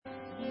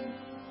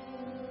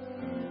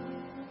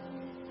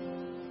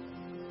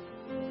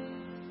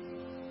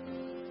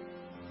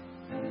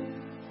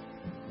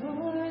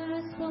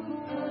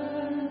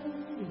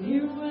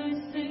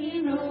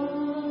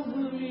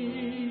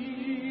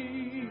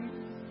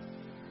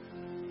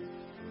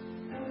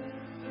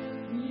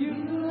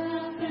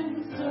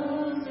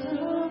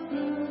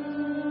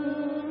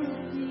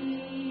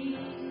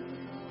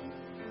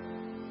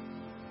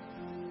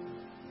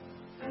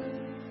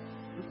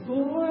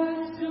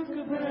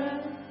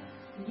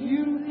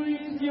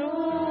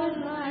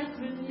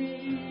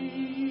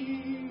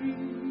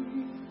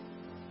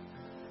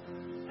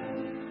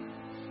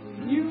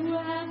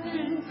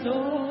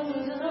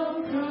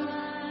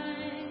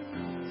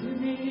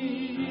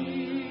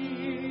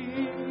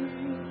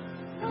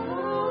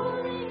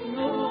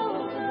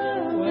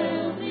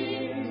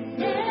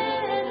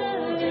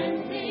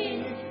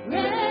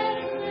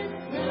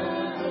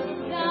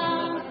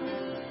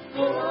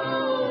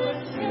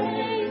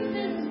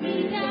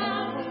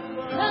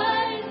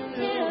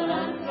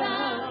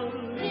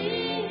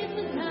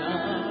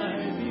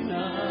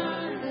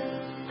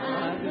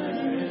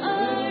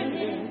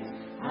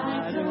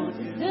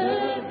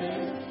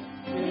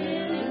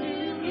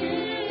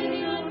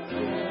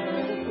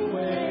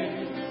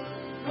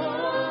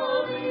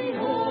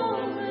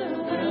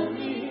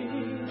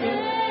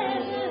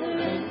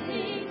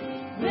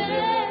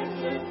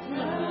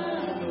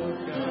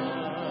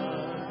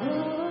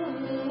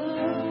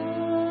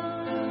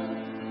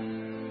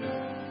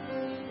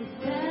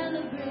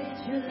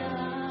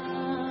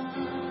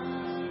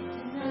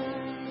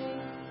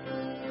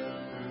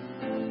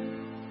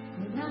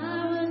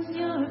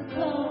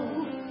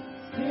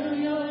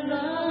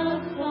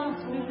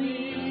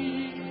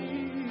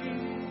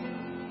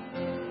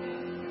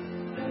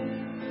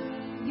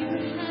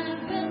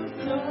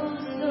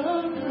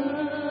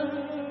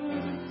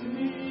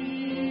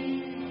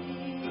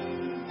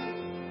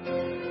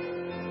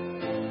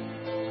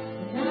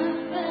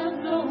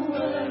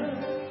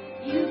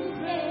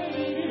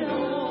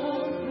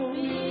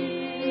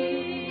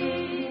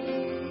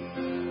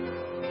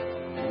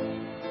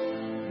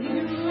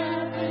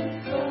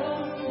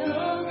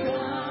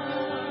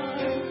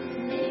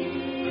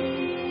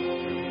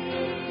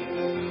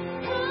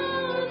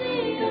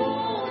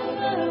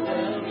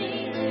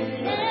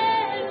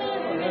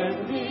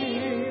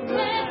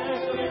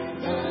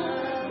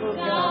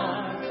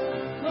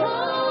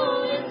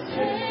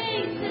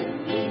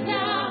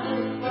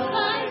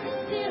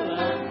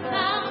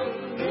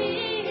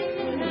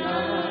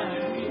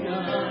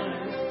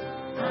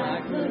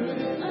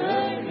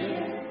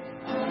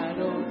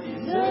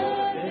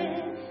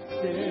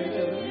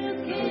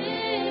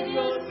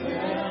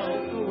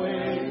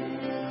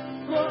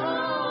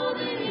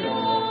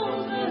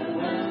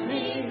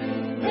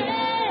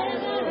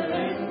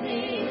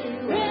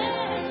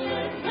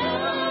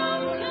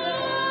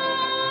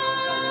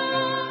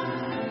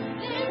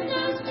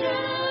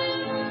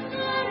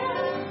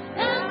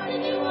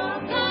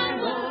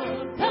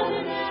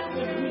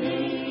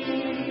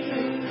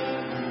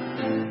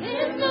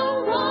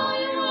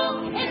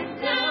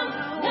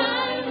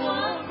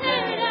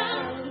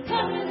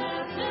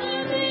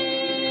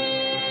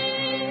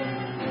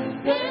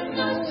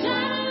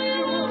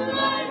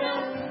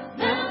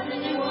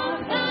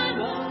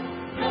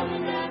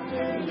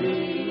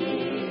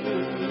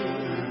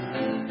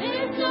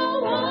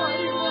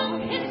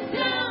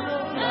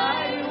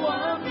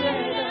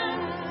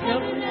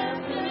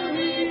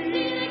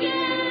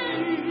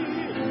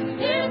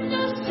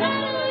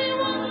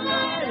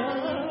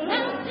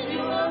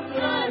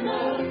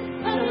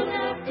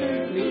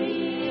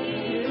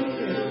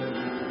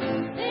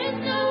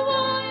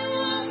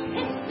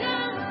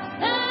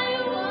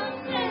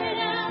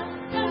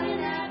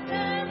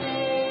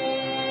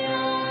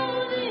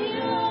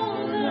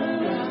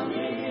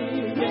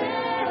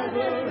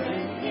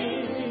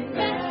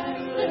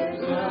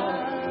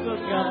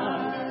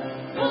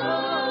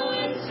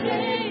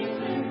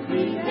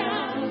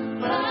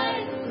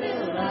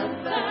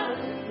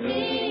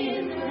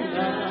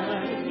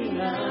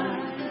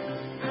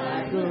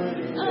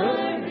couldn't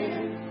earn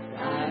it,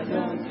 I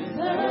don't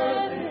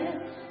deserve it.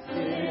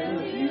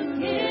 Still you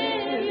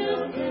give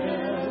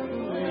yourself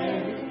away.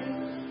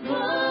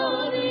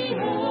 Oh, the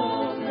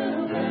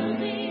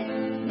overwhelming,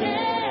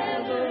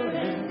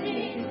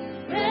 never-ending,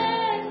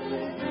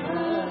 reckless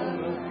love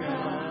of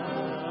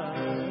God.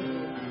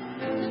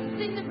 Let's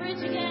sing the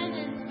bridge again,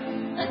 and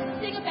let's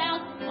sing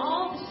about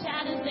all the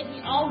shadows that He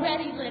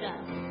already lit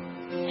up,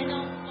 and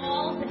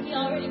all that He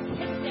already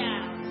kicked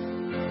down.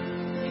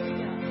 Here we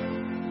go.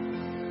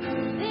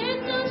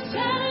 There's no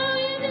shadow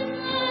you didn't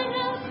light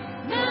up,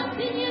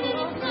 mountain you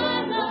didn't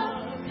climb up,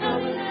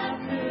 coming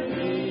after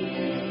me.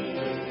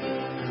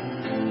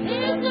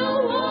 There's no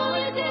wall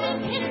you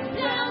didn't kick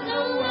down, no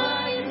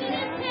wall you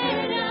didn't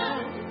tear down,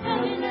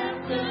 coming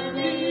after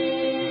me.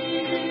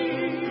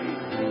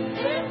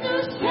 There's no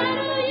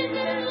shadow you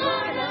didn't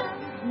light up,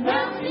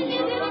 mountain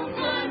you didn't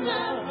climb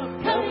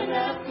up, coming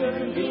after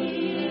me.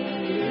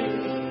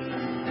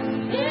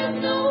 There's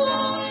no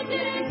wall you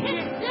didn't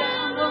kick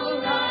down, no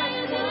lie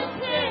you didn't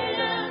tear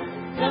down,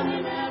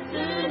 coming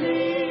after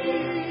me.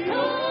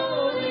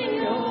 Oh, the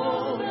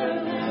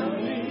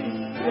overwhelming,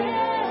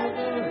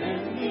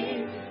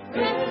 never-ending,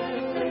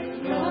 reckless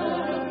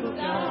love of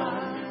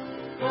God.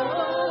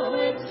 Oh,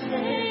 it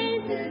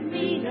chases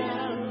me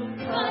down,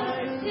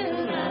 fights till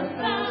I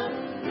found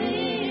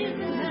in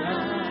the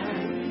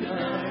 99.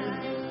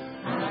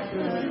 I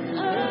couldn't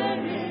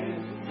earn it,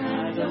 I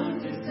don't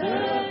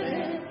deserve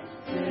it.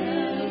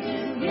 Still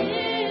you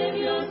give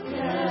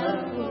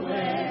yourself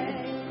away.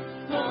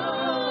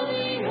 Oh,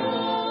 the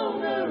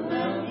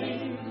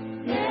overwhelming,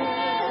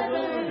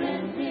 never-ending,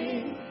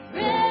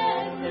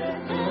 reckless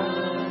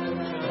love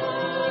of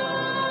God.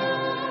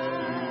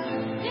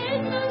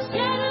 There's no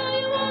shadow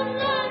you won't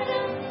light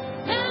up,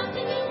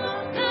 mountain you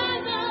won't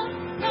climb up,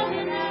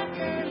 coming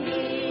after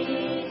me,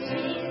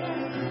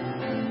 Jesus.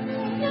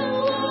 No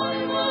wall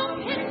you won't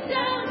kick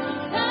down, no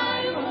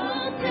lie you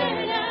won't tear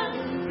down,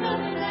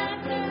 coming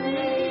after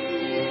me.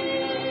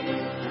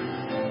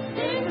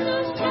 There's no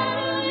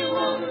shadow you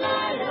won't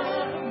light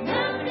up,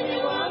 mountain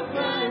you won't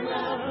climb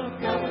up,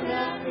 coming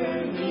after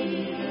me.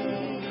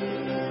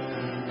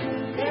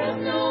 There's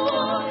no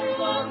wall you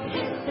won't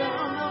kick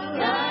down, no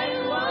lie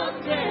you won't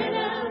tear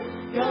down,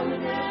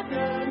 coming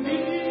after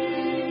me.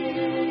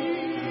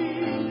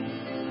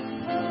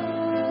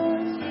 Oh,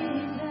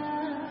 Jesus.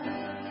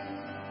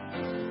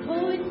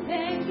 Oh, we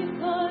thank you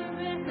for your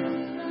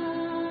reckless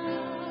love.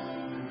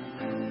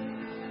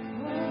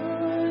 Oh,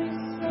 you're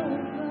so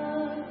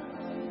good.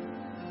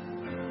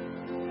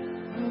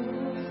 Oh,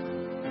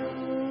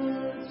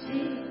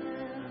 Jesus.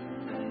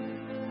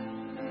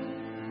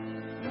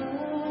 Oh,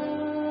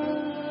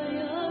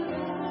 you're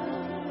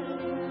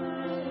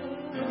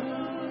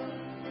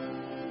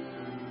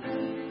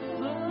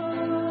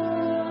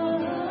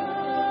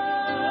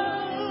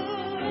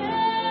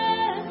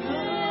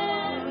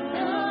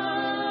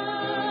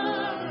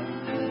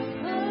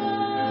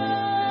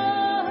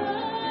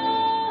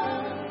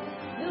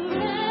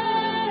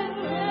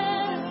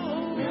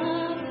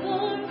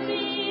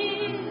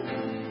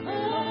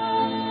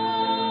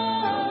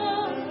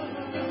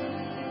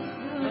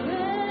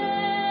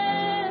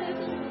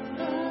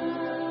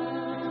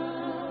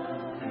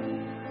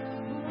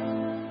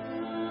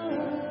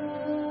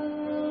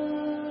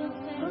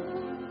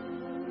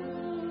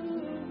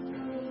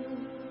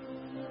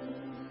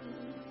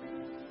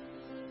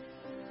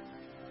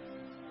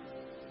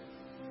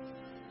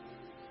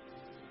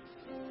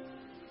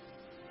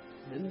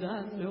And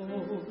I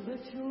know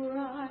that your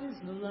eyes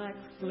are like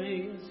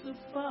flames of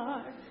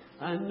fire.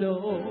 I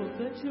know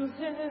that your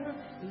hair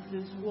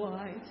is as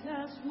white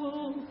as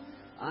wool.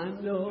 I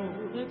know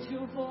that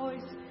your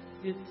voice,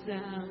 it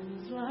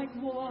sounds like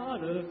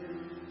water.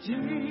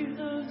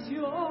 Jesus,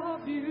 you're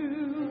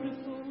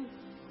beautiful.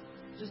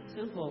 Just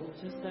simple,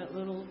 just that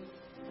little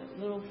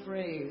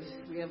phrase.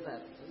 We have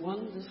that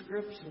one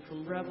description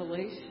from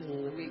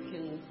Revelation that we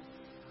can,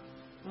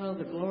 well,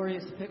 the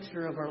glorious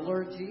picture of our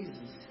Lord Jesus.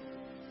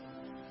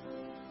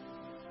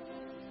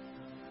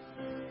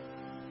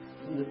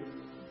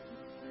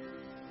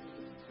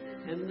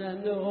 And I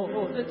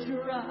know that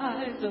your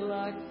eyes are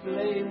like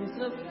flames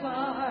of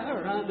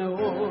fire. I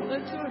know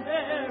that your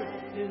hair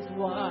is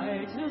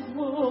white as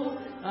wool.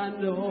 I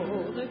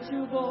know that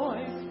your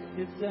voice,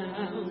 it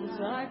sounds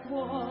like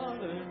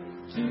water.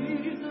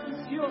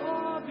 Jesus,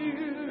 you're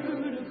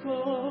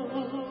beautiful.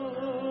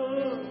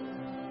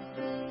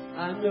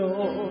 I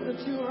know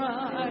that your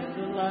eyes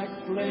are like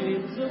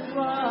flames of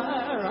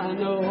fire. I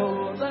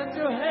know that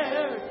your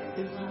hair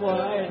is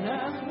white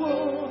as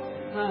wool.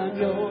 I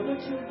know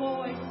that your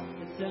voice,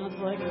 it sounds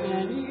like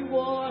many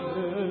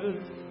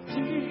waters.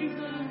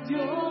 Jesus,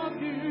 you're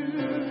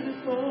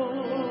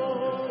beautiful.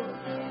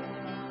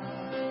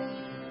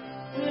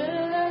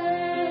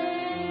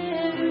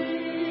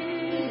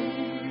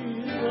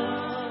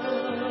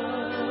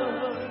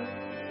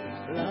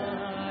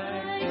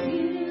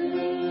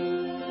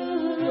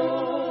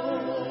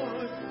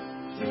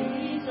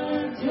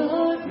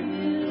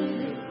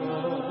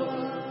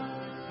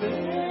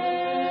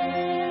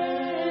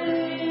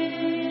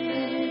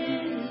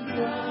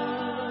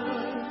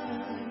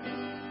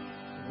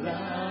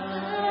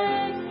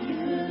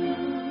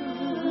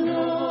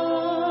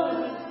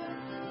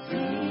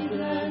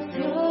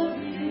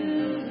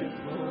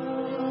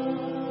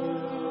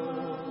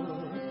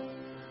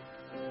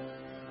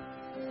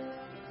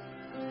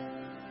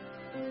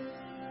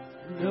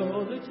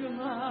 know that your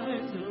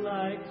eyes are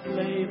like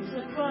flames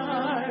of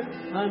fire.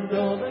 I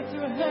know that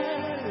your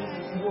hair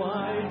is as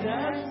white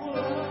as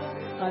wool.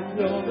 I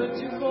know that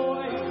your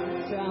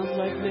voice sounds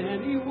like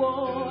many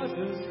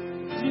waters.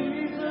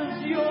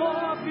 Jesus,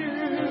 you're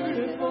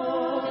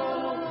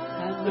beautiful. I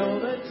know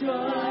that your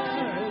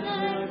eyes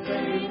are like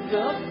flames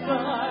of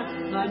fire.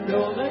 I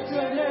know that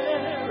your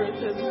hair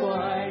is as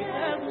white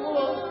as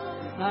wool.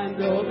 I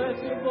know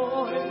that your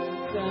voice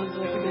sounds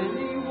like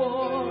many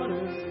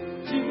waters.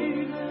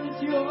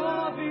 Jesus,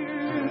 you're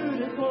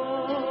beautiful.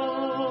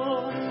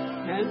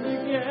 And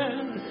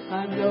again,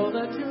 I know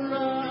that your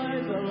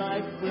eyes are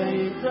like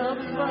flames of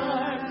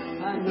fire.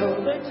 I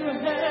know that your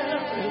hair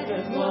is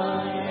as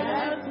white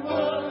as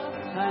wool.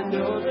 I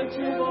know that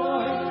your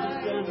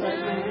voice sounds like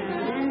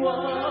many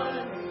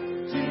waters.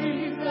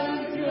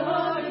 Jesus,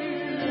 you're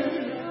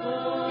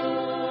beautiful.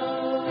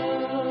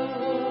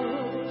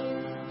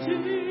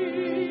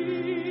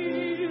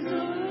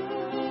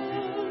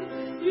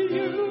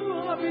 You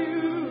are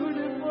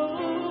beautiful.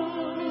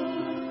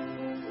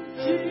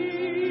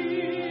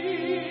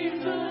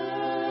 Jesus,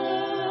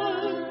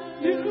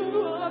 you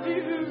are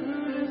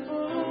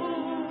beautiful.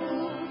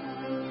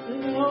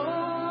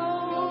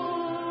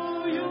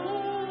 Oh, your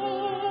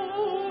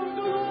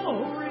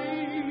glory.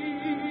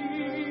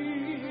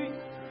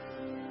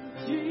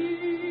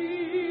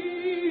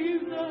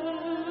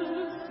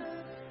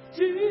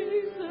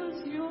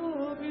 Jesus,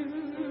 you're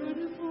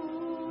beautiful.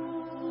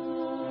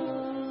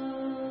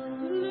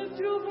 Lift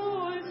your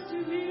voice to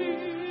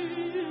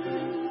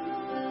Him.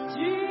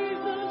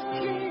 Jesus,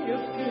 King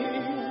of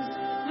kings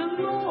and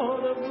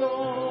Lord of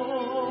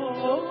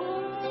lords.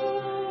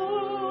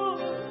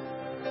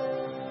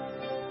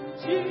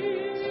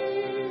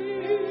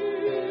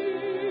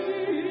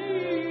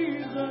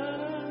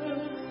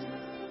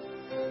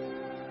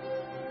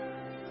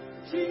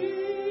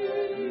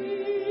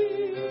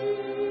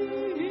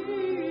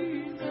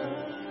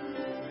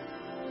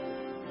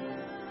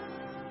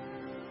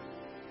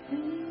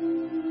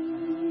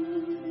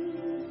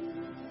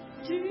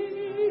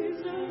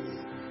 Jesus,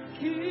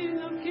 King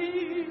of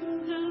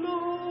kings and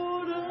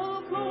Lord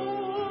of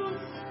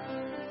lords.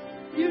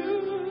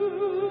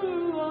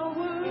 You are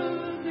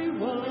worthy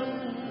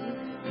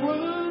one,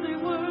 worthy,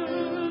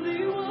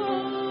 worthy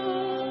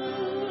one.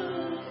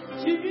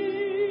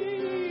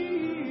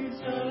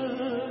 Jesus,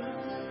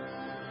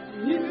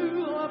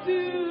 you are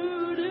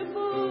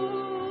beautiful.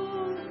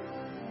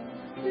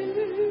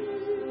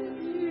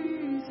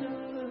 Jesus,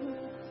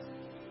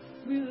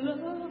 we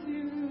love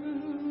you,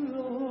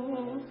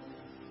 Lord,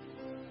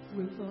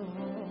 with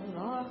all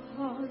our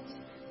hearts.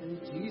 And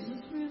Jesus,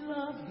 we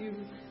love you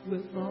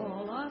with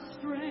all our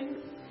strength.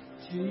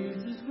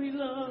 Jesus, we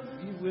love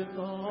you with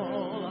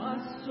all our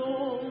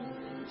soul.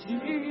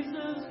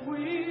 Jesus,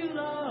 we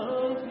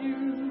love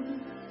you.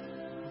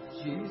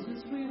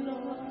 Jesus, we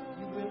love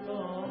you with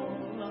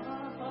all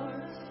our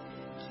hearts.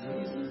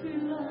 Jesus, we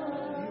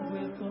love you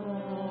with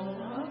all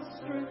our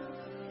strength.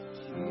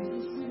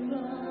 Jesus, we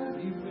love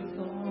you with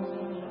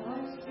all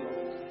our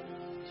soul.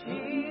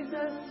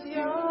 Jesus,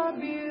 you're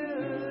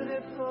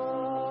beautiful.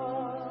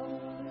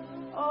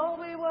 Oh,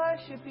 we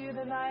worship you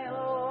tonight,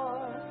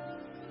 Lord.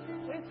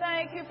 We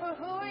thank you for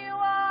who you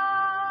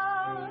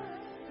are.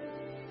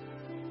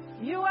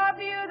 You are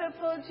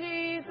beautiful,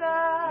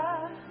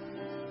 Jesus.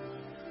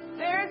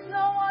 There's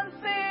no one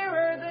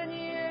fairer than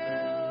you.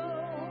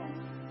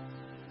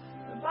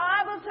 The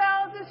Bible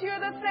tells us you're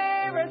the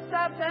fairest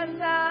of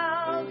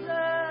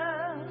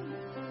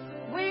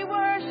 10,000. We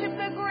worship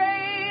the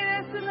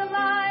greatest and the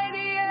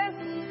mightiest.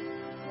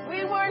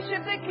 We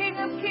worship the King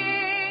of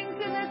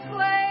Kings in this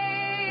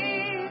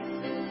place.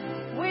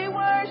 We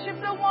worship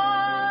the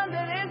one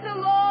that is the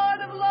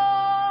Lord of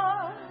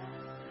Lords,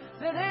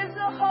 that is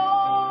the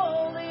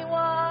Holy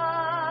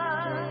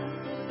One.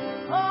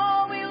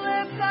 Oh, we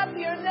lift up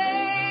your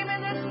name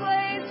in this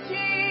place,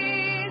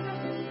 Jesus.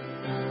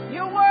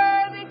 You're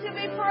worthy to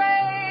be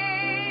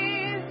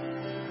praised.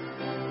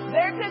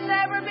 There can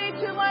never be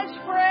too much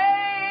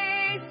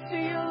praise to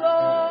you,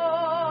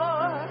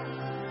 Lord.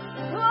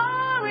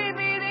 Glory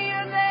be to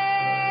your name.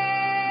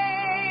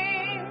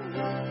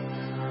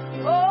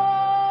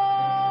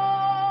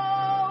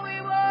 Oh, we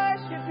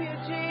worship you,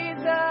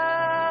 Jesus.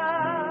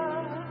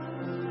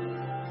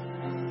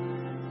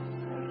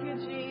 Thank you,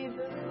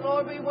 Jesus.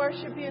 Lord, we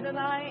worship you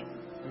tonight.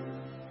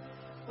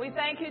 We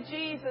thank you,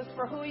 Jesus,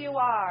 for who you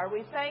are.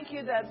 We thank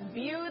you that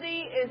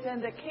beauty is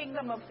in the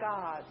kingdom of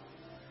God.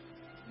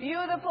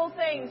 Beautiful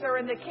things are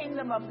in the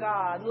kingdom of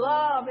God.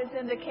 Love is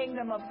in the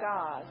kingdom of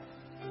God.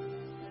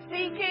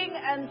 Seeking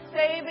and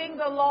saving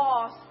the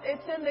lost,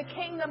 it's in the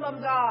kingdom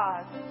of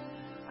God.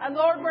 And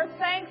Lord, we're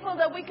thankful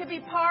that we could be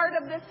part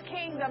of this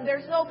kingdom.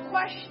 There's no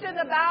question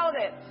about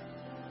it.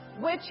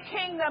 Which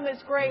kingdom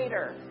is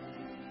greater?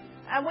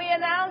 And we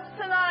announce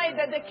tonight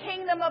that the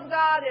kingdom of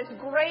God is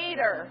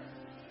greater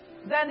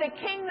than the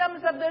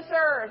kingdoms of this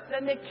earth,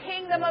 than the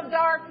kingdom of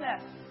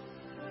darkness.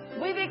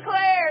 We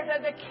declare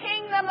that the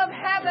kingdom of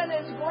heaven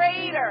is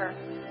greater,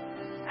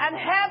 and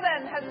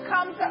heaven has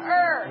come to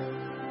earth.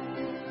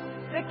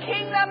 The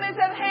kingdom is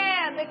at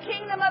hand. The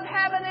kingdom of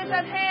heaven is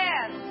at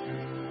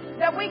hand.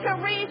 That we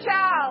can reach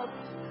out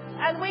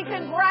and we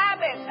can grab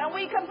it and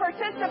we can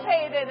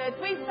participate in it.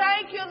 We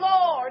thank you,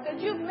 Lord, that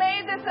you've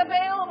made this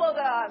available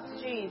to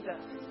us,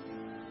 Jesus.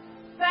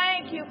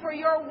 Thank you for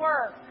your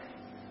work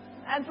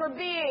and for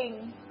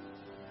being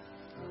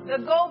the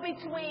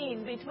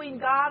go-between between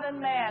God and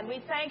man.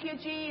 We thank you,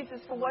 Jesus,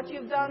 for what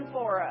you've done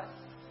for us.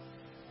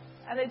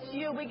 And it's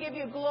you. We give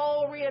you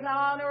glory and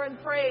honor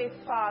and praise,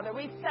 Father.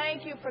 We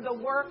thank you for the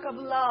work of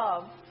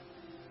love,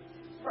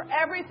 for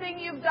everything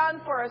you've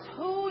done for us,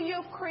 who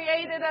you've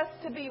created us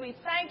to be. We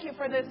thank you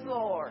for this,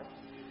 Lord.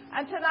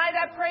 And tonight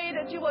I pray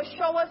that you will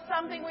show us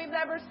something we've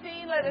never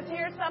seen. Let us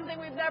hear something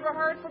we've never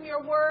heard from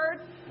your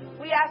word.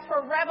 We ask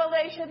for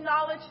revelation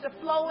knowledge to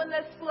flow in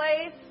this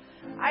place.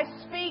 I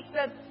speak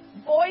that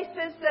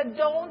voices that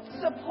don't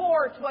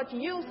support what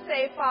you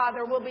say,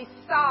 Father, will be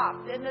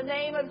stopped in the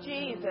name of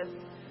Jesus.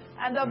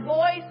 And the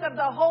voice of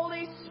the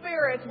Holy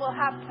Spirit will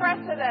have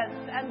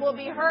precedence and will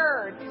be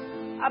heard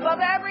above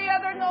every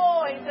other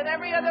noise and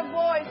every other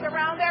voice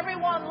around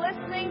everyone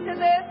listening to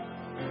this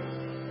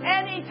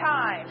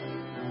anytime.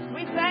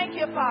 We thank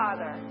you,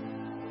 Father,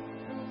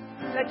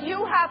 that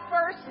you have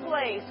first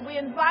place. We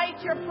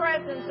invite your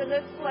presence in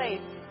this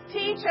place.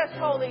 Teach us,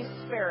 Holy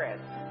Spirit.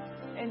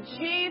 In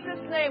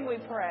Jesus' name we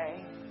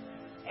pray.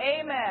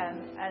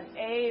 Amen and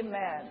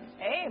amen.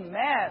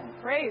 Amen.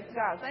 Praise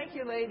God. Thank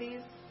you,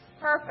 ladies.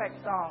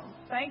 Perfect song.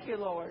 Thank you,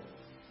 Lord.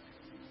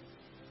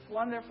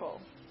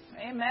 Wonderful.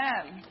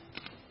 Amen.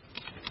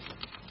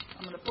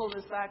 I'm going to pull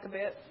this back a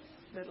bit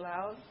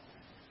loud.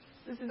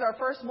 This is our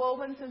first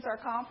woven since our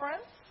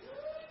conference.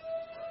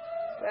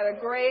 We had a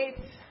great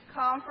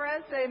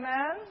conference.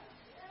 Amen.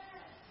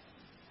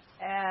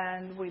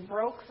 And we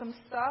broke some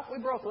stuff. We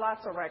broke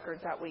lots of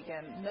records that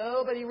weekend.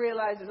 Nobody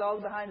realizes all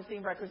the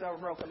behind-the-scenes records that were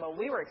broken, but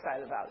we were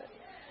excited about it.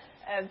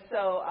 And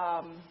so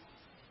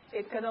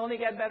it can only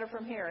get better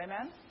from here.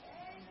 Amen?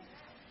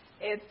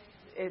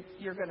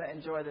 You're going to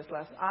enjoy this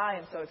lesson. I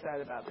am so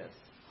excited about this.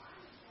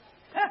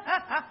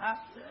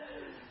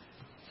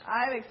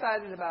 I'm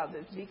excited about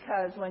this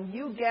because when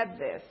you get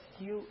this,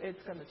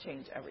 it's going to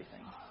change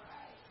everything.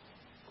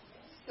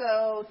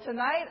 So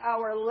tonight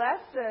our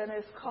lesson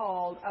is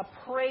called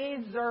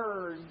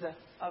Appraisers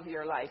of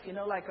Your Life. You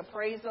know, like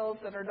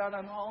appraisals that are done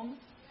on homes?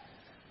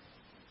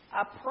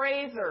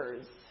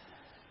 Appraisers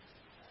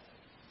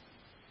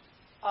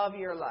of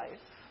your life.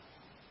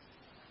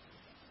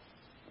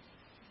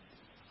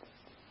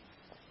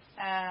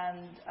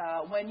 And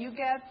when you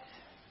get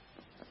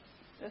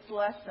this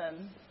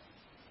lesson,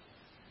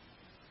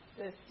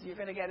 you're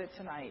going to get it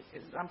tonight.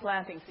 I'm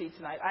planting seeds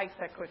tonight. I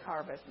expect quick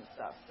harvest and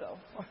stuff. So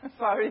if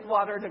I already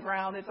watered the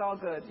ground, it's all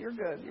good. You're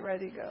good. You're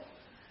ready to go.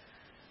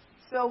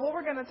 So what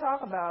we're going to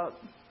talk about,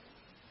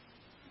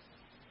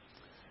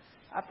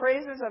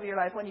 appraisers of your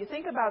life. When you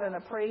think about an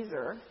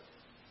appraiser,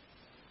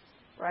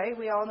 right,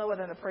 we all know what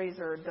an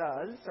appraiser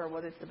does or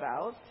what it's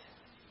about.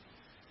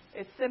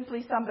 It's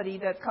simply somebody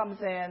that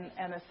comes in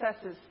and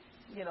assesses,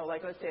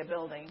 like let's say a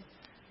building,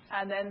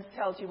 and then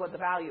tells you what the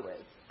value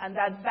is. And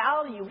that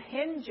value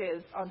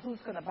hinges on who's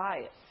going to buy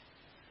it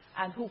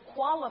and who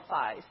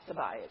qualifies to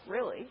buy it,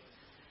 really.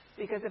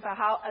 Because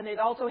and it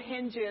also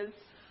hinges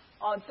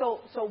on,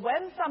 so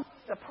when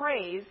something's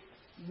appraised,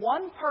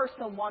 one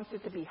person wants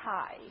it to be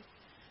high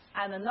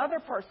and another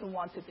person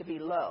wants it to be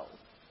low,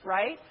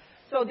 right?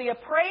 So the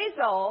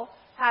appraisal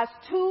has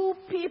two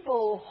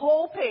people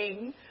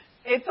hoping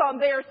it's on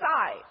their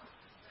side,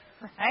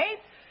 right?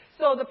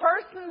 So the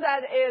person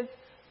that is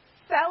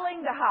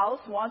selling the house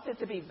wants it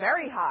to be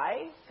very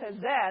high because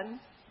then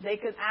they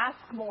can ask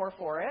more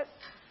for it.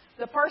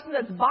 The person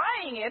that's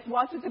buying it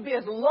wants it to be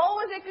as low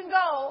as it can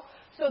go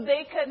so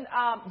they can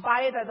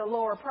buy it at a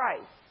lower price,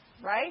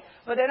 right?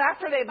 But then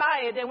after they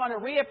buy it, they want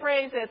to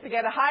reappraise it to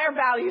get a higher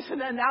value, so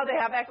then now they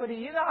have equity.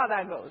 You know how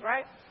that goes,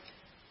 right?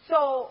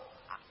 So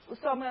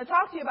I'm going to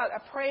talk to you about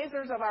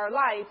appraisers of our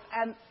life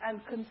and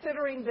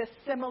considering this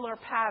similar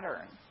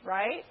pattern,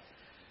 right?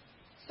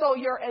 So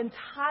your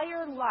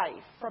entire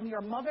life, from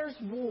your mother's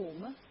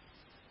womb,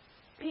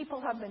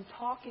 people have been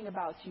talking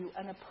about you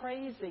and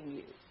appraising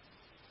you.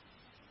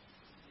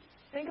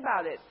 Think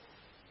about it.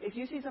 If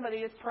you see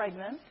somebody that's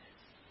pregnant,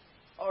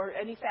 or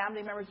any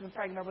family member who's been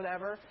pregnant or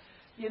whatever,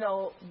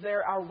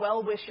 there are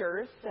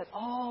well-wishers that,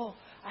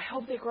 I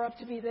hope they grow up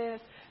to be this,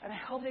 and I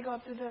hope they go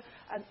up to this.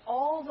 And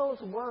all those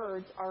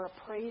words are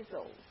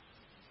appraisals.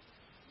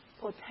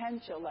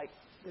 Potential, like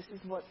this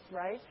is what,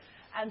 right?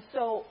 And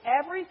so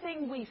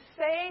everything we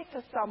say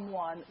to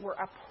someone, we're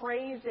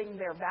appraising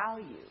their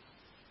value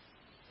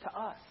to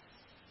us.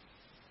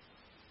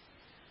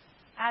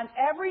 And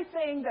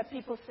everything that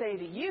people say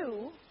to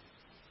you,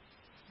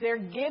 they're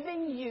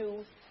giving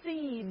you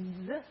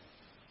seeds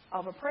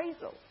of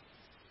appraisal.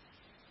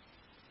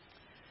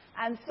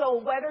 And so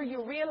whether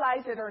you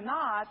realize it or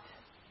not,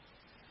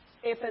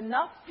 if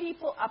enough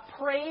people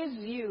appraise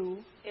you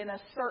in a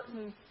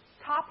certain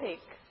topic,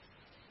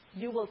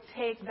 you will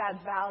take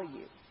that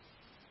value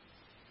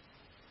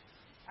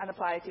and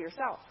apply it to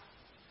yourself.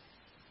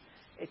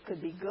 It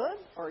could be good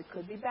or it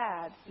could be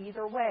bad.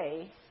 Either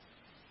way,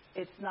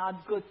 it's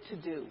not good to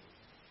do.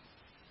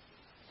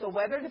 So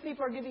whether the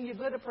people are giving you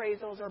good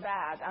appraisals or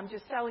bad, I'm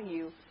just telling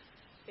you,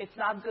 it's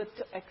not good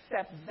to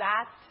accept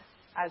that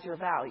as your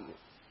value.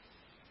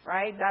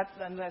 Right? That's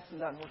the lesson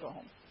done. We'll go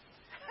home.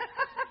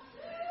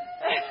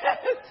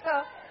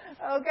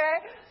 Okay?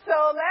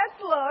 So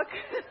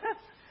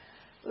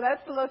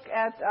let's look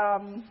at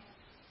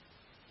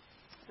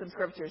some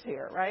scriptures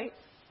here, right?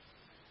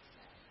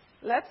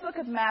 Let's look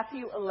at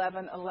Matthew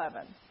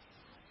 11:11.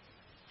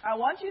 I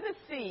want you to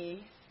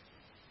see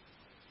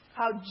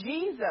how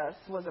Jesus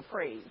was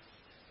appraised.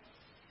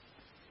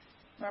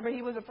 Remember,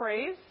 he was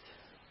appraised,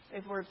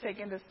 if we're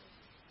taking this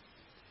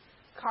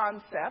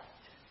concept.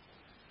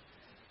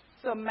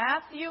 So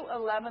Matthew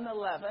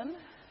 11:11,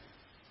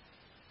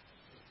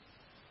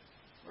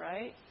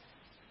 right?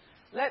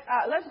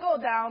 Let's go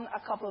down a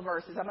couple of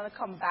verses. I'm going to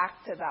come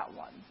back to that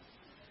one.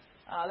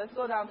 Let's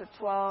go down to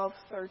 12,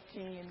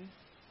 13.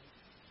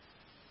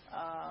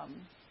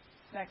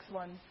 Next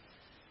one.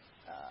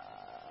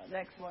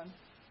 Next one.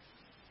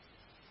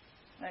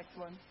 Next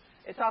one.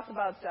 It talks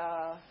about,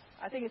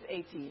 I think it's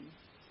 18.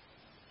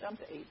 Jump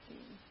to 18.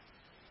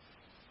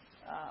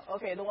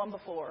 Okay, the one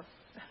before.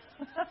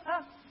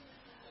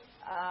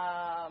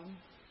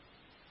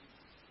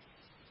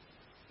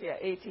 Yeah,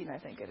 18 I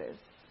think it is.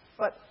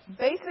 But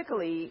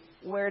basically,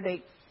 where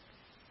they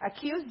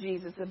accused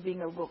Jesus of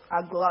being a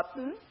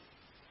glutton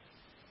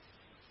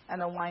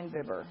and a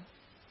winebibber.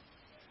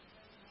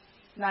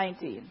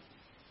 19.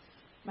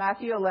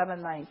 Matthew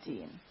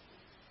 11:19.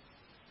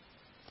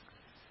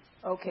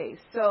 Okay,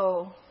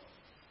 so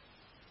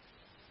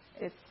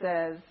it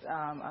says,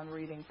 I'm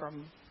reading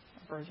from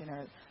a version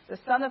here. The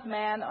Son of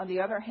Man, on the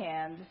other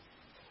hand,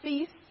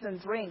 feasts and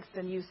drinks,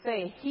 and you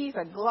say, he's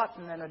a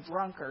glutton and a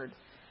drunkard,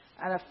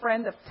 and a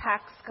friend of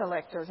tax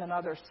collectors and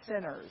other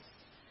sinners.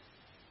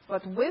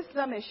 But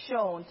wisdom is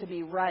shown to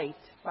be right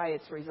by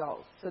its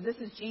results. So this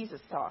is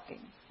Jesus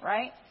talking,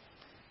 right?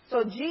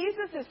 So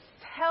Jesus is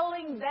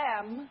telling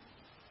them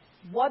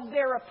what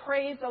their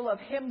appraisal of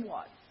him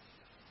was.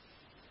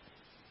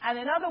 And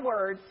in other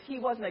words, he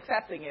wasn't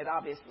accepting it,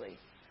 obviously.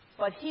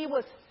 But he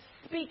was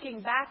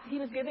speaking back, he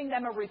was giving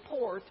them a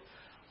report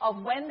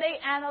of when they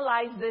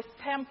analyzed this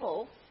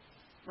temple,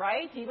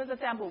 right? He was a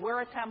temple,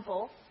 we're a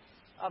temple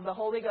of the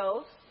Holy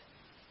Ghost.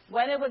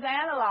 When it was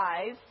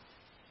analyzed,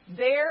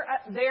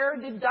 their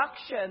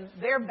deduction,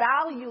 their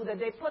value that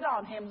they put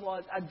on him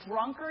was a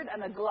drunkard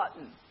and a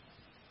glutton.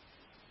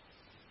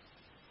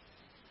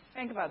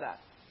 Think about that.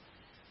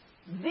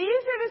 These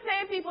are the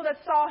same people that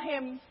saw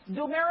him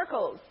do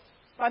miracles.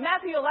 By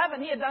Matthew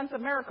 11, he had done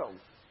some miracles.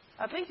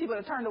 At least he would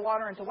have turned the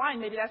water into wine.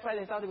 Maybe that's why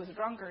they thought he was a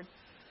drunkard.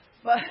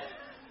 But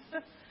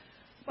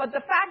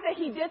the fact that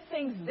he did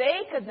things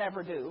they could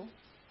never do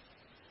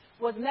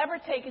was never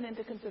taken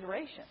into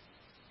consideration.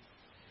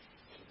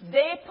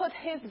 They put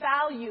his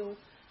value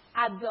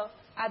at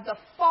the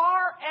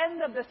far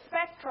end of the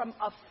spectrum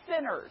of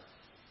sinners.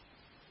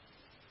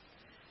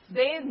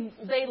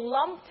 They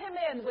lumped him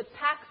in with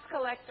tax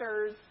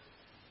collectors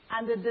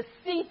and the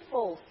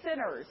deceitful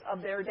sinners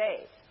of their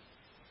day.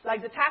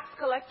 Like the tax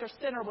collector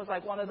sinner was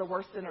like one of the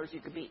worst sinners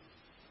you could be,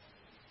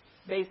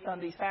 based on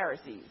these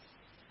Pharisees.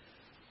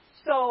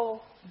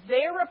 So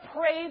their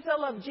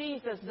appraisal of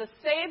Jesus, the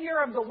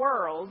Savior of the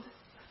world,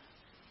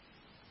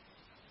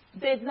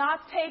 did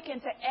not take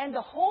into end.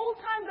 The whole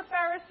time the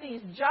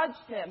Pharisees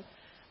judged him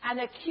and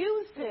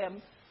accused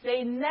him,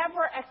 they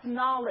never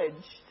acknowledged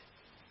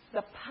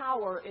the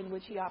power in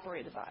which he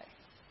operated by.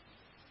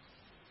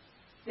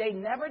 They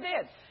never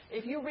did.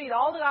 If you read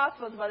all the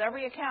Gospels about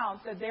every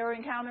account that they were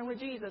encountering with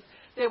Jesus,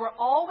 they were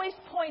always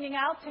pointing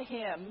out to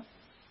him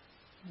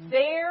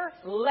their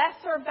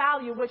lesser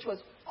value, which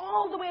was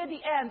all the way at the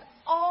end,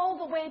 all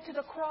the way to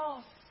the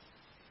cross.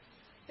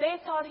 They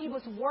thought he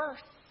was worse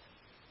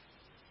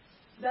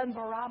than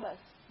Barabbas,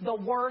 the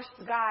worst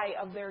guy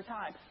of their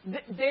time.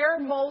 Their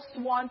most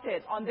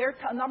wanted, on their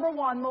number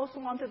one most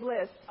wanted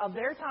list of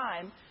their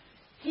time,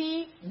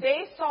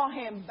 they saw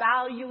him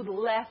valued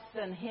less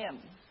than him.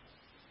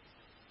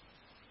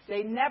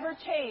 They never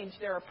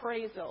changed their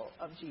appraisal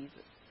of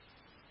Jesus.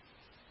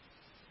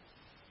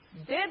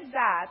 Did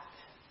that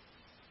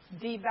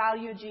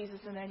devalue Jesus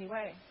in any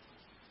way?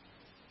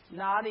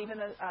 Not even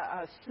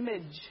a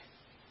smidge.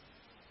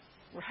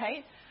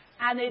 Right?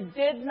 And it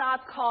did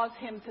not cause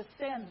him to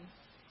sin,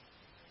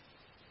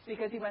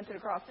 because he went to the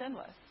cross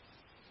sinless.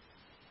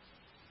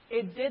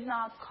 It did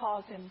not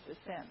cause him to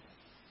sin.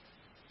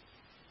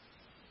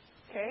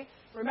 Okay?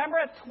 Remember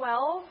at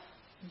 12,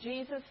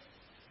 Jesus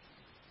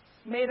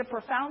made a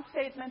profound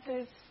statement to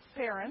his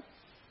parents,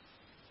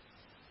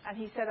 and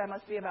he said, I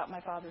must be about my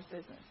Father's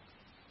business.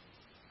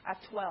 At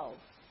 12.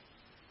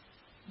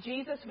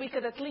 Jesus, we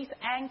could at least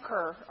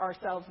anchor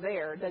ourselves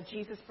there, that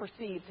Jesus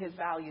perceived his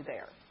value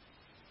there.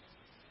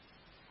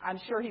 I'm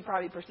sure he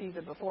probably perceived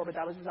it before, but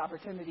that was his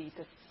opportunity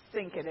to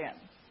sink it in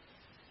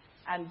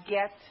and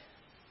get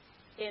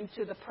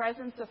into the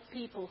presence of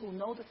people who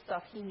know the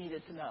stuff he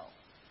needed to know.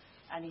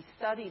 And he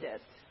studied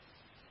it,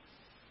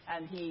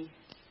 and he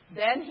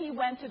Then he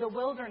went to the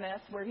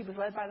wilderness where he was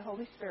led by the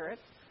Holy Spirit.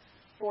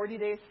 40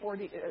 days, where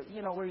he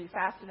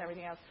fasted and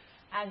everything else.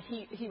 And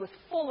he was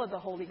full of the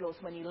Holy Ghost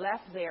when he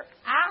left there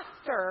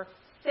after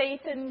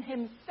Satan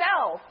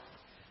himself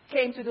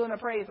came to do an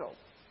appraisal.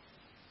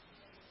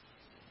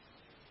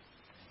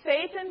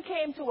 Satan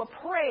came to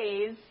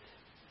appraise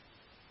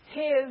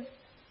his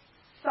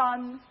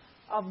Son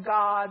of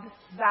God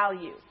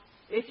value.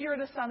 If you're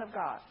the Son of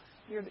God,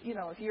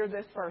 if you're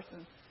this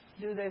person,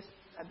 do this,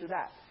 do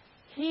that.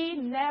 He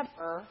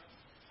never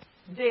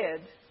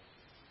did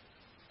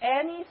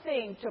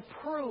anything to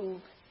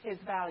prove his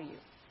value.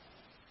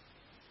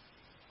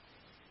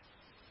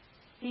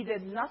 He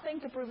did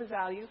nothing to prove his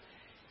value.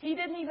 He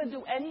didn't even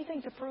do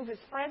anything to prove his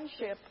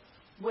friendship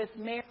with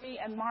Mary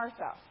and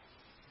Martha.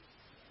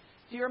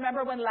 Do you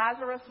remember when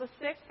Lazarus was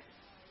sick?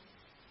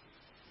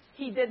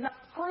 He did not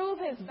prove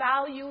his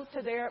value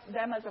to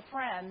them as a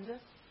friend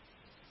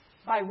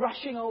by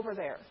rushing over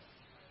there.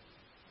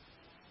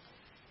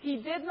 He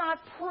did not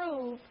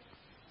prove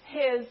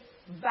his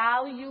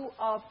value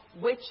of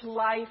which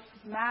life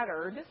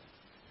mattered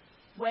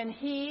when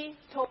he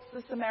told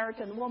the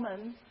Samaritan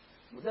woman,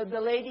 the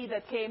lady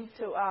that came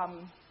to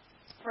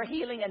for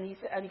healing,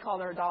 and he called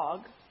her a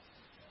dog,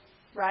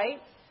 right?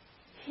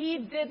 He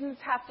didn't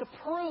have to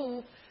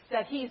prove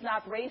that he's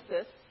not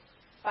racist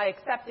by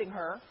accepting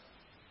her.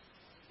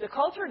 The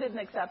culture didn't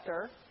accept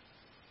her,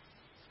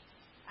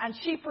 and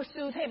she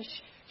pursued him.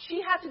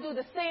 She had to do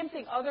the same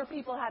thing other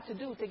people had to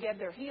do to get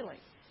their healing.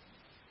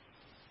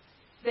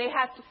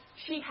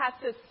 She had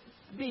to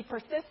be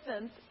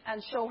persistent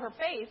and show her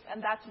faith,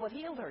 and that's what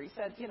healed her. He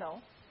said,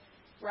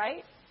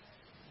 right?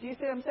 Do you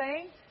see what I'm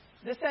saying?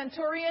 The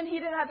centurion, he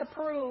didn't have to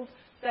prove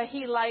that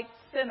he liked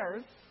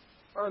sinners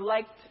or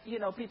liked,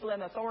 people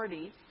in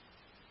authority.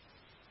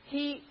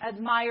 He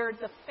admired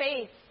the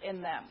faith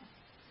in them.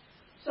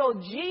 So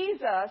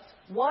Jesus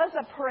was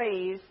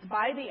appraised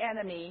by the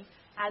enemy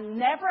and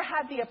never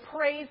had the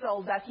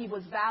appraisal that he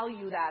was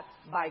valued at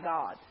by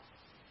God,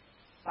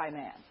 by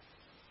man.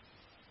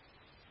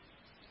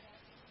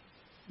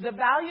 The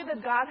value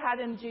that God had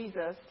in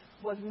Jesus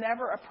was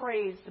never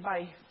appraised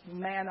by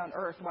man on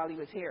earth while he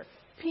was here.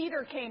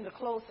 Peter came the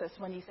closest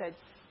when he said,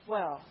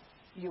 well,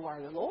 you are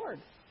the Lord.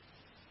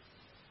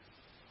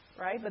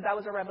 Right? But that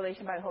was a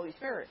revelation by the Holy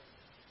Spirit.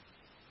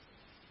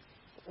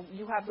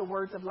 You have the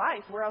words of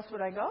life. Where else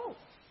would I go?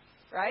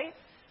 Right?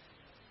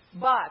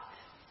 But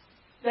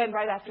then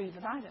right after he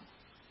denied him.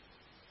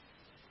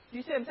 Do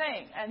you see what I'm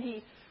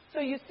saying? So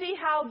you see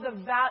how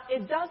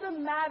it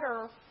doesn't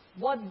matter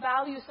what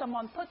value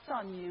someone puts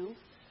on you.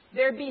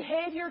 Their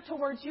behavior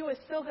towards you is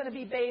still going to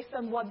be based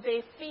on what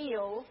they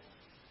feel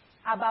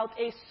about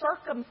a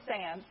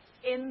circumstance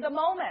in the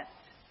moment.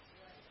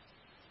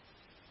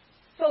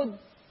 So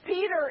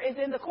Peter is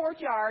in the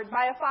courtyard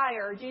by a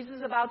fire. Jesus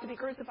is about to be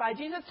crucified.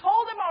 Jesus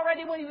told him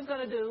already what he was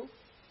going to do.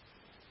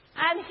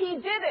 And he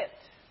did it.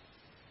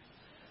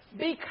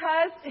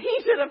 Because he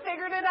should have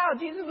figured it out.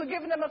 Jesus was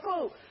giving him a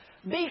clue.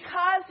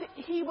 Because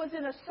he was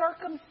in a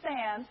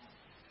circumstance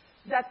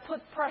that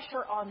put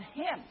pressure on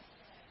him.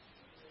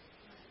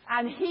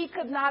 And he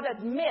could not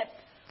admit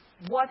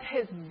what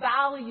his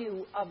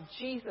value of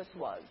Jesus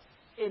was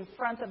in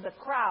front of the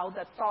crowd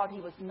that thought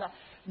he was not.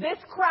 This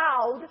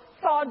crowd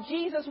thought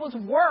Jesus was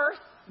worse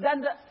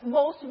than the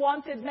most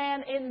wanted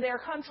man in their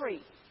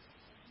country,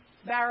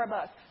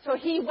 Barabbas. So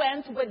he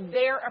went with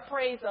their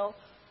appraisal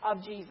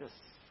of Jesus.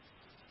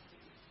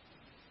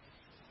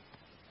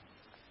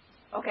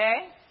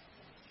 Okay?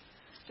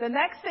 The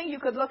next thing you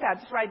could look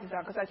at, just write this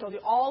down because I told you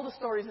all the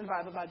stories in the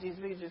Bible about Jesus.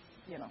 We just,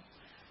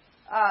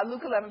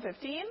 Luke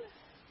 11:15.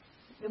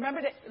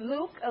 Remember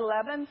Luke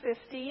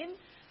 11:15?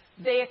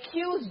 They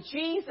accused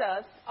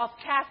Jesus of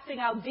casting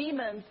out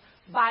demons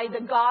by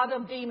the God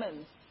of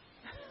demons.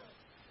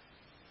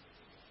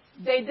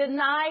 They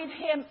denied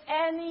him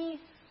any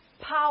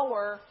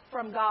power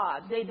from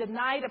God. They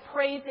denied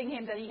appraising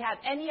him that he had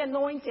any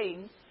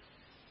anointing.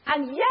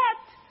 And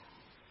yet,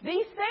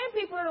 these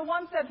same people are the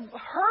ones that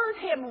heard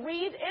him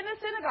read in a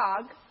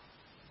synagogue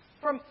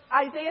from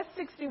Isaiah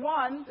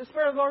 61, the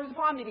Spirit of the Lord is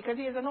upon me because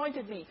he has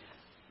anointed me.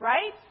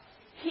 Right?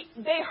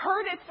 They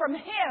heard it from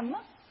him,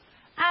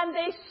 and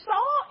they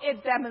saw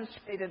it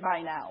demonstrated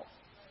by now.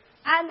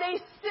 And they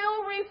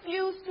still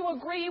refuse to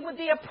agree with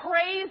the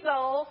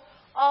appraisal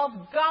of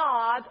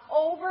God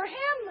over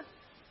him.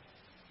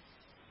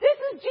 This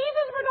is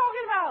Jesus we're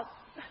talking about.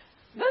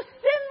 The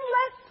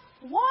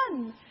sinless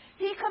one.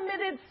 He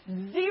committed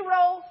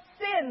 0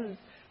 sins.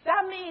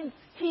 That means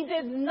he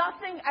did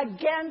nothing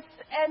against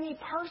any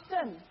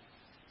person.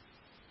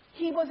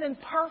 He was in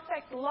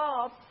perfect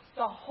love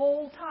the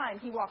whole time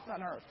he walked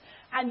on earth.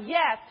 And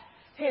yet,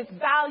 his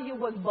value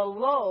was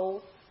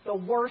below the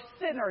worst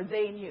sinner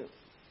they knew.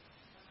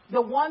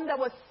 The one that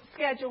was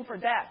scheduled for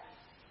death.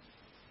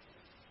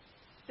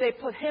 They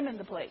put him in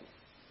the place.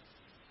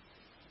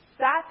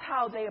 That's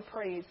how they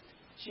appraised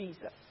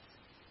Jesus.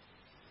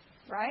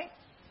 Right?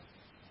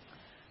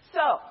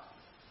 So,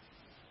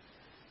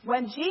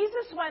 when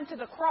Jesus went to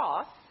the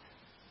cross,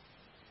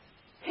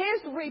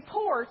 his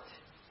report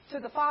to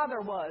the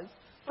Father was,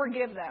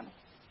 Forgive them,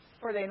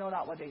 for they know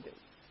not what they do.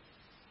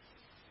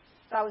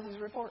 That was his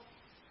report.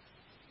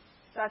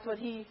 That was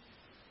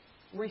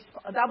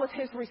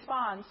his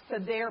response to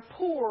their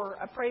poor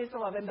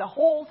appraisal of him the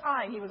whole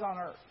time he was on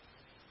earth.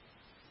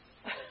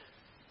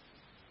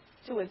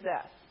 To his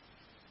death.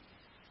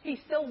 He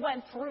still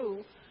went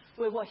through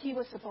with what he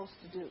was supposed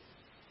to do.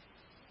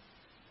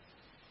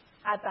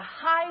 At the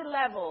high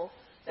level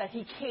that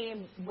he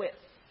came with.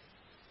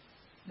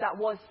 That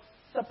was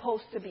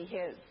supposed to be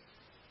his.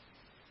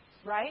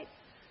 Right?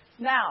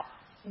 Now,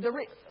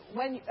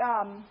 when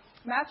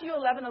Matthew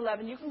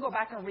 11:11, you can go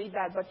back and read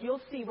that, but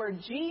you'll see where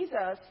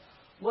Jesus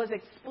was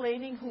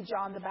explaining who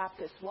John the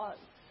Baptist was.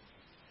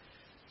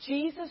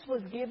 Jesus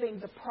was giving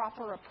the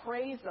proper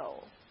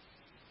appraisal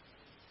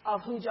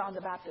of who John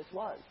the Baptist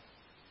was.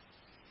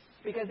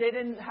 Because they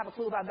didn't have a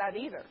clue about that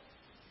either.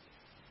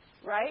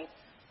 Right?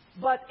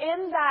 But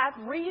in that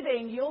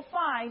reading, you'll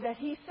find that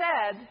he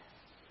said,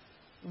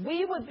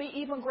 we would be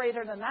even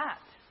greater than that.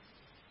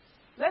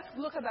 Let's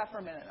look at that for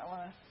a minute. I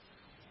want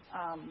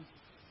to...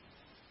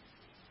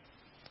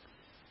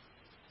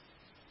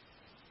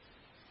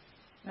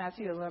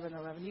 Matthew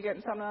 11:11. You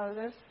getting something out of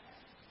this?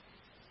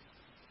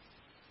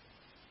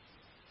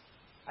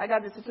 I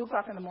got this at 2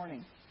 o'clock in the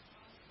morning.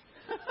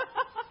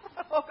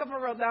 I woke up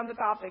and wrote down the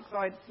topic so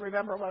I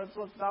remember what I'm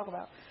supposed to talk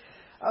about.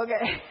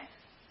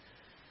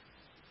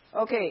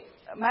 Okay,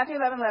 Matthew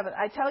 11:11.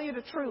 I tell you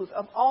the truth,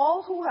 of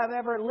all who have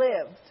ever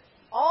lived,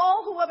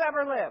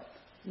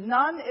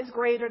 none is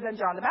greater than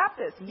John the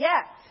Baptist.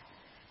 Yet,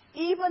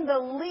 even the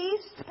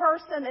least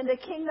person in the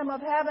kingdom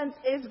of heaven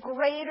is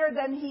greater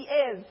than he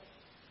is.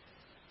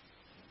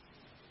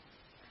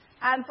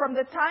 And from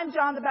the time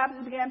John the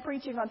Baptist began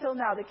preaching until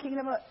now, the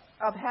kingdom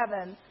of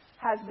heaven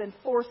has been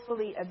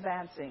forcefully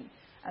advancing.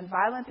 And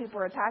violent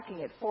people are attacking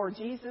it. For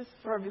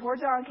before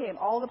John came,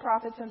 all the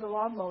prophets and the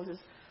law of Moses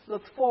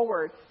looked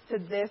forward to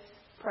this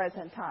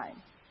present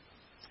time.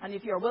 And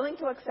if you're willing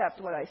to accept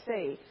what I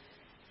say,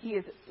 he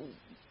is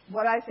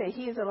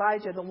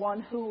Elijah, the one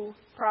who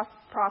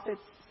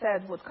prophets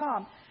said would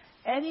come.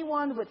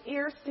 Anyone with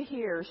ears to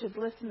hear should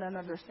listen and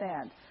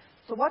understand.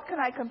 So what can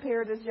I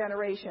compare this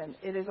generation?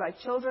 It is like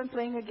children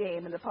playing a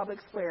game in the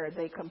public square.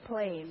 They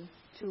complain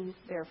to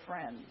their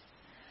friends.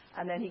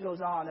 And then he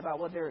goes on about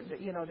what they're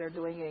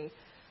doing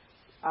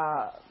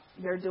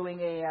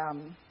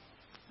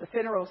the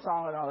funeral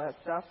song and all that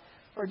stuff.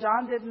 For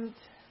John didn't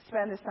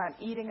spend his time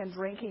eating and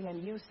drinking,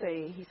 and you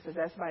say he's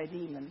possessed by a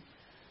demon.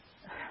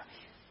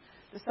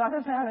 The Son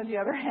of Man, on the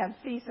other hand,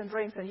 feasts and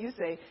drinks, and you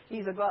say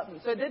he's a glutton.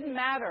 So it didn't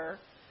matter.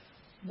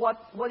 What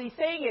he's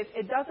saying is,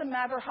 it doesn't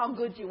matter how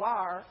good you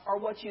are or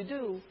what you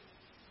do.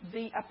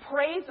 The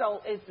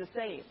appraisal is the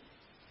same.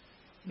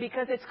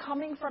 Because it's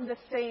coming from the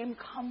same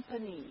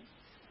company.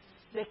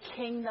 The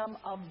kingdom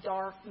of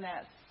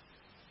darkness.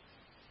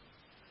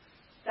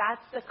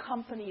 That's the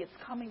company it's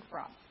coming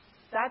from.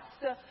 That's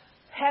the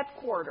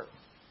headquarters.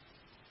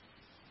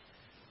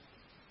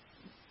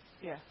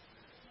 Yeah.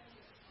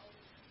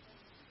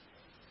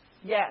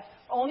 Yes.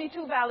 Only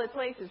 2 valid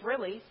places,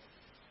 really.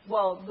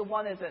 Well, the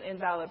one is an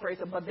invalid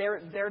appraisal, but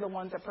they're the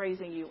ones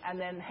appraising you. And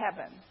then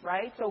heaven,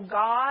 right? So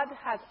God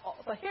has...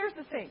 But here's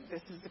the thing.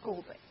 This is the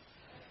cool thing.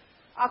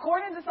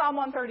 According to Psalm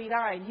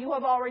 139, you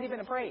have already been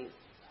appraised.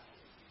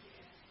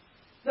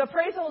 The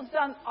appraisal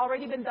has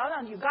already been done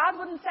on you. God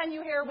wouldn't send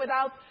you here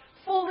without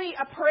fully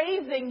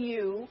appraising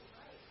you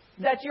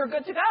that you're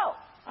good to go.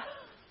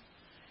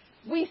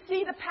 We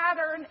see the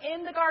pattern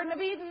in the Garden of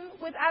Eden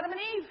with Adam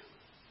and Eve.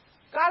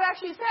 God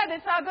actually said,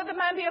 it's not good that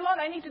man be alone.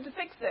 I need to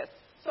fix this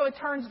so it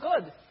turns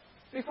good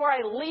before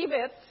I leave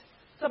it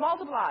to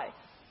multiply.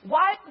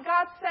 Why did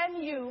God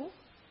send you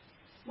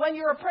when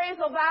your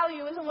appraisal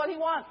value isn't what he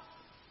wants?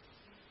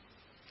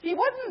 He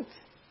wouldn't.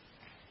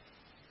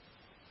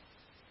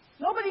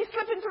 Nobody's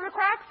slipping through the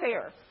cracks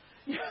here.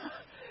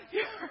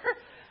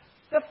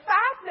 The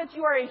fact that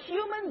you are a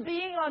human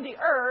being on the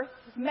earth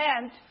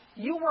meant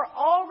you were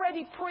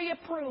already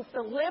pre-approved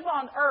to live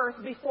on earth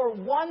before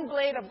one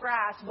blade of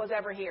grass was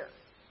ever here.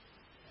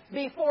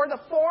 Before the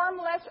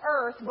formless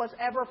earth was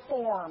ever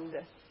formed.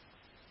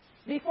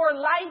 Before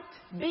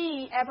light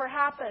be ever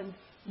happened.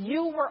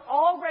 You were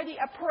already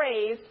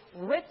appraised,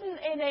 written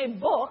in a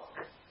book,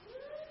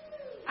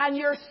 and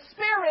your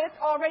spirit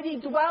already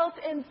dwelt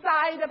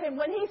inside of him.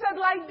 When he said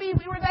light be,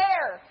 we were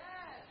there.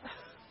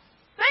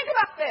 Think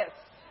about this.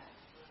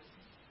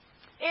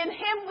 In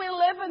him we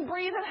live and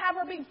breathe and have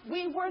our being.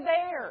 We were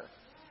there.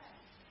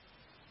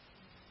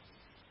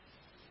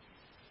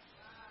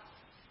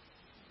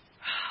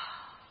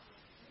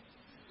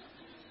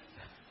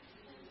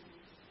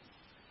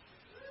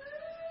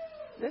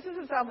 This is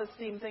a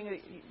self-esteem thing that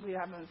we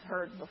haven't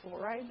heard before,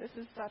 right? This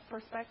is that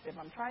perspective.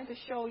 I'm trying to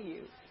show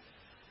you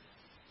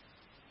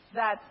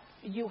that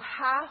you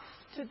have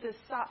to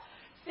decide.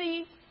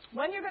 See,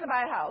 when you're going to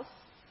buy a house,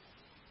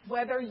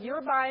 whether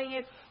you're buying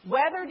it,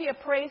 whether the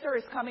appraiser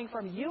is coming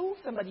from you,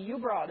 somebody you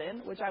brought in,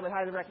 which I would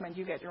highly recommend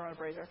you get your own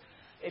appraiser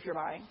if you're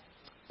buying,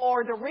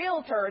 or the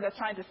realtor that's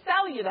trying to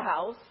sell you the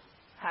house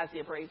has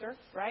the appraiser,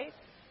 right?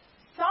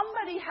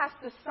 Somebody has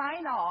to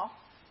sign off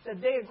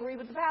that they agree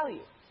with the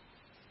value.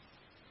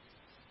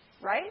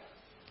 Right?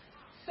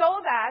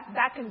 So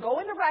that can go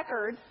in the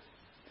record,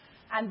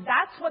 and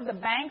that's what the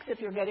banks, if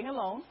you're getting a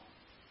loan,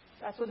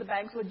 that's what the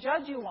banks would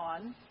judge you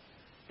on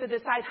to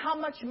decide how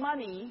much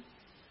money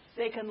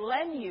they can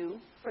lend you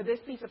for this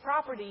piece of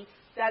property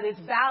that is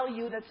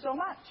valued at so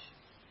much.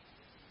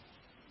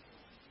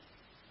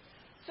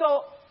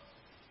 So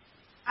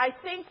I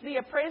think the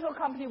appraisal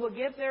company will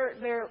give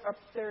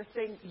their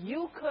thing.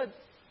 You could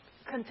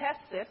contest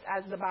it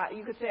as the buyer.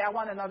 You could say, I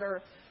want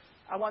another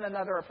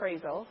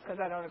appraisal because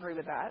I don't agree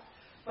with that.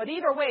 But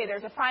either way,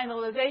 there's a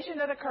finalization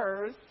that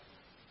occurs.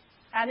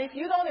 And if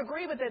you don't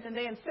agree with it and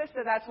they insist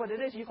that that's what it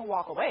is, you can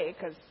walk away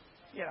because,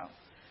 you know.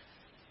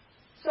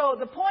 So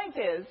the point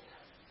is,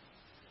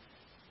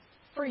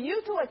 for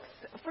you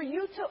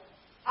to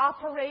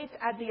operate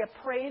at the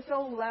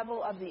appraisal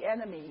level of the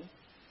enemy,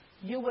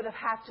 you would have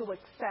had to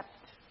accept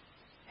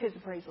his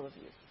appraisal of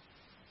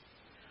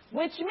you.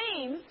 Which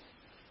means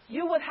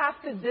you would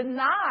have to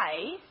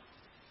deny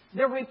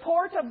the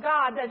report of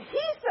God that he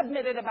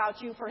submitted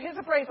about you for his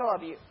appraisal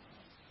of you.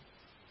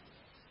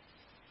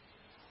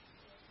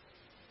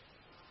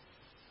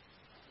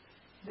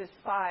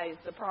 Despise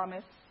the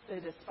promise, they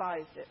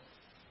despised it.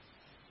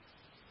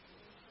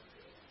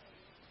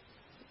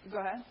 Go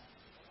ahead.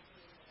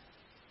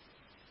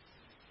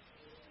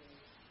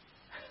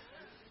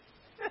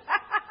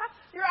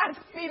 You're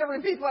asking me to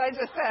repeat what I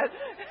just said.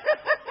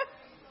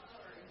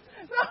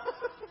 No.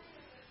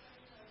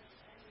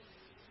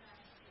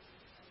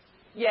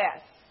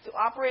 Yes. To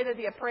operate at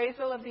the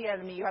appraisal of the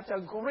enemy, you have to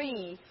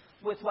agree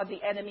with what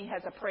the enemy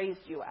has appraised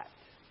you at.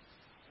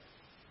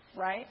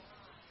 Right?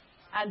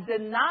 And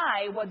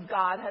deny what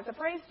God has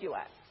appraised you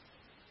at.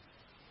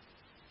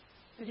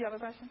 Did you have a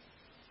question?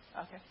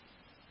 Okay.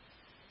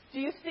 Do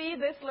you see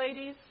this,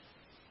 ladies?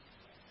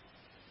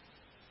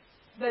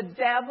 The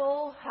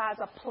devil has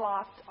a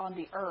plot on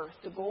the earth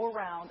to go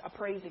around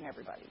appraising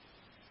everybody.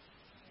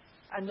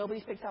 And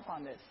nobody's picked up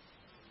on this.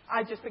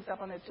 I just picked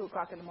up on it at 2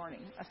 o'clock in the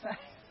morning.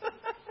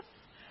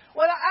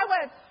 When I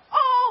went,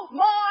 oh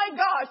my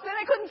gosh, then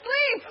I couldn't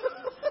sleep.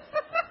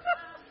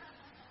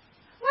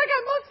 Like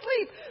I must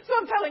sleep. So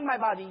I'm telling my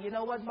body, you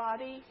know what,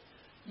 body?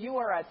 You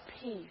are at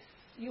peace.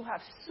 You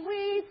have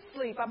sweet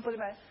sleep. I'm putting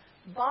my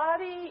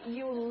body,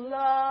 you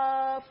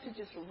love to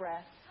just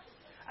rest.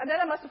 And then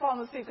I must have fallen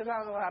asleep because I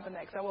don't know what happened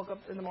next. I woke up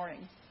in the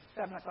morning,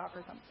 7 o'clock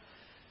or something.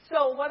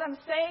 So what I'm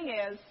saying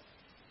is,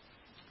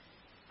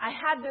 I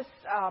had this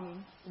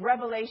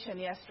revelation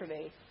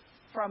yesterday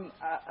from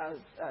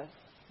a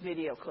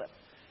video clip.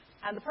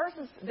 And the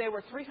person, they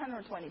were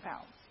 320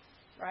 pounds,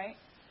 right?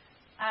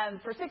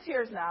 And for 6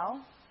 years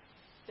now,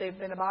 they've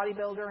been a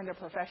bodybuilder and a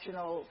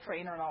professional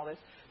trainer and all this.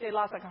 They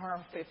lost like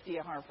 150,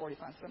 140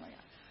 pounds, something like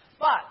that.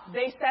 But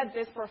they said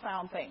this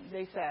profound thing.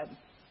 They said,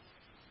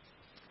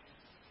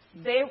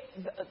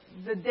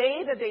 the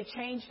day that they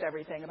changed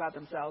everything about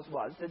themselves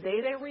was the day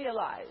they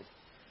realized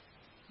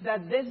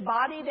that this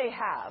body they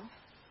have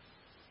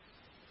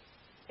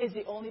is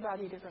the only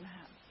body they're going to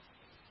have.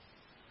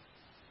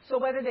 So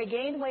whether they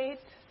gain weight,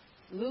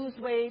 lose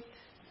weight,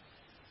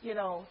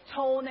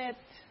 tone it,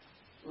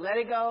 let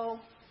it go,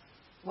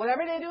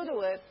 whatever they do to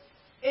it,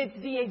 it's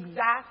the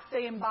exact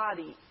same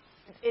body.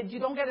 You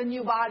don't get a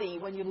new body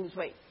when you lose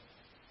weight.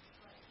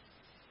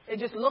 It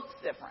just looks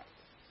different.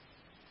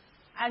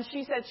 And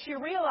she said she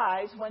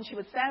realized when she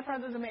would stand in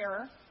front of the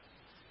mirror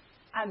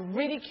and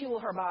ridicule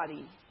her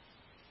body,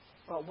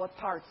 well, what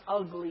part's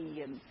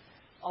ugly and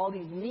all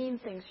these mean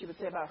things she would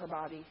say about her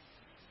body,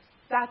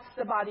 that's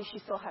the body she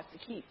still has to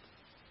keep.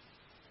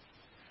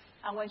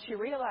 And when she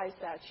realized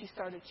that, she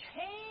started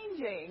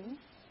changing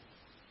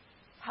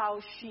how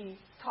she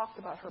talked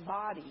about her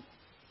body.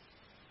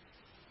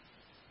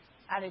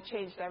 And it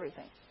changed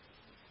everything.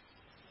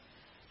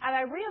 And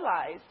I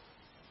realized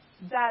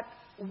that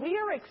we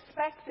are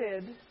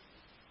expected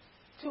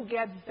to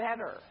get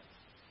better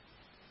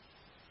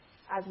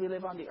as we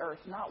live on the earth,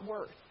 not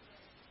worse.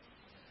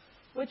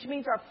 Which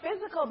means our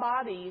physical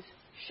bodies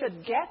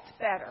should get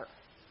better.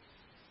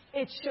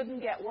 It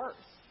shouldn't get worse.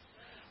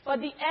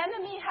 But the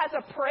enemy has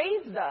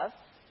appraised us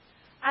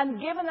and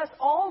given us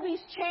all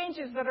these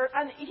changes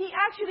and he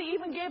actually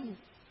even gave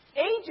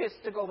ages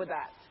to go with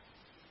that.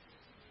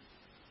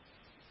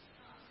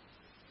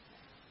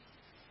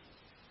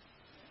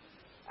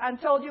 And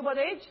told you what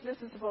age this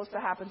is supposed to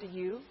happen to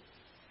you.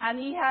 And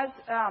he has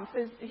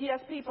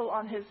people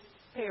on his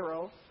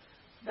payroll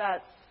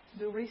that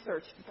do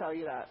research to tell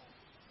you that.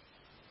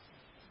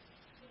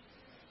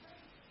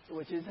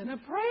 Which is an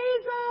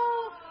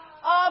appraisal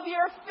of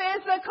your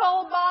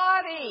physical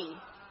body.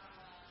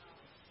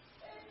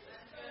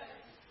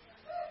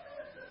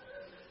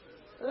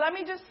 Let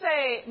me just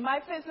say,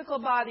 my physical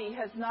body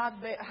has not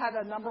had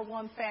a number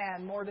one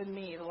fan more than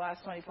me the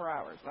last 24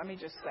 hours. Let me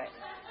just say.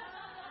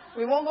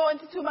 We won't go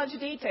into too much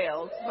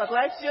details, but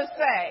let's just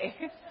say,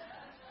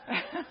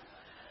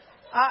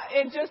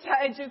 it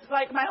just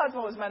like my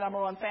husband was my number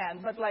one fan,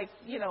 but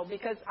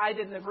because I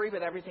didn't agree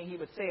with everything he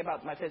would say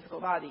about my physical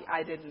body,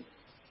 I didn't,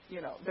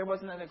 there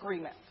wasn't an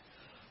agreement.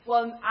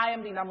 Well, I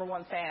am the number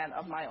one fan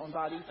of my own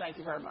body. Thank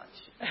you very much.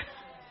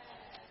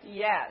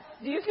 Yes.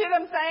 Do you see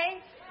what I'm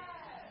saying?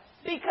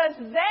 Because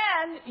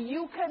then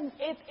you can,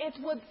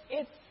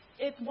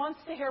 it wants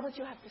to hear what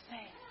you have to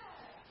say.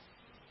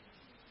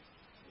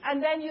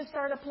 And then you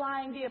start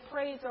applying the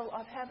appraisal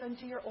of heaven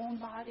to your own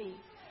body.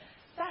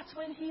 That's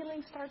when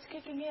healing starts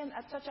kicking in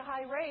at such a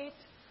high rate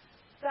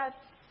that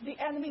the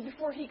enemy,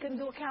 before he can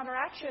do a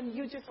counteraction,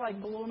 you just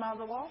like blew him out of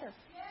the water.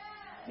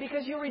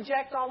 Because you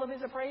reject all of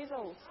his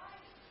appraisals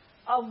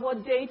of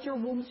what date your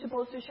womb's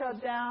supposed to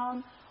shut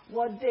down,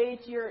 what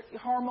date your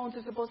hormones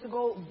are supposed to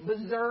go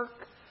berserk,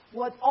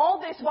 what all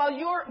this while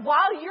you're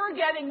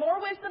getting more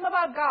wisdom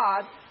about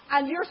God,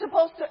 and you're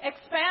supposed to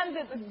expand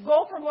it,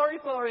 go from glory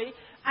to glory,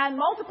 and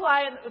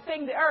multiply and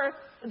thing the earth.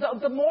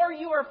 The more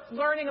you are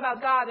learning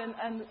about God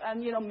and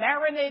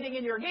marinating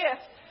in your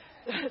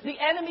gift, the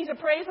enemy's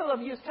appraisal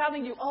of you is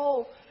telling you,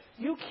 oh,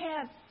 you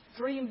can't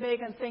dream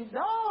big and think,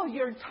 no,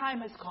 your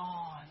time is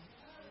gone.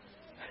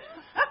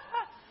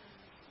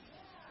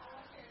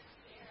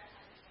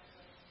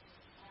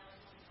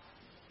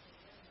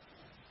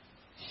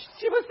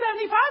 She was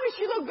 75 and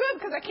she looked good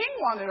because the king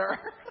wanted her.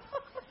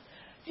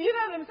 Do you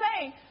know what I'm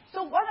saying?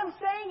 So what I'm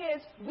saying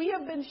is we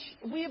have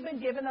been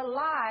given a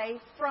lie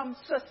from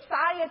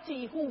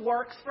society who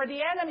works for the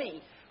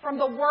enemy, from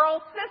the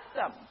world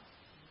system,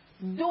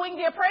 doing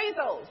the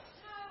appraisals.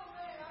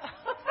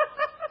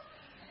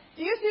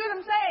 Do you see what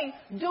I'm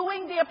saying?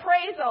 Doing the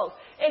appraisals.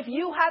 If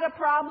you had a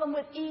problem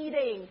with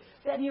eating,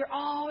 then you're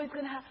always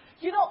going to have,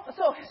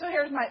 so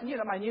here's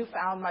my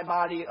newfound, my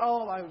body,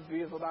 oh, my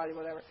beautiful body,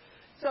 whatever.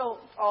 So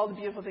all the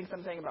beautiful things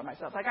I'm saying about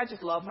myself. Like, I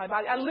just love my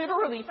body. I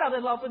literally fell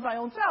in love with my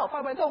own self.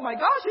 I went, oh my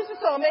gosh, this is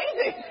so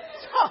amazing.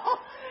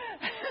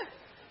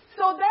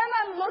 So then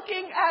I'm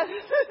looking at,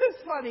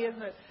 it's funny,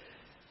 isn't it?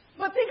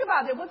 But think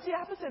about it. What's the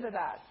opposite of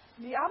that?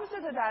 The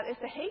opposite of that is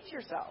to hate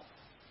yourself.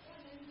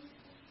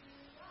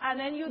 And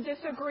then you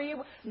disagree.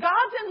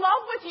 God's in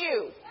love with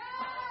you.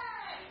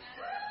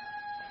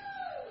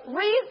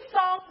 Read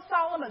Song of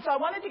Solomon. So I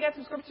wanted to get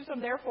some scriptures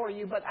from there for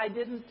you, but I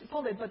didn't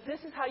pull it. But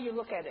this is how you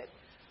look at it.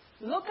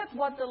 Look at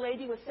what the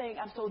lady was saying.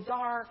 I'm so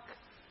dark.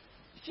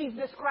 She's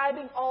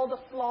describing all the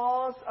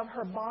flaws of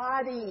her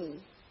body.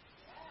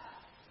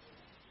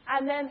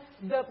 And then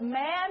the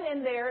man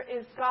in there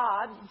is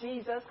God,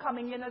 Jesus,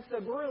 coming in as the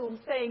groom,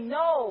 saying,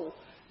 no,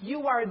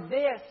 you are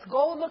this.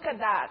 Go look at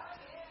that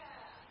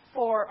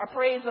for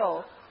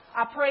appraisal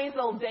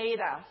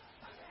data.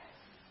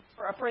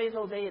 For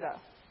appraisal data.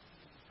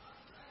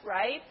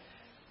 Right?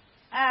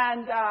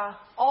 And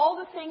all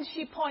the things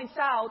she points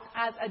out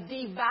as a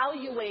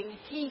devaluing,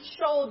 he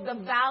showed the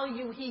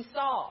value he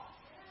saw.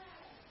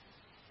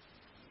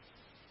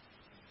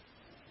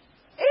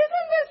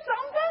 Isn't this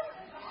something?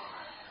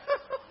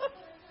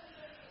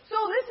 So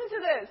listen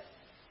to this.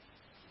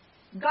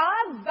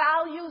 God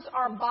values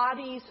our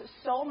bodies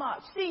so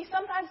much. See,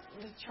 sometimes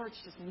the church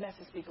just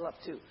messes people up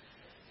too.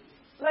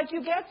 Like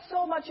you get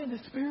so much in the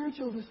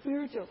spiritual,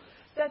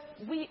 that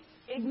we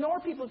ignore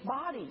people's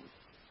bodies.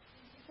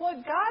 Well,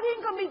 God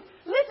ain't going to be...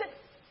 Listen.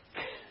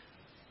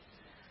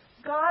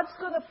 God's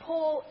going to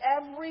pull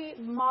every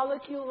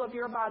molecule of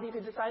your body if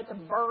you decide to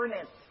burn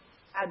it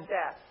at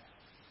death.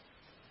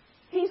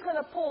 He's going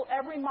to pull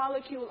every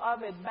molecule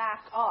of it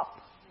back up.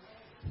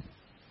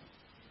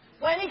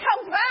 When he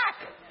comes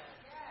back.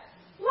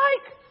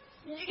 Like,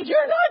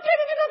 you're not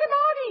getting another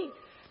body.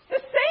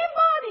 The same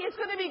body is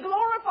going to be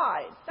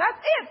glorified. That's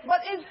it.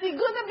 But it's going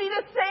to be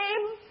the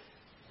same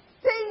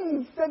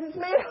things that it's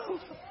made of.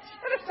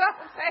 You know what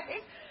I'm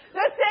saying?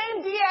 The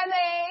same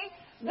DNA,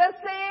 the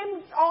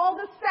same, all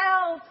the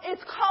cells.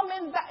 It's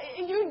coming back.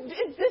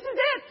 This is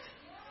it.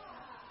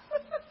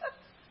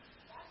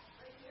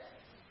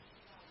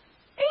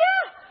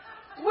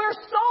 Yeah. We're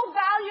so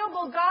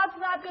valuable. God's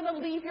not going to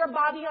leave your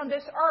body on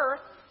this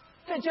earth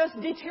to just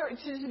deteriorate,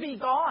 to just be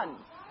gone.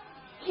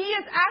 He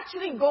is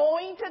actually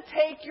going to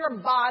take your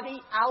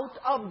body out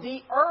of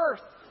the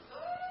earth.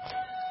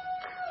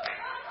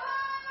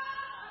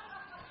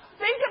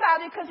 Think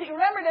about it, because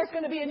remember, there's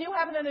going to be a new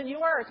heaven and a new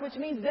earth, which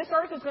means this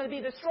earth is going to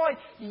be destroyed.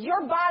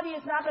 Your body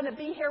is not going to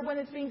be here when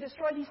it's being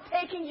destroyed. He's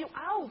taking you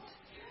out.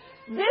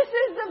 This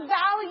is the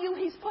value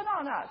He's put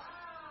on us.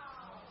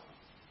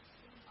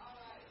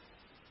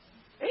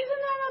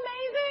 Isn't that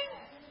amazing?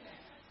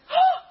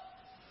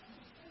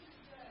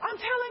 I'm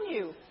telling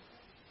you,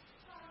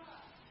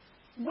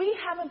 we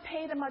haven't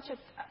paid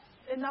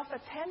enough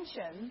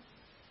attention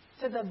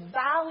to the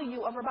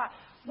value of our body.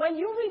 When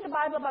you read the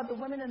Bible about the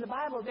women in the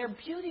Bible, their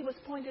beauty was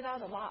pointed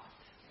out a lot.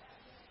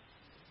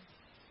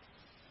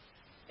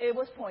 It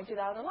was pointed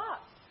out a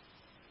lot.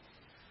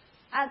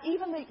 And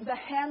even the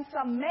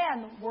handsome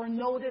men were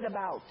noted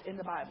about in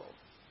the Bible.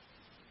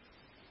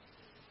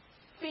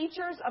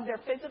 Features of their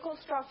physical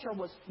structure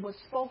was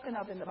spoken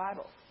of in the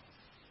Bible.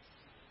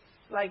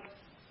 Like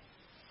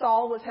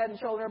Saul was head and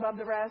shoulder above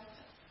the rest.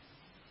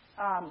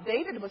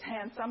 David was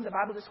handsome. The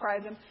Bible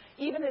described him.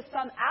 Even his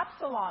son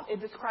Absalom,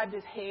 it described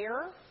his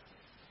hair.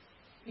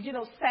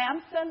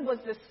 Samson was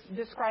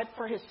described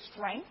for his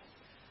strength.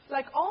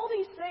 Like all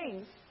these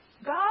things,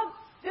 God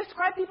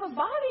describe people's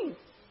bodies.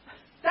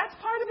 That's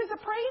part of his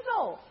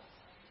appraisal.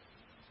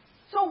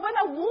 So when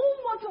a womb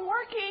wasn't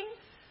working,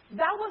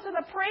 that was an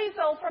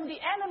appraisal from the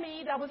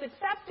enemy that was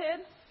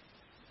accepted,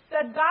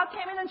 that God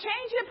came in and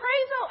changed the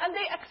appraisal, and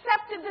they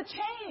accepted the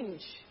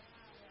change.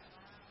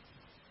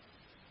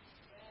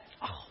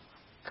 Oh,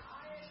 gosh.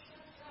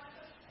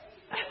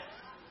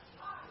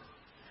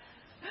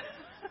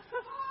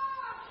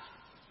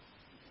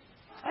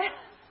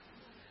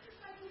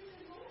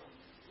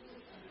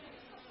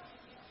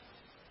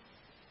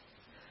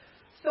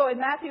 So in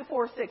Matthew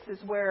 4:6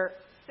 is where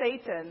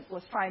Satan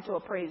was trying to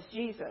appraise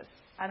Jesus.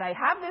 And I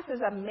have this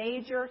as a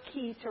major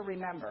key to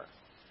remember.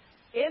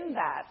 In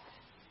that,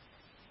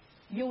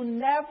 you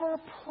never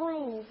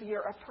prove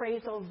your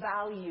appraisal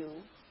value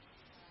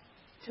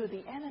to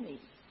the enemy.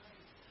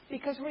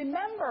 Because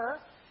remember,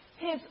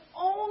 his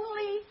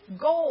only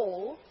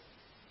goal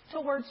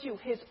towards you,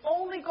 his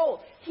only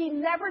goal, he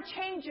never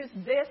changes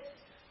this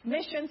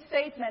mission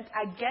statement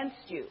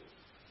against you,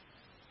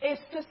 is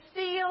to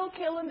steal,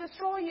 kill, and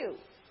destroy you.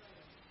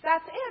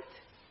 That's it.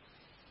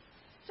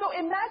 So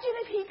imagine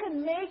if he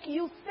can make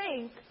you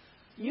think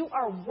you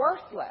are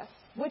worthless,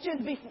 which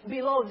is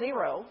below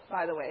zero,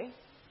 by the way,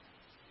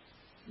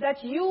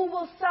 that you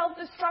will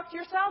self-destruct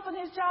yourself and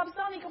his job's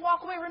done. He can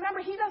walk away. Remember,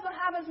 he doesn't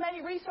have as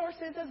many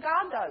resources as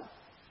God does.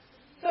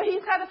 So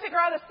he's got to figure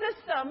out a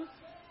system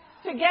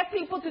to get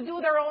people to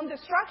do their own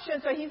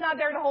destruction, so he's not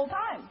there the whole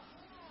time.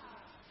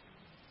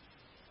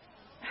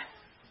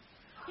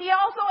 He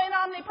also ain't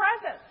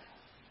omnipresent.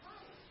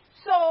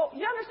 So,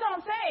 you understand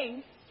what I'm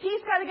saying?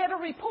 He's got to get a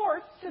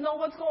report to know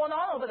what's going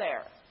on over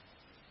there.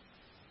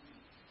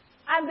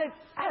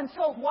 And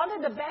so one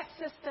of the best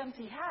systems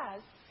he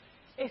has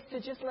is to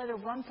just let it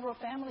run through a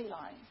family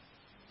line.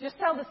 Just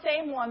tell the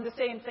same one the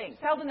same thing.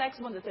 Tell the next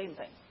one the same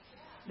thing.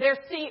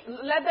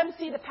 Let them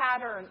see the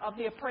pattern of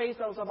the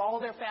appraisals of all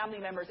their family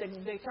members,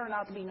 and they turn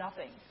out to be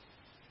nothing.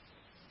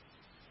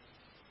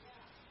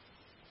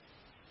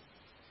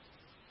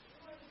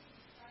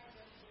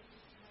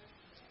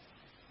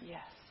 Yes.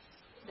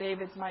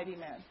 David's mighty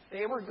men.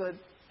 They were good.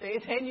 They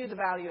knew the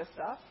value of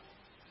stuff.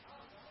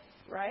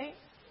 Right?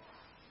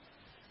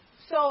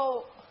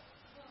 So,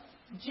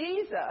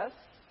 Jesus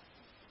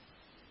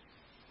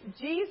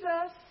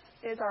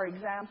is our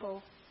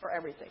example for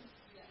everything.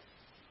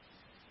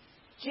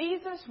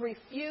 Jesus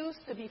refused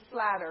to be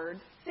flattered.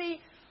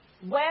 See,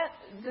 when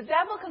the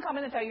devil can come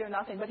in and tell you you're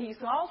nothing, but he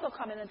can also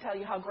come in and tell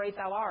you how great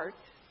thou art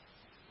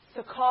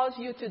to cause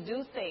you to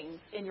do things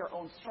in your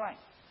own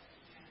strength.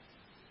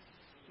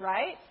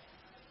 Right?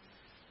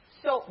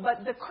 So,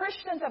 but the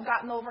Christians have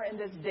gotten over in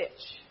this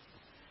ditch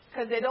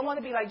because they don't want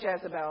to be like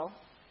Jezebel,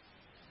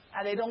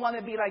 and they don't want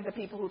to be like the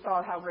people who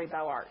thought how great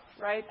thou art,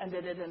 right? And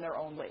did it in their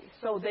own way.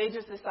 So they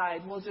just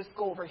decide, we'll just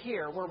go over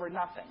here where we're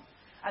nothing.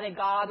 And then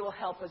God will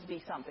help us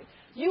be something.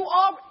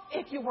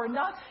 If you were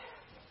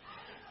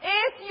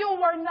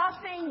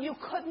nothing, you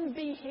couldn't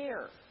be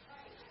here.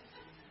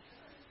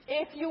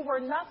 If you were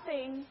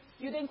nothing,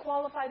 you didn't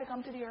qualify to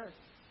come to the earth.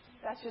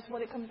 That's just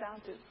what it comes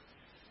down to.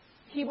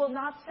 He will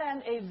not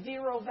send a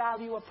zero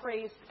value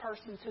appraised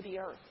person to the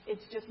earth.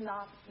 It's just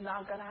not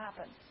going to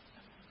happen.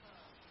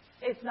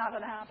 It's not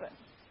going to happen.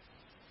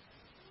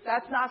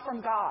 That's not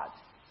from God.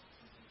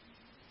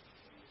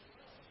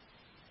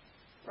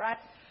 Right?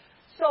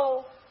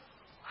 So,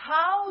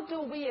 how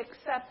do we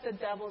accept the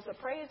devil's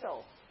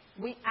appraisal?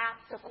 We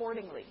act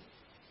accordingly.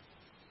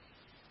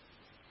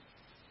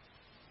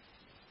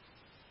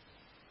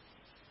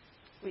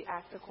 We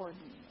act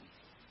accordingly.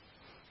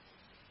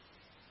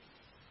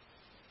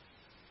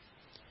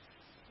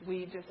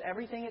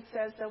 Everything it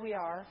says that we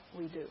are,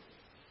 we do.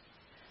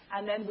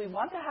 And then we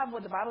want to have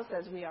what the Bible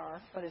says we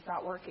are, but it's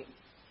not working.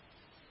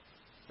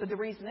 So the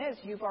reason is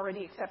you've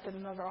already accepted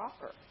another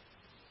offer.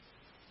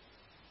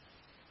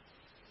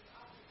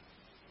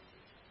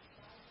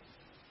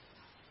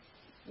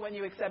 When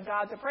you accept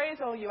God's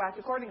appraisal, you act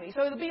accordingly.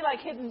 So it'll be like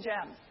hidden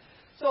gems.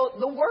 So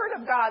the Word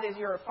of God is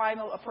your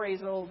final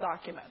appraisal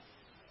document.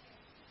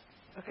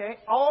 Okay?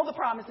 All the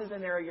promises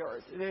in there are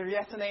yours. They're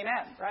yes and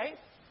amen, right?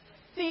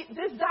 See,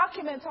 this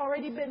document's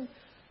already been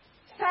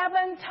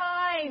 7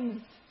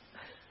 times.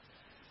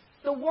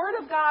 The Word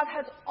of God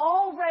has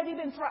already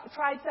been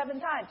tried 7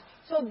 times.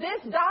 So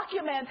this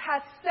document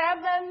has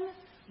 7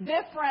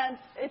 different,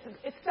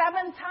 it's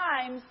 7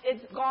 times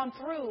it's gone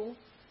through,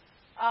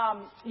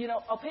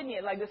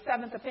 opinion, like the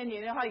 7th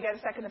opinion. You know how you get a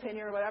second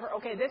opinion or whatever?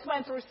 Okay, this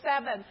went through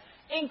 7,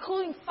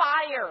 including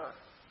fire.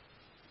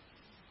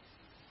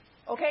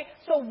 Okay,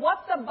 so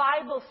what the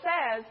Bible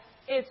says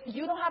is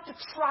you don't have to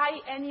try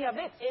any of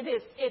it. It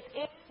is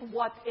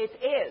what it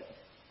is.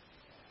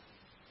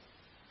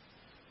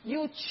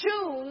 You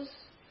choose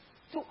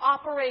to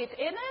operate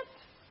in it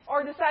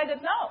or decide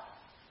that no.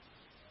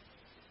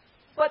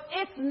 But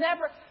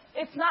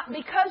it's not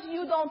because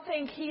you don't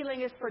think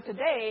healing is for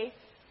today,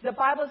 the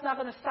Bible is not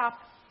going to stop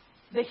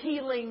the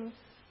healing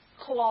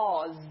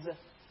clause.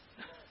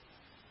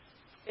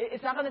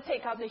 It's not going to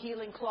take out the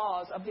healing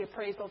clause of the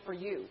appraisal for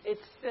you.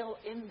 It's still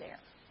in there.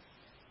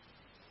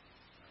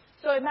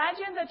 So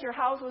imagine that your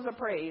house was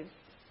appraised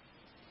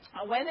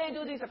When they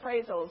do these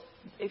appraisals,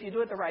 if you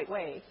do it the right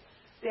way,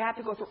 they have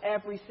to go through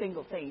every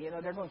single thing.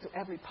 They're going through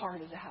every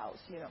part of the house,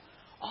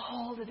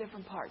 all the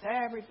different parts,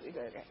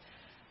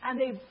 and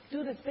they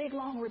do this big,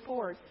 long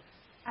report,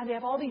 and they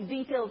have all these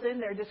details in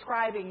there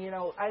describing,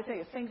 I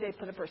think they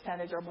put a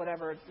percentage or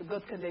whatever,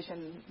 good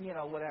condition,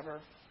 whatever,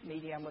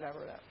 medium, whatever.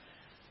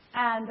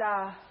 And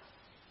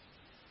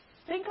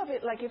think of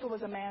it like if it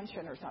was a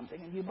mansion or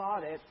something, and you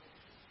bought it,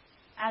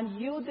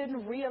 and you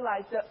didn't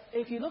realize that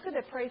if you look at the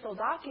appraisal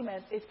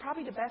document, it's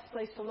probably the best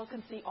place to look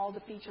and see all the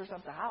features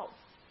of the house.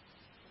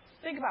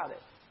 Think about it.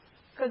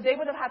 Because they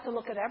would have had to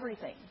look at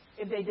everything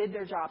if they did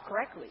their job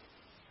correctly.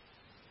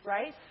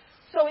 Right?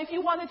 So if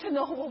you wanted to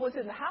know what was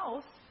in the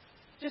house,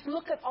 just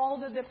look at all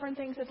the different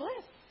things it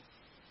lists.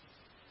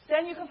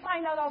 Then you can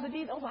find out all the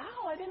details. Oh,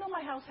 wow, I didn't know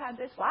my house had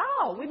this.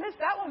 Wow, we missed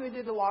that when we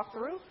did the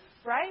walkthrough.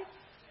 Right?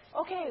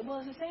 Okay, well,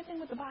 it's the same thing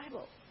with the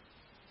Bible.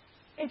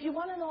 If you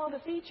want to know all the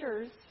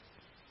features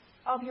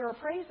of your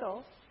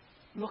appraisal,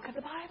 look at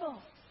the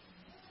Bible.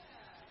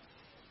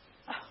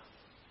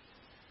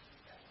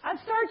 And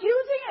start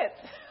using it.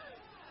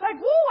 Like,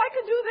 whoa, I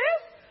could do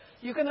this.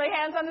 You can lay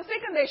hands on the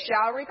sick and they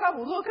shall recover.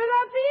 Look at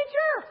that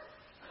feature.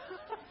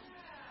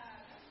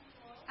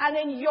 And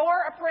in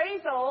your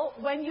appraisal,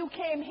 when you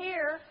came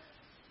here,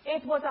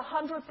 it was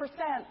 100%.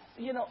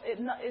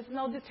 It's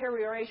no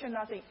deterioration,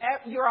 nothing.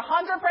 You're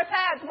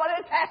 100% what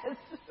it says.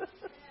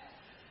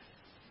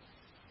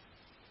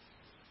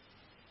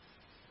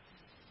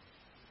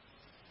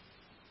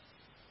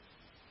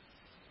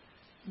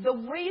 The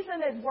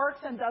reason it works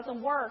and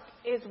doesn't work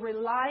is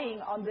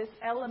relying on this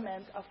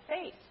element of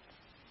faith.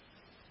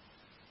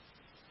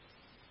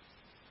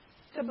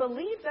 To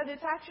believe that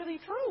it's actually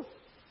true.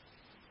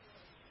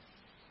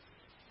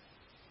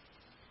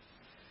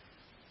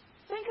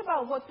 Think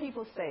about what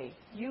people say.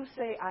 You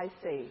say, I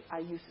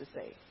used to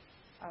say.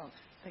 I don't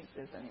think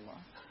this anymore.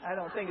 I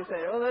don't think it's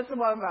it. Well, that's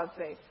what I'm about to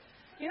say.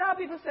 You know how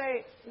people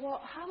say,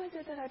 well, how is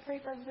it that I pray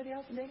for everybody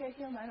else and they get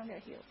healed and I don't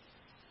get healed?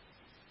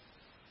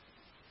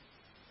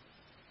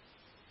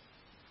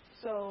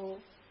 So,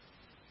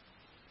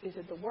 is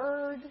it the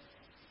word?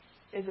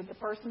 Is it the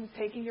person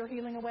taking your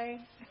healing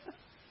away?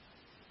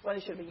 Well,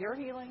 it should be your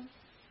healing.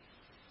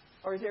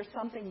 Or is there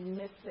something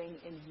missing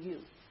in you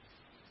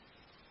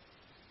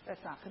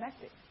that's not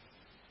connected?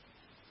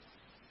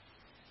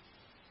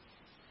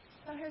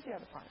 Now, here's the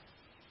other part.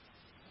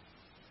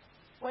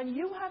 When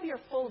you have your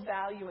full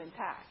value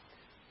intact,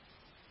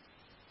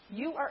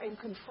 you are in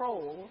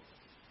control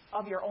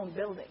of your own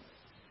building.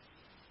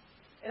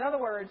 In other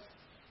words,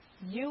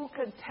 you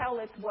can tell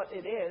it what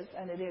it is,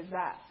 and it is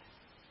that.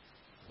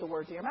 The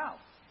words of your mouth.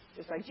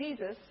 Just like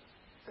Jesus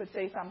could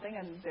say something,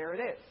 and there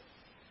it is.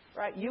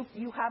 Right?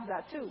 You have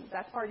that too.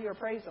 That's part of your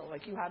appraisal.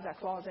 Like you have that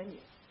clause in you.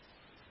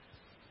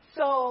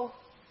 So,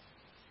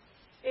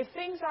 if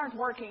things aren't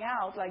working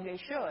out like they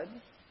should,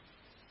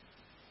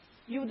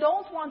 you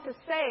don't want to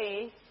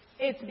say,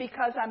 it's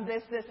because I'm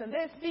this, this, and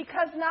this,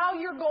 because now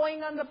you're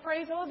going on the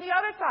appraisal of the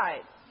other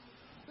side.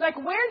 Like,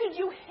 where did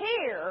you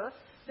hear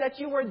that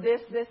you were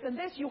this, this, and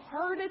this? You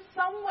heard it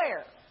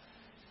somewhere.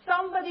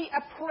 Somebody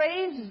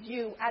appraised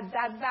you at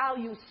that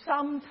value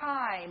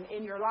sometime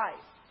in your life.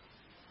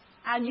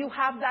 And you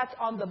have that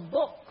on the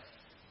books.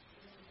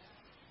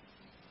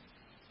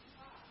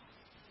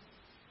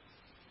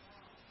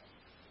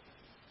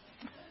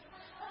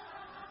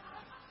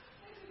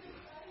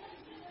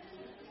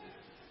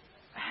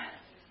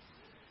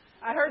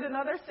 I heard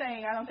another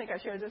saying, I don't think I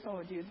shared this one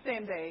with you, the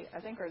same day, I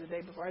think, or the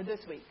day before, or this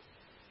week.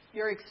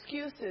 Your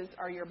excuses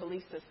are your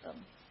belief system.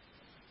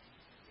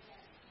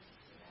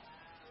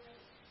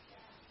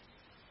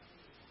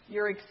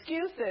 Your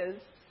excuses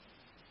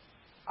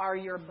are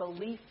your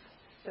belief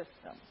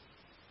system.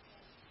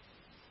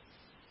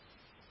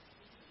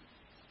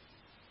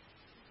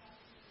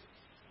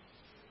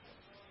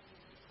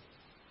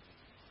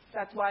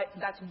 That's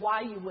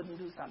why you wouldn't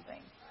do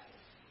something.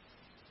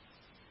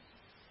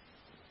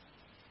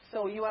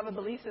 So you have a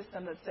belief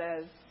system that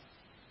says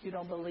you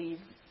don't believe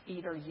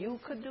either you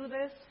could do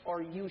this,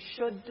 or you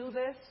should do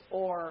this,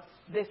 or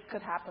this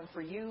could happen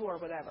for you, or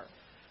whatever.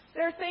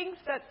 There are things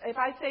that if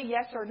I say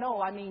yes or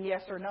no, I mean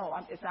yes or no.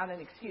 It's not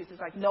an excuse.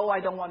 It's like, no, I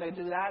don't want to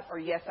do that, or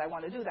yes, I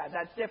want to do that.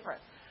 That's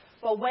different.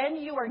 But when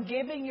you are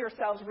giving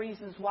yourselves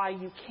reasons why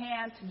you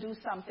can't do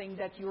something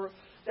that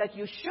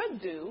you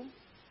should do,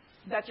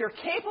 that you're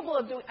capable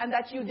of doing, and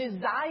that you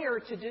desire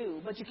to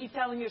do, but you keep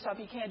telling yourself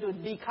you can't do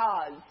it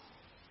because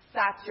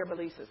that's your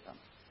belief system.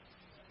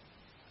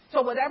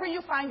 So whatever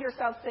you find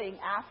yourself saying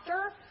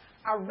after,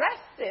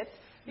 arrest it,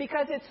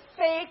 because it's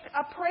fake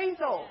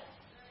appraisal.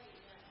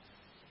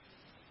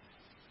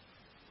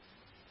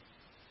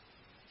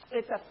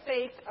 It's a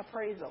fake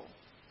appraisal.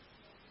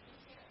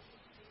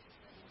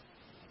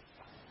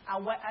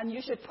 And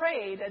you should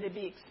pray that it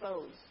be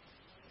exposed.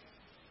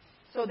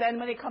 So then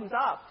when it comes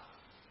up,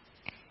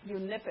 you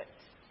nip it.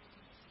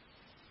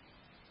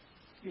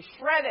 You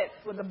shred it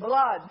with the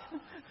blood.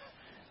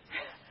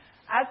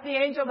 As the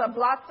angel that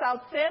blots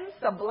out sins,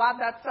 to blot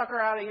that sucker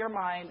out of your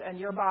mind and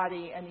your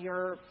body and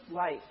your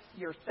life,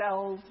 your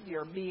cells,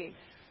 your being.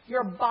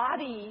 Your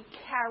body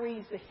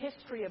carries the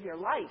history of your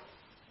life.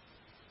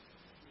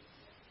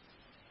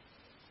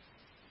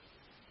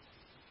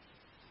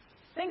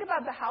 Think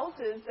about the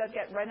houses that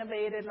get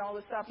renovated and all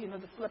this stuff,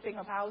 the flipping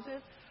of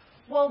houses.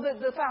 Well,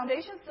 the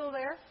foundation's still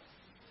there.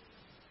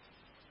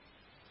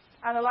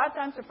 And a lot of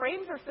times the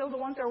frames are still the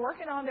ones they're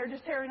working on. They're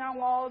just tearing down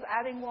walls,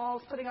 adding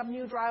walls, putting up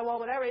new drywall,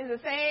 whatever. It's the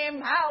same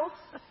house.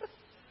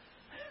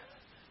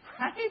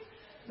 Right?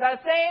 The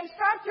same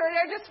structure.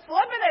 They're just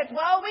flipping it.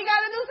 Well, we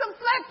got to do some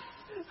flips.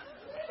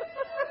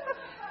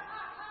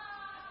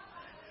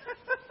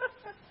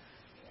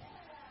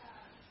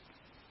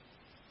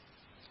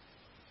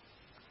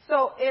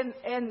 So in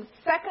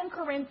 2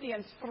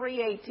 Corinthians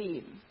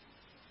 3:18,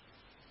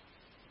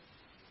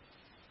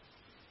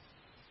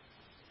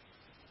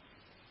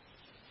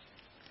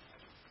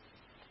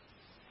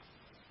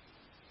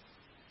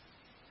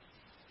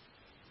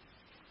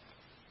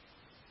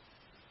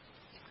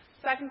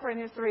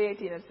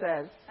 it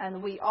says,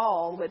 "And we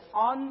all, with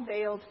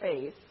unveiled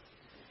face,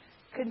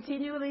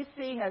 continually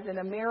seeing as in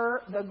a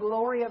mirror the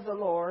glory of the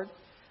Lord,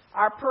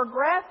 are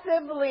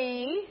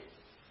progressively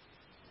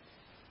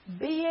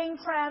being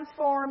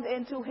transformed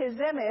into His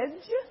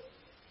image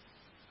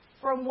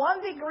from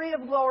one degree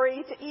of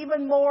glory to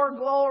even more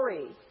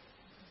glory,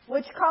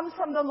 which comes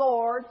from the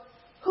Lord,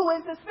 who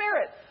is the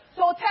Spirit."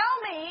 So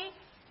tell me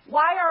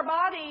why our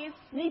bodies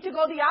need to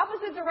go the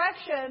opposite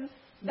direction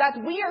that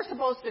we are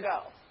supposed to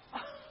go.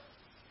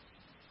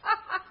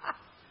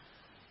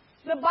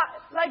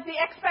 The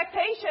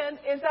expectation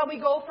is that we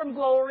go from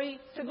glory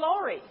to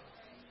glory.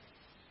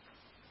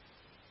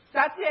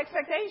 That's the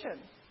expectation.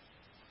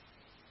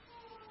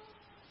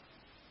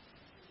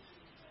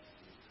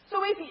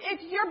 So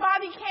if your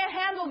body can't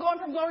handle going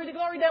from glory to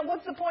glory, then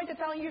what's the point of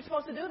telling you you're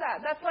supposed to do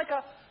that? That's like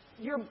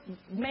you're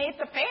made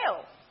to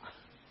fail.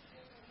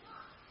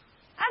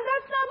 And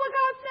that's not what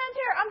God sent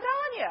here. I'm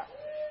telling you.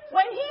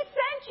 When He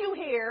sent you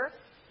here,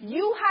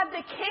 you had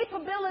the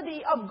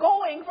capability of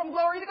going from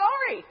glory to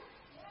glory.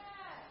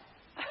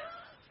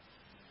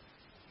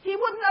 He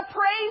wouldn't have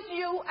praised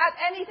you at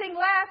anything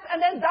less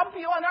and then dump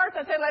you on earth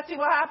and say, let's see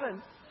what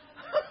happens.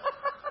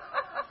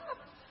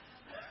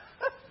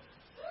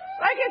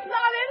 Like it's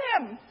not in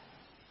Him.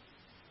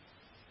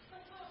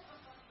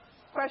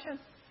 Question?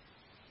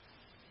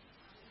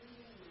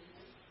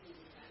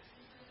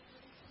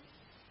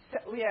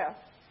 Yeah.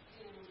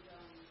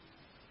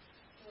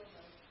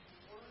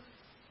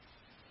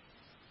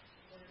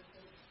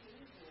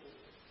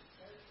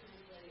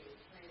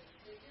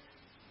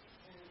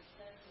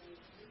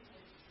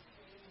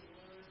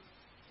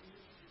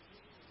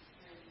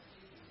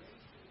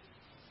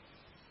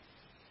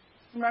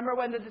 Remember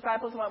when the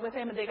disciples went with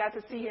Him and they got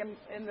to see Him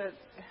in the...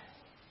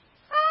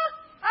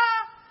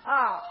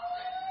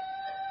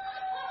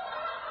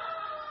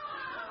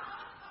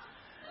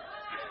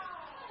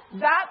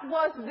 That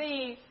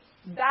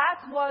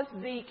was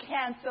the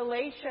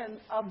cancellation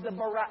of the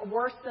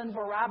worse than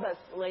Barabbas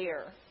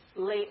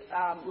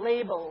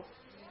label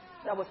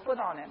that was put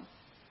on Him.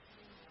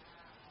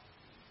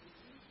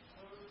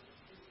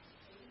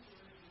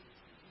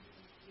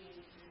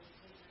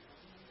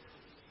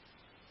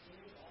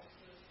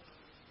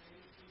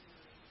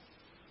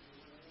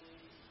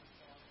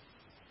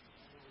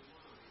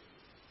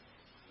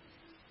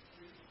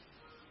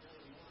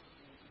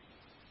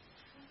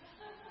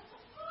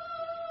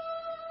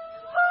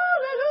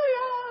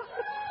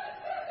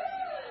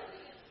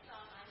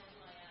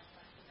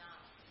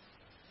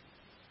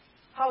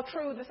 How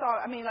true the song.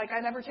 I mean, I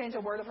never change a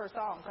word of her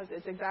song because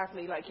it's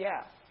exactly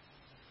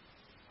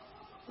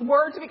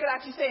words we could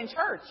actually say in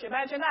church.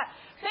 Imagine that.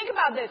 Think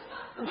about this.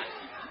 Some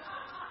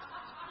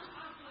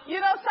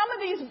of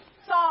these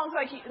songs,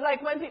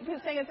 like when people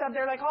sing and stuff,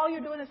 they're like, all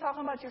you're doing is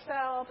talking about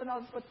yourself and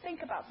all this. But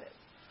think about this.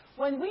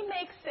 When we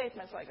make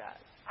statements like that,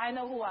 I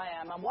know who I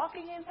am. I'm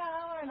walking in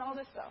power and all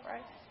this stuff,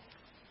 right?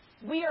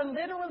 We are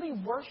literally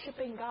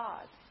worshiping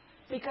God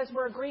because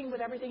we're agreeing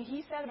with everything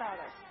He said about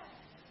us.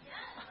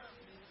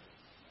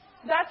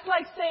 That's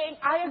like saying,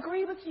 I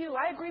agree with you.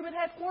 I agree with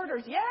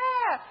headquarters. Yeah.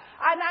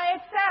 And I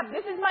accept.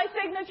 This is my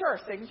signature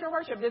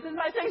worship. This is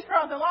my signature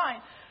on the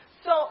line.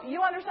 So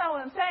you understand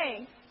what I'm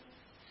saying?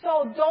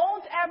 So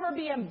don't ever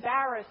be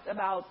embarrassed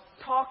about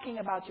talking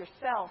about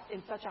yourself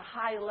in such a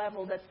high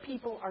level that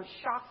people are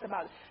shocked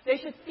about it. They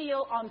should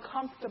feel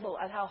uncomfortable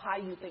at how high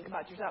you think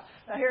about yourself.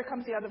 Now here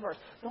comes the other verse.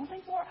 Don't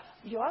think more.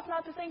 You ought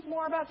not to think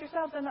more about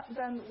yourself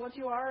than what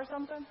you are or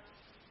something.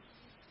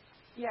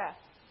 Yeah.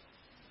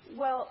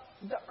 Well,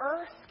 the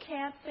earth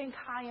can't think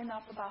high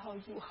enough about how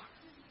you are.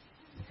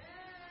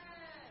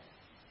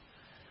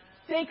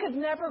 They could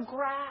never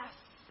grasp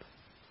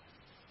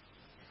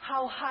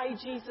how high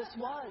Jesus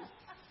was.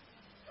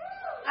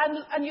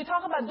 And you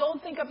talk about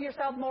don't think of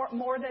yourself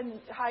more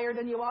than higher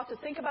than you ought to.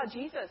 Think about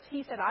Jesus.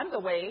 He said, I'm the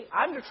way,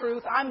 I'm the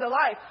truth, I'm the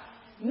life.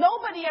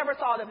 Nobody ever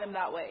thought of Him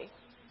that way.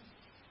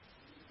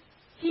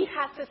 He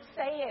had to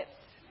say it.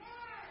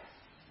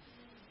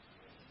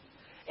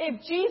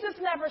 If Jesus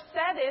never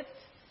said it,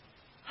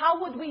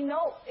 how would we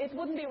know? It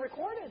wouldn't be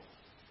recorded.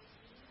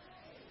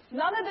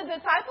 None of the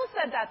disciples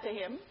said that to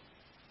Him.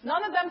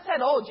 None of them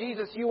said, oh,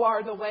 Jesus, you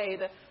are the way.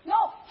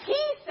 No,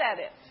 He said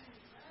it.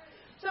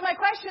 So my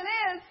question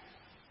is,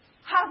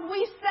 have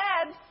we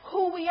said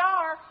who we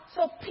are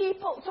so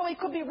it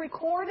could be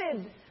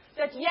recorded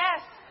that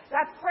yes,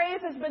 that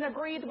phrase has been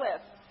agreed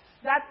with.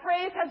 That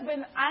phrase has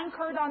been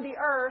anchored on the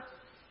earth.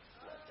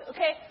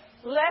 Okay,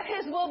 let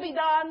His will be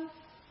done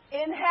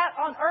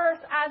on earth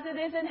as it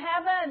is in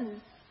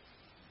heaven.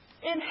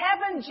 In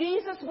heaven,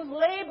 Jesus was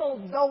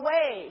labeled the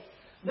way,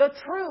 the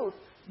truth,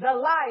 the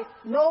life.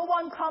 No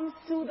one comes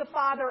to the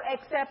Father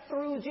except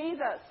through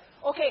Jesus.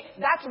 Okay,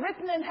 that's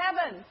written in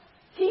heaven.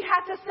 He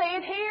had to say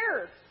it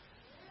here.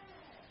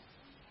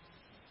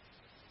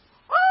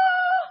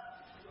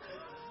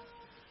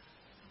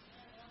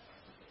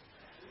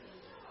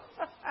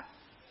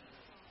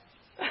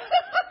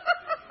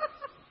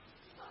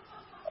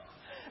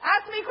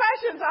 Ask me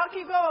questions. I'll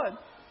keep going.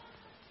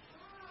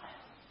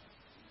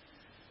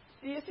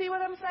 Do you see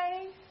what I'm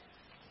saying?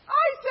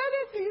 I said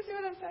it. Do you see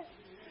what I'm saying?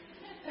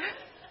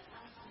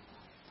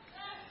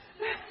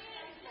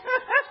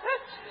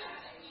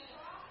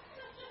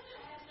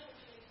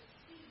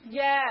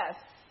 Yes.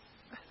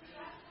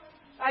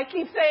 I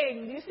keep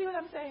saying, do you see what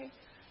I'm saying?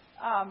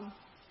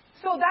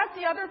 So that's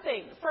the other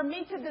thing. For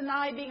me to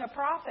deny being a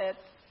prophet,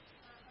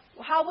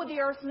 how would the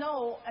earth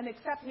know and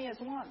accept me as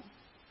one?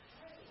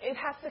 It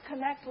has to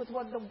connect with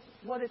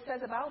what it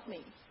says about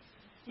me.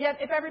 Yet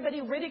if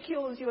everybody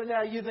ridicules you and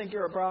says, you think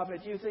you're a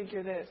prophet, you think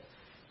you're this.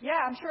 Yeah,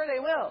 I'm sure they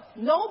will.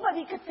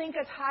 Nobody could think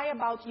as high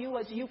about you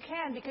as you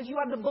can because you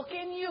have the book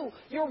in you.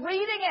 You're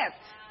reading it.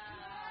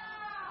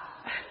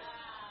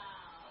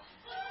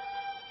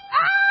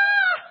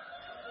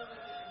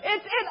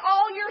 It's in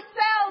all your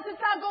cells.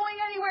 It's not going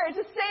anywhere. It's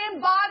the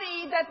same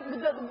body that,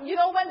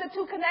 when the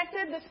two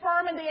connected, the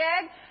sperm and the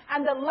egg,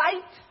 and the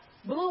light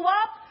blew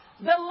up,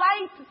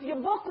 your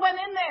book went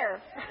in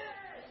there.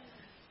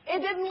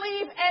 It didn't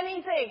leave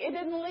anything. It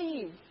didn't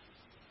leave.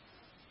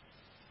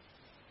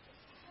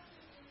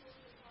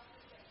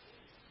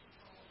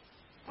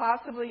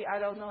 Possibly, I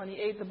don't know, and he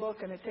ate the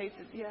book and it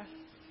tasted, yeah.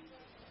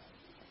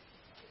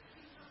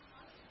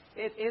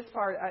 It is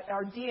part,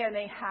 our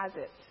DNA has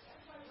it.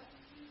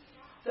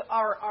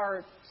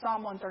 Our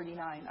Psalm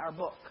 139, our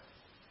book.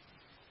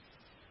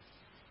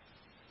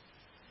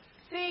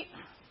 See,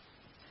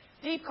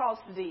 deep calls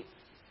to deep.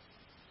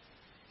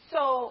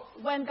 So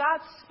when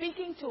God's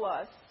speaking to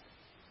us,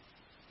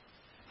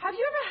 have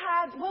you ever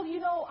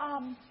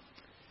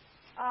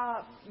had,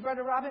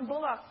 Brother Robin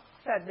Bullock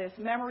said this,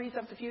 memories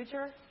of the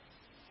future.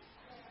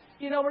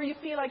 Where you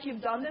feel like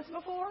you've done this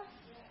before?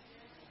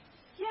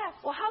 Yeah.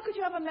 Well, how could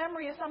you have a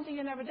memory of something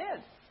you never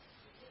did?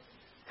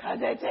 Because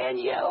it's in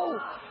you.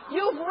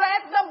 You've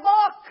read the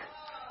book.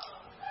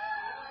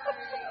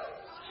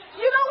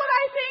 You know what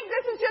I think?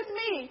 This is just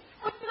me.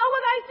 But you know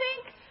what I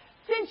think?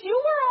 Since you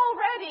were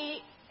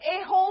already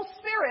a whole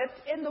spirit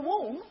in the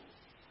womb,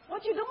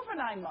 what you doing for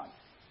 9 months?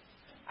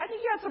 I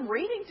think you had some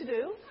reading to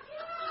do.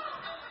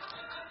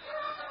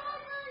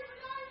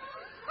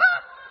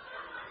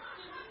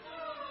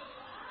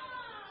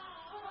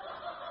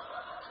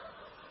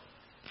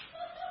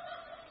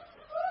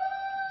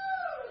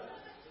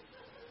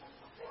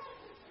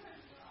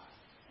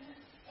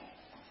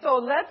 So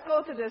let's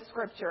go to this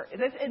scripture.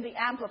 This in the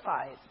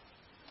Amplified.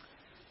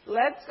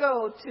 Let's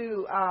go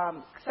to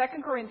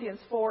 2 Corinthians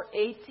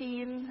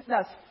 4:18.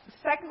 No,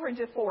 2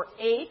 Corinthians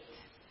 4:8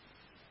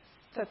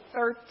 to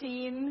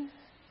 13,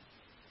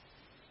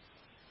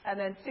 and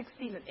then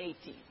 16 and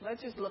 18.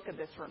 Let's just look at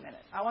this for a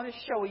minute. I want to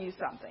show you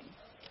something.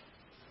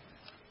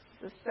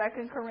 The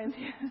 2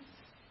 Corinthians.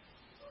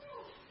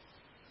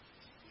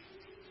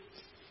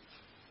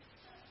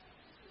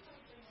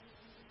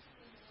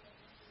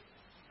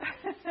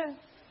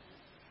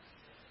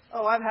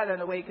 Oh, I've had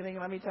an awakening,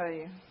 let me tell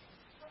you.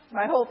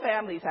 My whole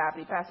family's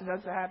happy. Pastor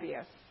Doug's the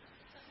happiest.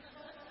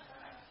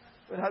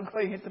 Without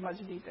going into much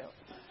detail.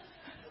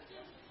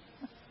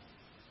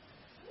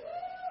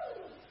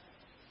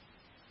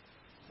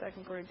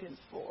 Second Corinthians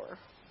 4.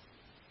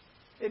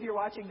 If you're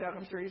watching, Doug,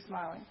 I'm sure you're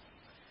smiling.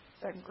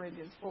 2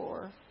 Corinthians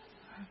 4.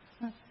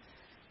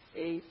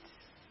 8.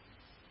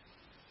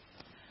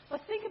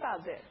 But think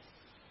about this.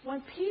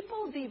 When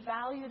people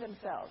devalue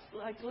themselves,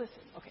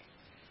 listen, okay.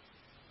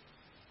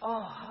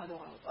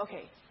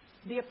 Okay.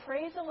 The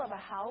appraisal of a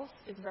house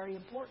is very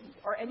important,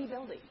 or any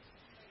building,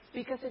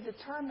 because it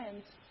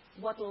determines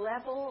what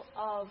level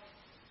of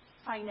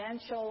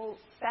financial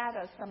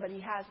status somebody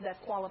has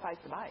that qualifies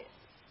to buy it.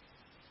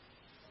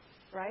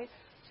 Right?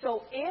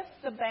 So if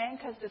the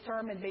bank has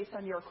determined based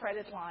on your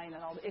credit line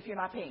and all, if you're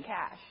not paying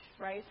cash,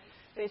 right,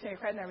 based on your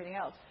credit and everything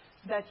else,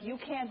 that you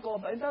can't go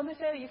above, don't they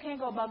say that you can't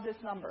go above this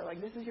number?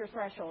 Like this is your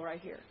threshold right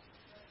here.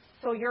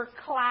 So your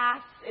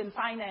class in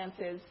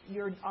finances,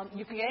 you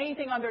can get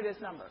anything under this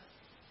number.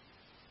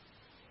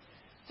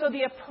 So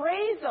the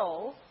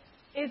appraisal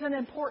is an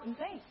important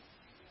thing.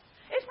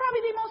 It's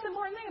probably the most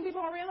important thing, and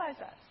people don't realize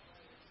that.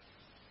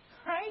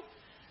 Right?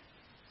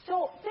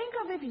 So think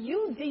of if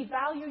you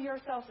devalue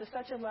yourself to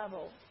such a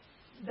level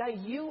that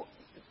you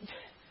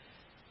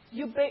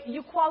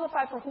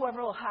qualify for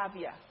whoever will have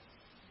you.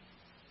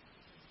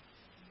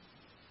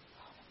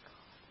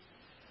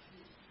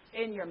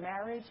 In your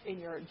marriage, in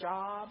your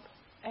job,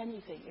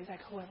 anything. It's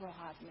like, whoever will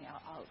have me,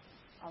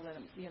 I'll let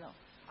them,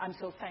 I'm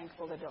so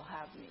thankful that they'll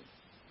have me.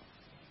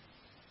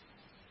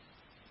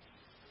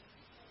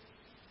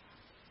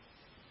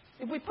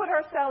 If we put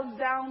ourselves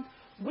down,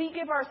 we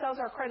give ourselves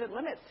our credit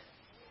limit.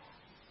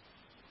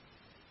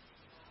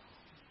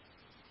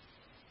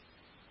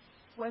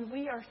 When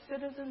we are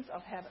citizens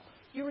of heaven,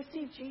 you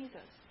receive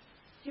Jesus.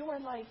 You are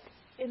like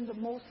in the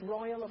most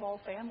royal of all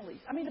families.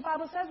 I mean, the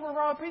Bible says we're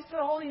royal priesthood,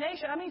 a holy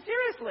nation. I mean,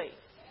 seriously.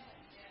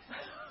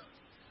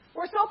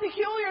 We're so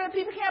peculiar that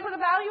people can't put a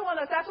value on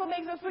us. That's what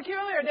makes us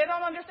peculiar. They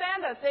don't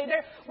understand us.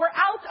 We're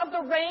out of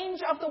the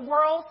range of the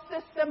world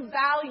system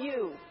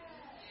value.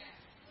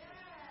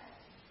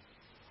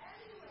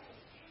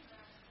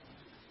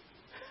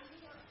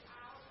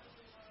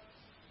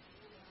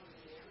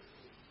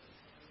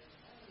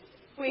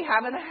 We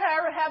have a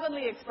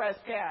Heavenly Express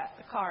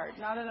card,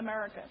 not an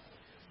American.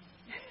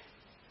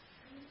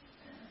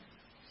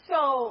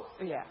 So,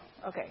 yeah,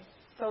 okay.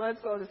 So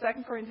let's go to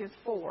 2 Corinthians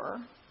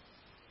 4.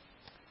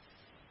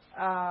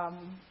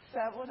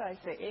 What did I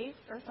say? 8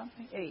 or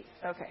something? 8.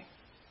 Okay.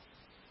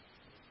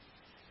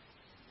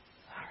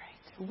 All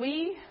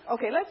right.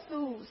 Okay, let's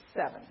do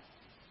 7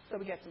 so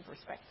we get some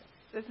perspective.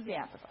 This is the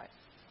Amplified.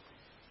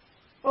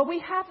 Well, we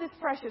have this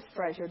precious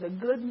treasure, the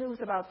good news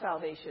about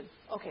salvation.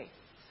 Okay,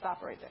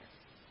 stop right there.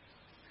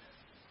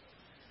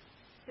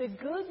 The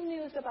good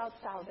news about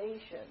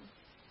salvation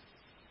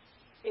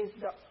is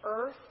the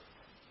earth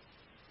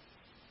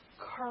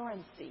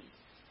currency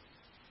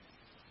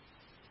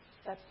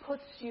that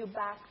puts you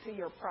back to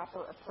your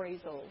proper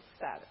appraisal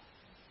status.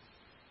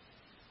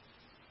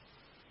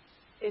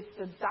 It's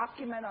the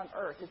document on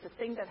earth. It's the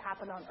thing that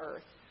happened on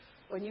earth.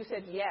 When you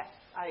said, yes,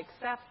 I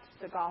accept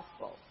the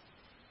gospel.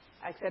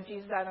 I accept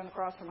Jesus died on the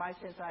cross for my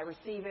sins and I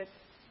receive it.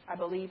 I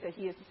believe that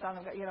He is the Son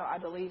of God. I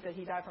believe that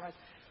He died for my sins.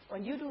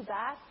 When you do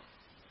that,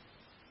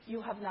 you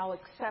have now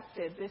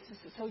accepted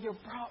so you're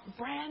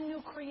brand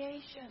new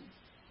creation.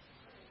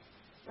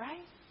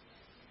 Right?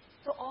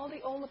 So all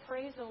the old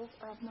appraisals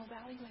are of no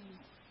value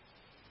anymore.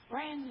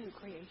 Brand new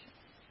creation.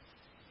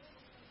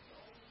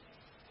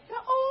 The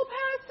old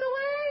passed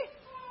away.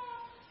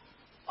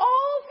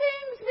 All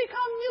things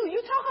become new.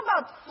 You talk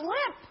about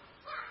flip.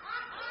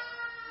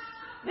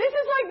 This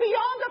is like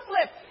beyond the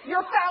flip.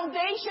 Your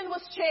foundation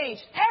was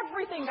changed.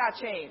 Everything got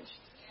changed.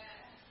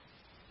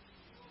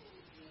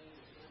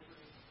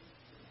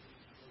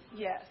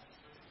 Yes.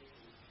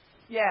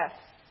 Yes.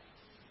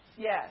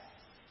 Yes.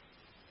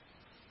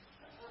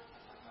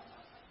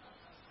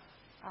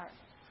 All right.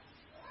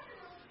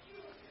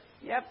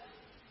 Yep.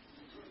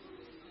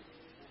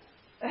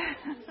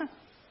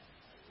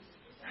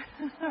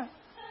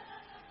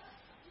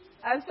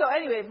 And so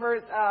anyway,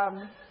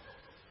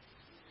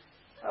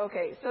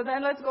 okay, so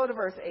then let's go to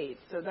verse 8.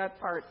 So that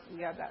part, we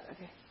got that.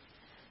 Okay.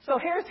 So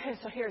here's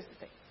the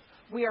thing.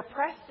 We are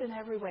pressed in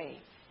every way,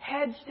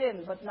 hedged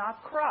in, but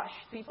not crushed.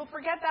 People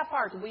forget that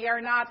part. We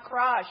are not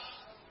crushed.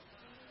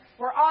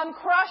 We're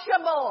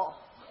uncrushable.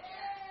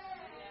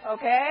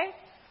 Okay?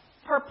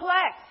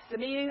 Perplexed,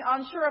 meaning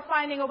unsure of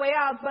finding a way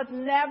out, but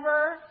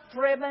never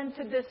driven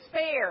to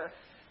despair.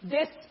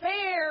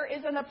 Despair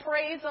is an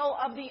appraisal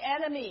of the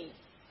enemy.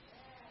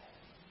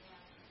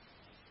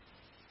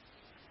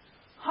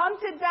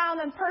 Hunted down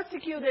and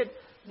persecuted,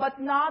 but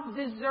not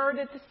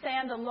deserted to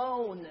stand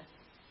alone.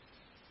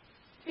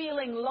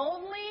 Feeling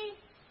lonely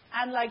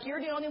and like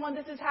you're the only one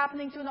this is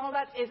happening to and all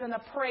that is an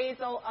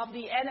appraisal of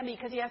the enemy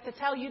because he has to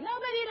tell you,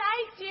 nobody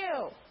likes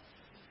you.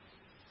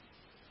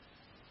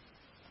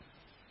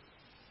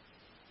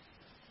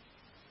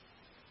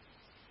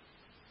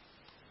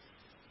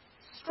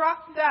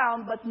 Struck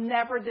down but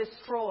never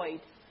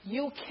destroyed.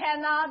 You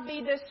cannot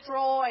be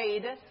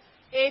destroyed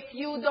if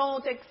you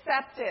don't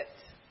accept it.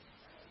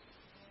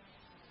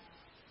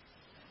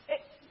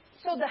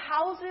 So the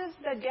houses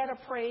that get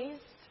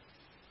appraised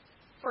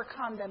for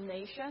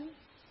condemnation,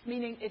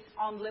 meaning it's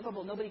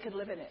unlivable, nobody could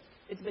live in it.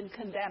 It's been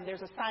condemned.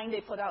 There's a sign they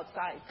put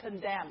outside,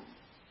 condemned.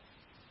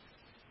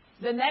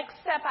 The next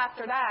step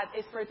after that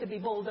is for it to be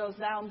bulldozed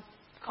down,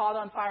 caught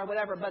on fire,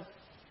 whatever, but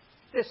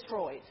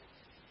destroyed.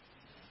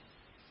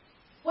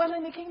 Well,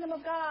 in the kingdom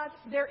of God,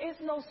 there is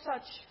no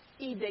such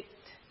edict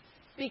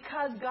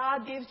because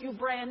God gives you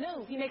brand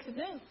new. He makes it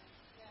new.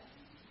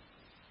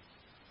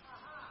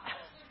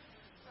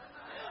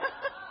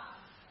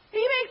 He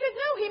makes it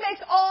new. He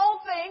makes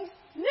all things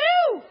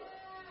new.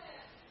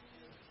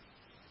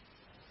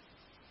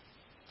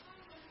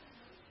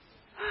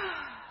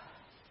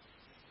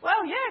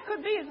 Well, yeah, it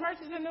could be. His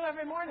mercies are new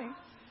every morning.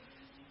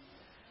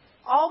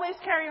 Always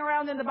carrying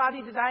around in the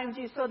body the dying of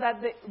Jesus, so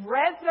that the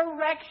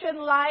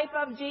resurrection life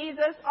of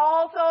Jesus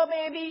also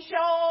may be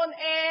shown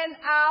in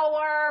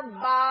our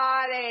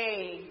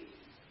body.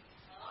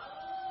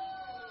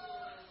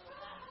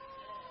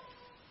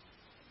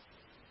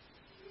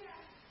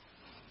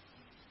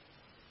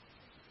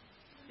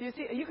 You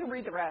see, you can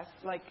read the rest.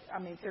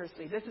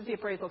 Seriously, this is the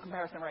appraisal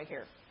comparison right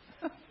here.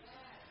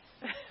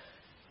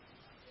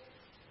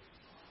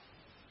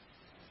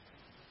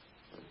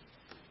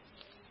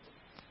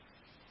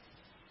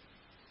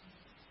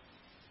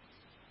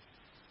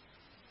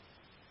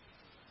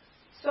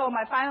 So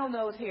my final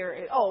note here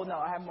is, oh no,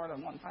 I have more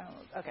than one final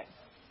note. Okay.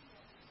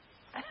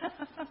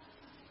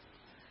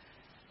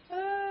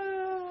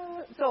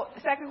 So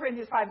 2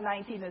 Corinthians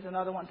 5:19 is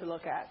another one to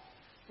look at,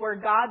 where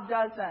God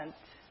doesn't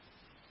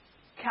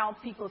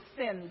count people's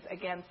sins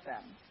against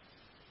them,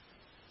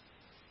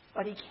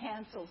 but He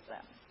cancels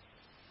them.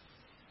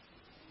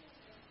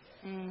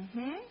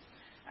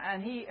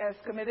 And He has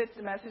committed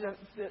the message of,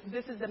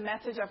 this is the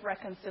message of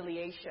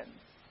reconciliation,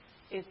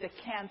 is the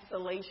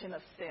cancellation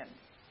of sin.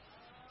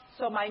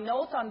 So my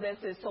note on this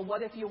is, so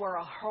what if you were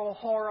a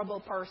horrible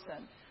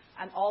person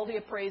and all the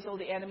appraisal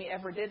the enemy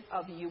ever did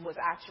of you was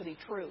actually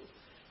true?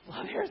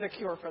 Well, there's a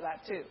cure for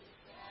that too.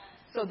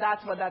 So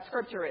that's what that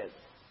scripture is.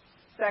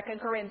 2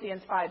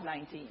 Corinthians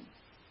 5:19.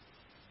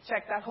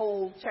 Check the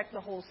whole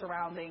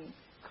surrounding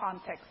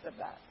context of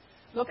that.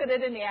 Look at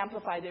it in the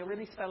Amplified. They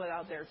really spell it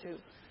out there too.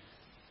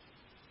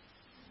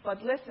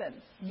 But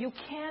listen, you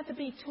can't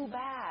be too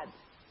bad.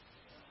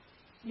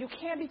 You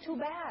can't be too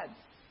bad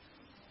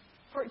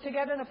to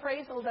get an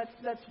appraisal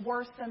that's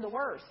worse than the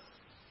worst.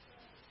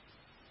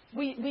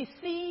 We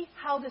see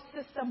how the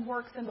system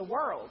works in the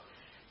world.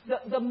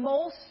 The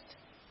most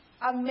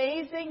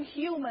amazing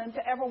human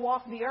to ever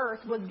walk the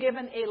earth was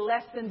given a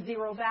less than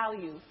zero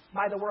value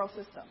by the world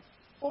system.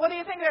 Well, what do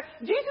you think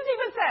Jesus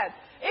even said,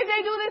 if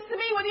they do this to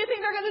me, what do you think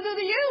they're going to do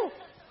to you?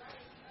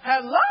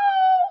 Hello?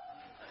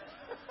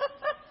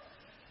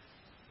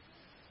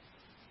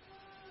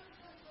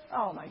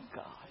 Oh my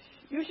gosh.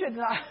 You should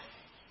not.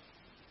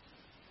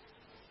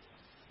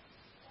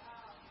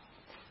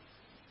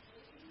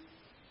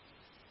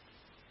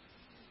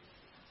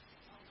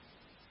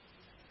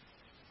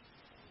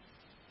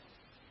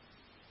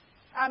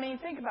 I mean,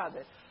 think about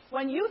this.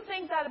 When you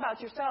think that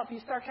about yourself, you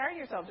start carrying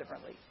yourself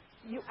differently.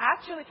 You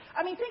actually,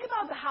 think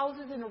about the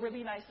houses in a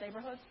really nice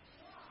neighborhood.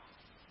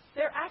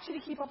 They actually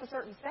keep up a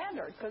certain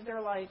standard because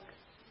they're like,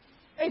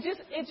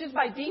 it's just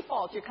by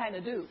default you kind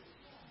of do.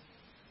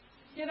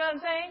 You know what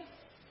I'm saying?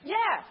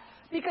 Yeah,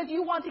 because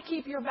you want to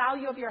keep your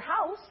value of your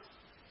house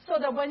so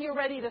that when you're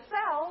ready to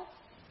sell,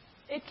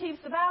 it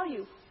keeps the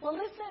value. Well,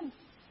 listen,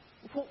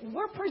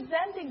 we're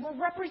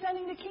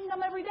representing the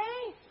kingdom every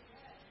day.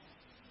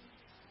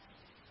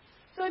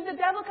 So if the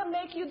devil can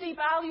make you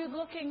devalued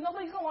looking,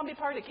 nobody's going to want to be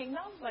part of the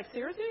kingdom. Like,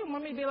 seriously? You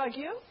want me to be like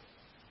you?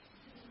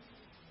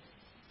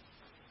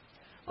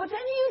 But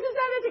then he uses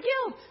that as a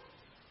guilt.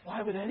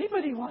 Why would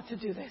anybody want to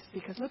do this?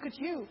 Because look at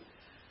you.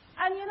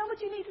 And you know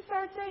what you need to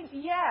start saying?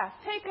 Yeah,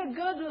 take a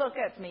good look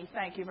at me.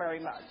 Thank you very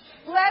much.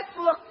 Let's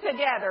look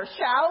together,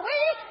 shall we?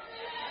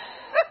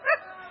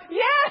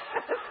 Yes.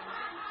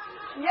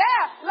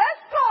 Yeah,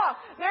 let's talk.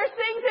 There's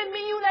things in me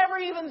you never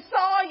even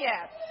saw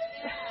yet.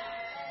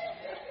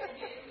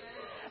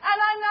 And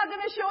I'm not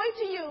going to show it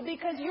to you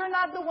because you're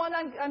not the one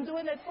I'm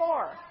doing it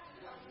for.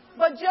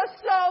 But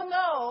just so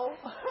know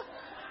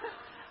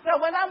that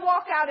when I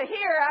walk out of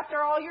here,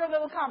 after all your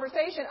little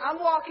conversation, I'm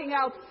walking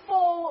out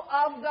full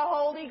of the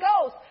Holy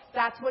Ghost.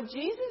 That's what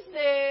Jesus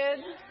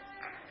did.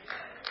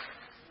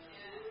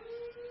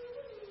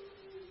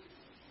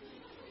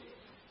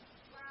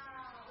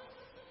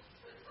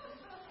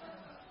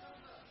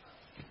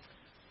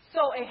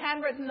 So a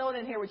handwritten note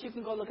in here, which you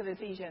can go look at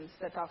Ephesians,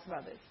 that talks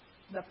about this.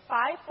 The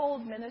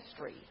fivefold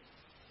ministry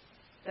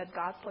that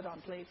God put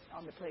on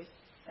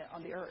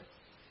the earth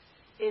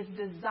is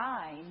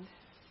designed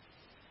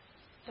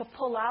to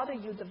pull out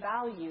of you the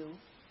value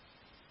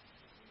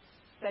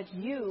that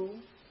you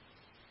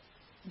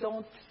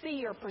don't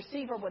see or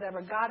perceive or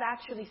whatever. God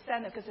actually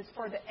sent it because it's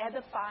for the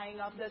edifying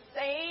of the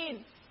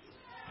saints,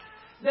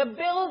 the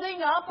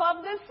building up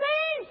of the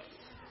saints.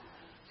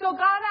 So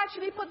God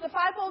actually put the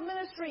fivefold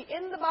ministry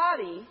in the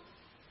body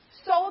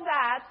so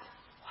that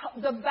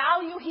the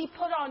value He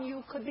put on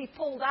you could be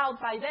pulled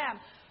out by them.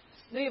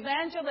 The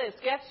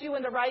evangelist gets you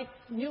in the right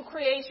new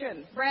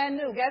creation, brand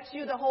new, gets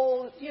you the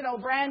whole,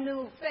 brand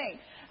new thing.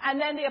 And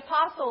then the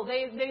apostle,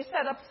 they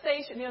set up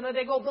station,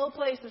 they go build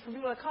places for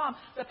people to come.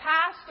 The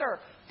pastor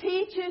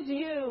teaches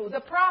you.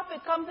 The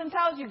prophet comes and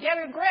tells you, get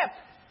a grip.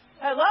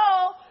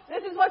 Hello?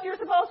 This is what you're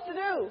supposed to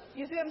do.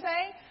 You see what I'm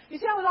saying? You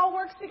see how it all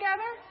works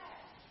together?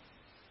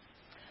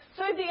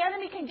 So if the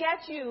enemy can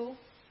get you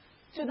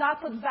to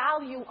not put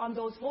value on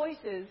those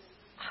voices,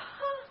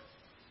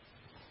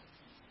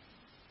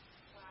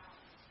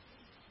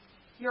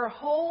 your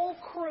whole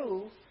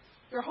crew,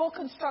 your whole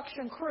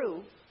construction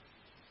crew,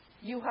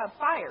 you have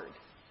fired.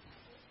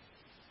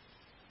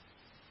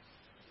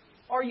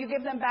 Or you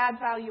give them bad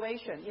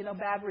valuation,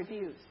 bad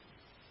reviews.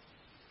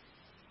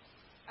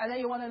 And then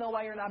you want to know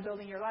why you're not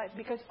building your life.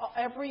 Because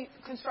every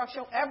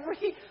construction,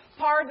 every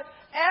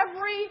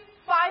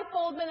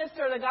fivefold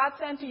minister that God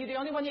sent to you, the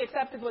only one you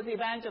accepted was the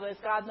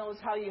evangelist. God knows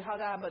how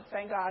that, but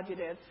thank God you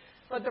did.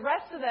 But the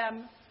rest of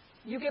them,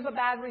 you give a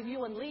bad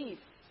review and leave.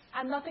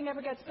 And nothing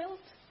ever gets built.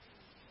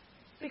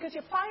 Because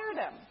you fire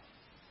them.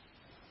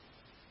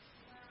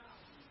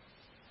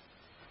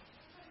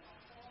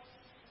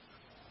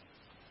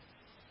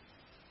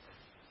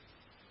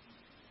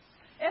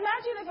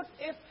 Imagine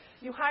if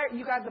you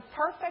got the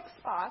perfect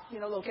spot,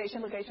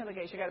 location,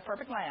 you got a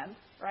perfect land,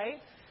 right?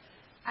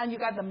 and you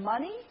got the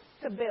money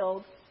to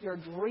build your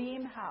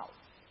dream house,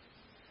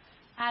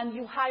 and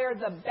you hire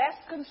the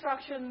best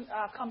construction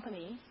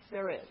company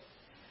there is,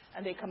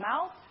 and they come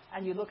out,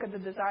 and you look at the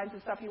designs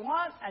and stuff you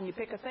want, and you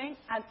pick a thing,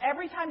 and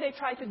every time they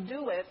try to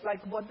do it,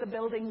 like what the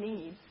building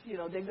needs,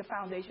 dig the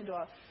foundation,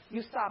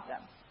 you stop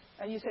them.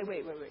 And you say,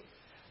 wait.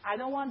 I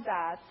don't want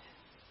that.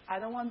 I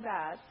don't want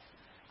that.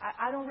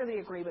 I don't really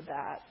agree with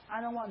that.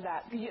 I don't want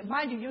that.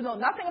 Mind you, you know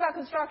nothing about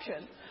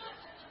construction.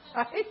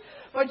 Right?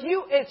 But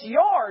it's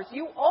yours.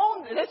 You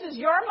own, this is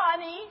your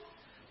money.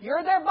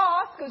 You're their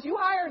boss because you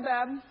hired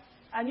them.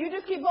 And you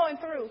just keep going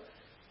through.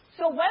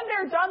 So when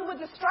they're done with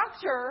the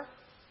structure,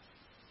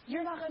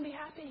 you're not going to be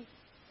happy.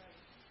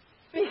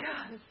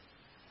 Because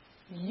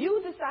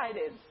you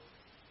decided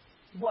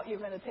what you're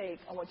going to take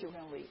and what you're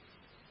going to leave.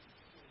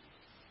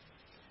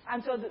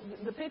 And so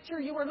the picture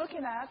you were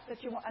looking at,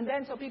 and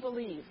then so people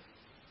leave.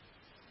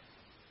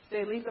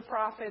 They leave the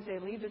prophet, they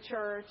leave the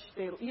church,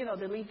 they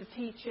leave the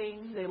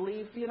teaching, they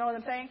leave, you know what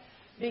I'm saying?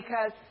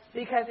 Because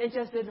it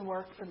just didn't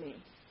work for me.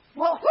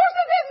 Well, of course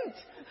it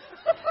didn't!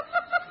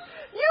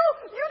 You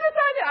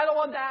decided, I don't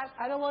want that,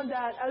 I don't want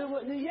that, I don't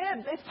want, yeah,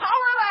 it's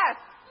powerless!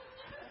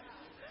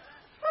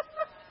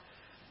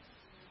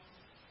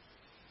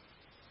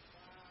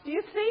 Do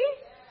you see?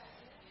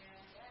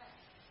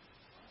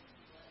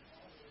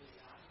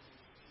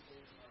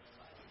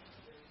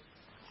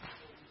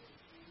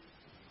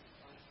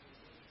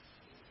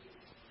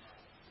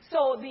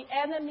 So the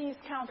enemy's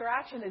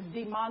counteraction is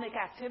demonic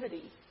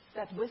activity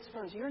that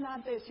whispers, you're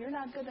not this, you're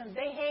not good, and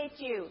they hate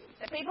you.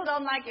 The people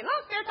don't like you.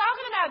 Look, they're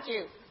talking about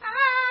you.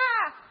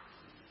 Ah!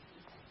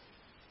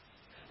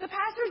 The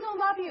pastors don't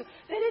love you.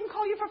 They didn't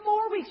call you for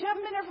 4 weeks. You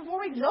haven't been there for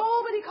 4 weeks.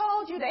 Nobody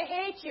called you. They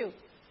hate you.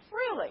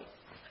 Really?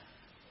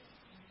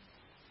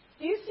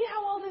 Do you see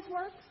how all this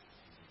works?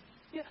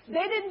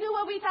 They didn't do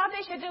what we thought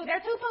they should do. They're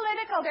too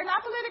political. They're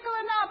not political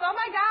enough. Oh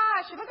my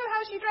gosh. Look at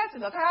how she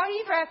dresses. Look how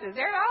he dresses.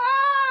 They're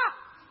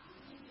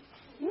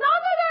none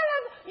of that.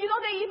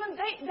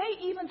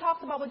 They even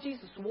talked about what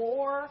Jesus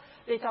wore.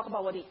 They talked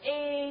about what he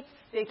ate.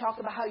 They talked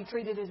about how he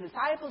treated his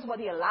disciples, what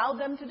he allowed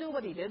them to do,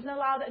 what he didn't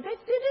allow them. They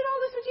did all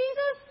this to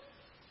Jesus.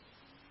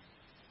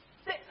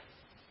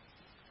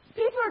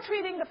 People are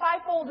treating the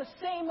fivefold the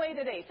same way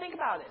today. Think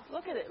about it.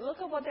 Look at it. Look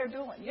at what they're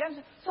doing.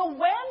 So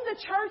when the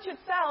church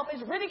itself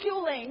is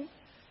ridiculing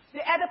the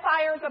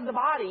edifiers of the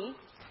body,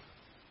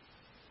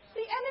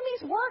 the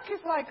enemy's work is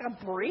like a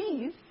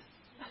breeze.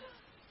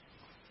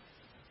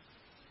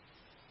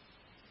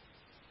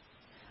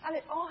 And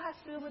it all has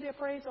to do with the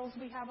appraisals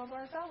we have of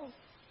ourselves.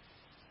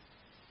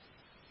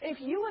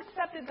 If you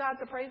accepted God's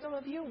appraisal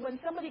of you, when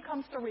somebody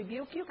comes to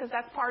rebuke you, because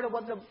that's part of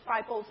what the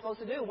fivefold is supposed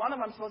to do, one of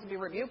them is supposed to be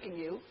rebuking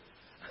you,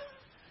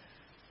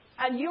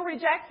 and you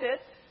reject it,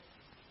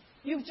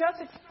 you've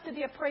just accepted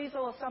the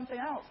appraisal of something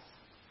else.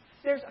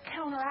 There's a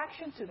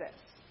counteraction to this.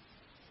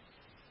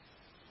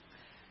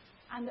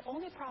 And the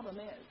only problem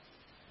is,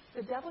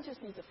 the devil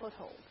just needs a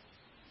foothold.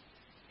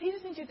 He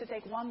just needs you to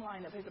take one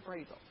line of his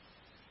appraisal,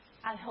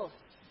 and he'll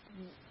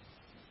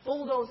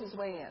bulldoze his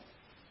way in.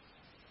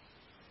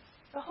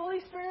 The Holy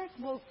Spirit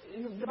will,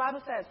 the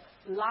Bible says,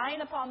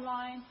 line upon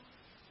line,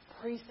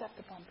 precept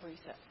upon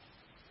precept.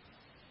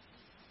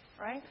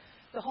 Right?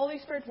 The Holy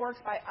Spirit works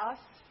by us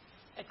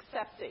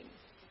accepting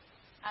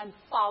and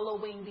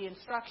following the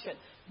instruction.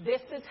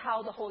 This is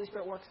how the Holy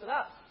Spirit works with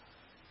us.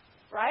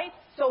 Right?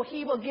 So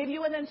he will give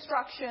you an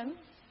instruction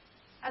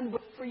and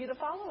wait for you to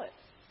follow it.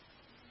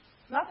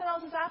 Nothing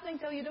else is happening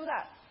until you do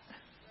that.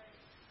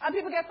 And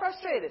people get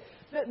frustrated.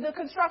 The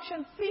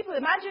construction people,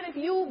 imagine if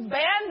you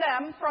ban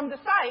them from the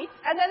site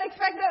and then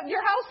expect your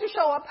house to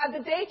show up at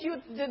the date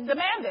you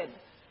demanded.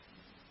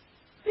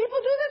 People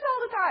do this all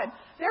the time.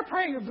 They're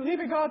praying, you're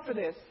believing God for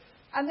this.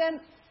 And then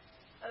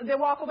they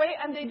walk away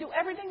and they do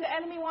everything the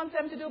enemy wants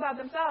them to do about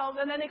themselves.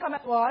 And then they come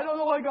back, well, I don't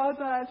know why God's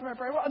not answering my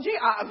prayer. Well,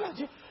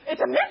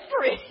 it's a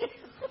mystery.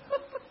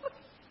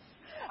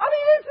 I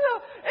mean,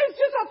 it's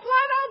just a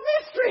flat-out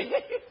mystery.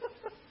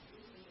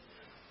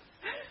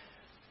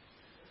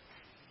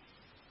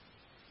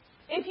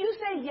 If you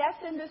say yes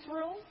in this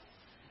room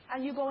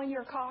and you go in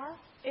your car,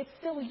 it's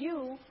still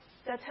you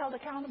that's held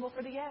accountable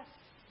for the yes.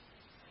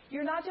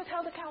 You're not just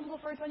held accountable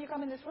for it when you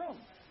come in this room.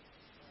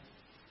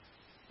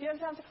 You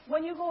understand?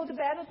 When you go to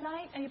bed at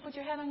night and you put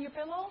your head on your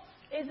pillow,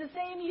 it's the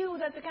same you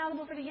that's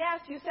accountable for the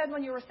yes you said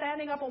when you were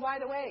standing up and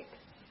wide awake.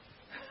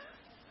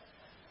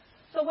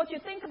 So what you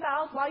think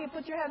about while you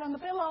put your head on the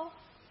pillow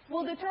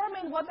will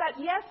determine what that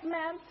yes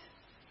meant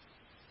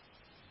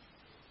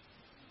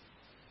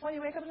when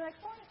you wake up the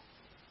next morning.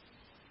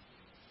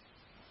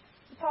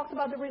 We talked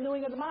about the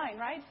renewing of the mind,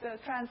 right? The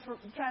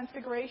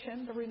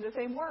transfiguration, the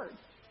same word.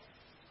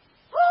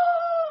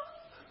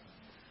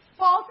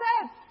 Paul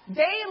said,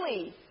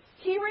 daily.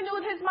 He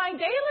renewed his mind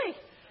daily.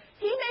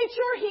 He made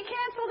sure he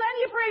canceled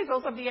any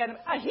appraisals of the enemy.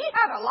 He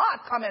had a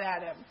lot coming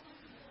at him.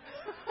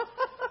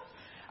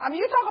 I mean,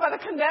 you talk about a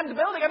condemned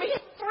building. I mean,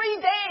 he's 3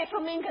 days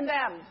from being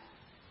condemned.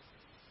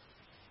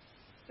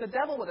 The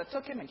devil would have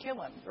took him and killed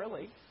him,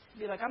 really.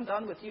 Be like, I'm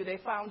done with you. They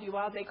found you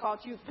out. They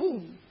caught you.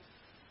 Boom.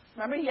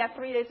 Remember, he had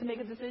 3 days to make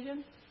a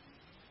decision?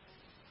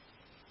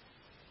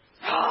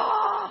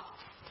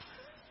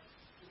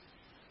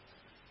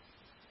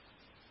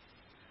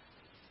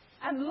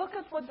 And look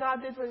at what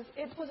God did.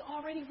 It was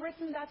already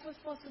written. That's what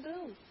we're supposed to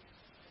do.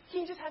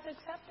 He just had to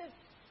accept it.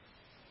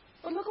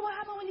 But look at what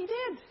happened when he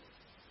did.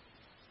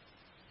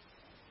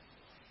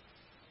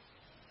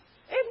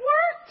 It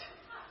worked.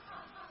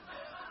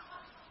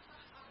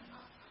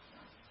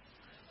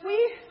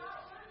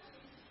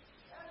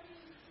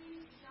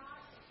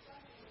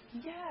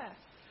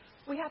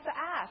 We have to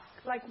ask,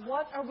 like,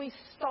 what are we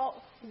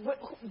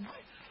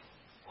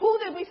who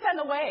did we send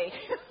away?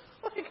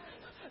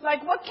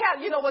 like what cat?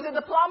 Was it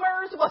the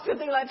plumbers? Was it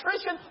the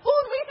electrician? Who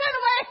did we send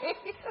away?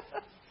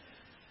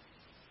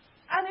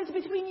 And it's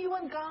between you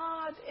and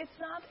God. It's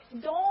not.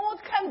 Don't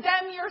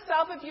condemn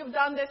yourself if you've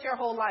done this your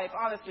whole life.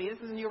 Honestly, this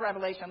is a new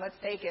revelation. Let's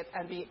take it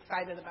and be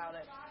excited about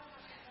it.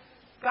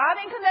 God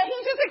ain't condemned.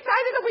 He's just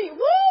excited that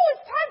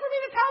it's time for me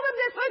to tell them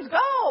this. Let's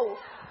go.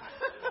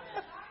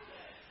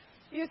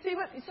 You see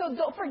what? So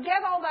don't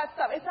forget all that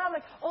stuff. It's not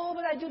like,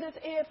 but I do this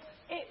if.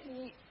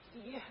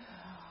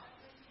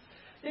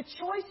 The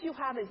choice you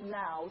have is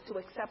now to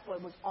accept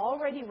what was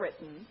already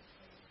written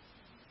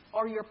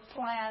or your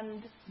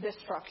planned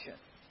destruction.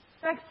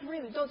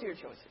 Those are your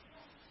choices.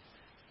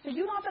 So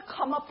you don't have to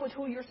come up with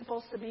who you're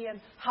supposed to be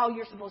and how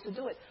you're supposed to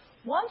do it.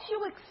 Once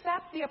you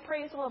accept the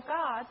appraisal of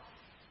God,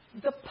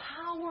 the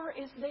power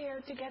is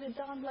there to get it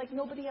done like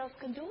nobody else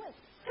can do it.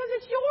 Because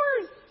it's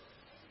yours.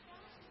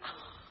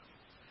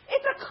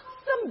 It's a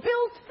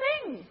custom-built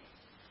thing.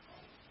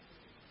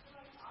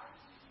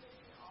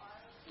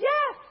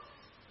 Yes.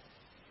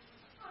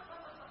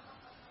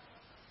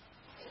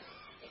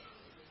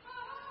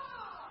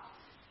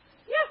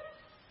 Yes.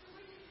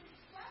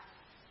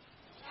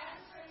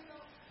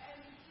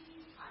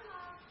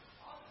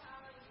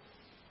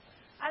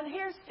 And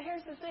here's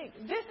the thing.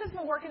 This has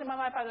been working in my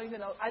life. I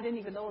didn't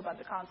even know about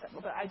the concept,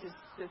 but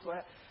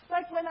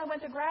like when I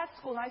went to grad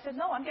school and I said,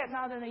 no, I'm getting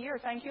out in a year.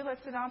 Thank you.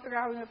 Let's sit down and figure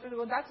out how we're going to do it.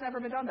 Well, that's never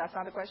been done. That's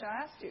not the question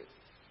I asked you.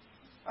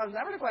 That was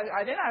never the question.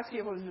 I didn't ask you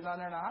if it was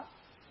done or not.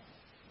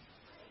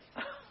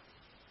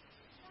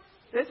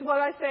 This is what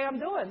I say I'm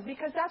doing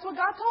because that's what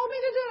God told me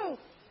to do.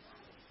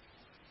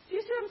 Do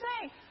you see what I'm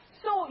saying?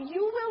 So you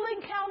will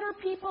encounter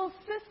people's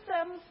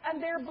systems and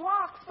their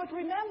blocks, but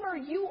remember,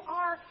 you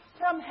are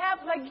from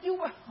heaven,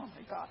 oh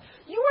my God,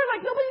 you are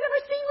like nobody's ever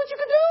seen what you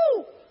can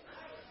do.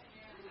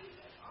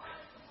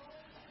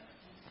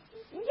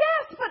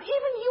 Yes, but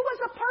even you as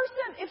a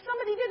person, if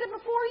somebody did it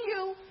before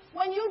you,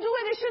 when you do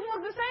it, it shouldn't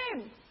look the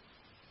same.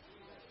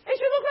 It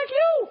should look like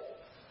you.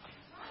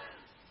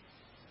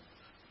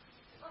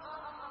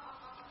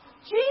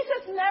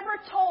 Jesus never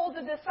told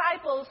the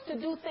disciples to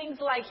do things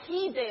like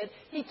he did.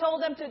 He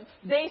told them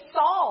they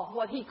saw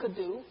what he could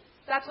do.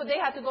 That's what they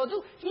had to go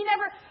do. He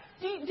never,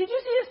 did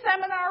you see a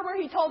seminar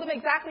where he told them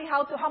exactly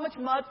how much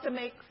mud to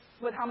mix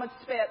with how much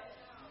spit?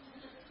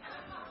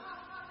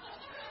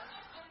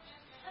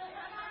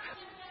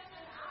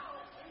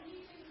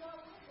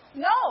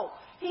 No.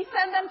 He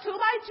sent them 2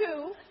 by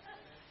 2.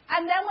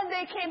 And then when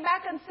they came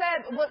back and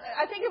said,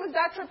 I think it was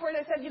that trip where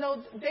they said,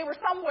 they were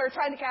somewhere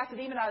trying to cast a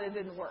demon out and it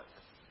didn't work.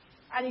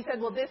 And he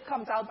said, this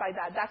comes out by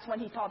that. That's when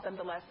he taught them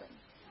the lesson.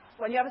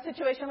 When you have a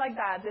situation like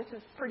that, this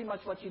is pretty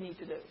much what you need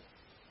to do.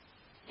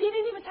 He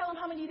didn't even tell them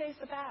how many days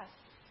to fast.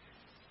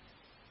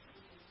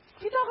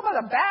 You talk about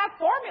a bad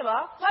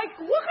formula. Like,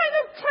 what kind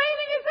of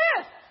training is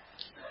this?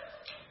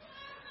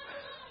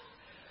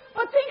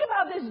 But think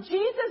about this.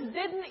 Jesus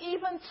didn't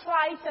even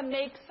try to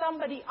make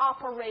somebody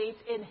operate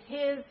in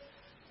his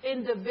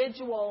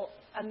individual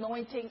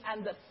anointing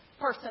and the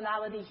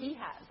personality he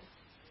had.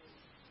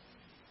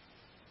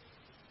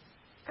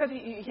 Because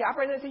he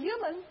operated as a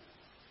human,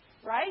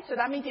 right? So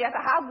that means he had to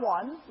have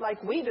one,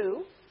 like we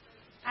do.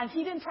 And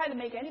he didn't try to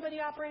make anybody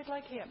operate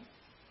like him.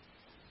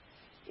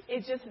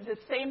 It's just the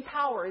same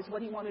power is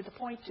what he wanted to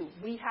point to.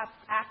 We have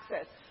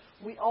access.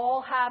 We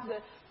all have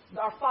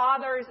our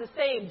Father is the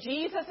same.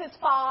 Jesus is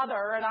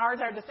Father, and ours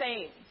are the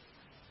same.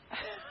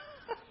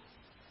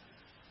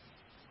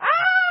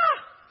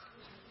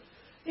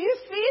 Do you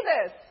see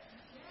this?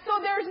 So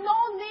there's no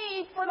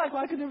need for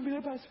I could never be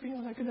the Pastor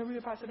Fiona, I could never be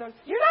the Pastor Doug.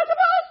 You're not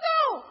supposed to!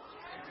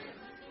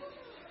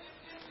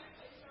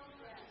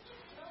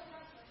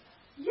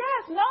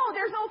 Yes, no,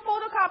 there's no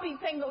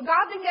photocopy thing.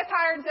 God didn't get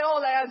tired and say,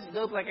 let's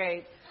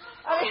duplicate.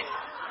 I mean,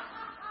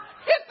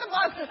 hit the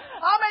button.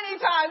 How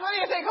many times? What do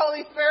you think,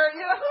 Holy Spirit?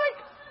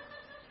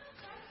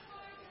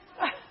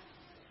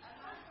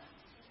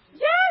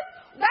 Yes,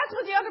 that's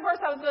what the other verse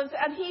I was going to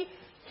say. And he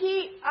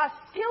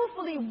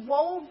skillfully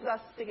wove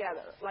us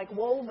together, like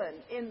woven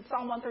in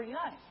Psalm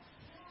 139.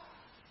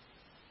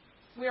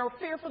 We are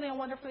fearfully and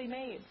wonderfully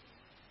made.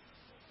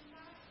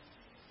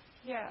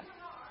 Yeah.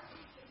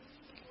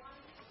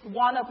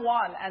 One of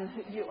one. And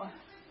you.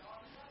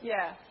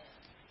 Yeah.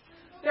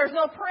 There's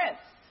no prince.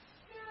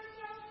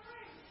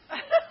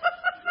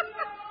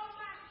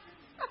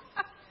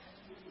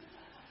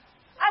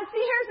 And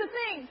see, here's the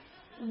thing.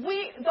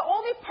 The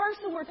only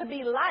person we're to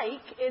be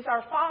like is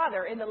our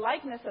Father in the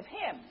likeness of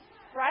Him,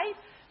 right?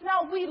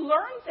 Now, we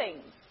learn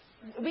things.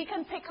 We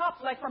can pick up,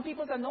 like from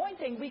people's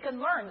anointing, we can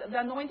learn.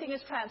 The anointing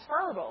is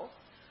transferable.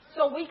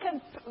 So we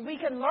can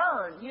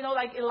learn,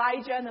 like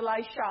Elijah and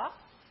Elisha,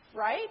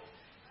 right?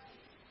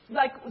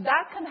 Like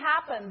that can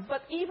happen.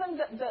 But even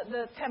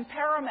the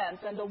temperament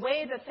and the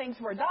way that things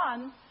were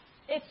done,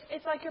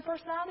 it's like your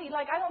personality.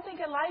 Like I don't think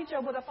Elijah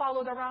would have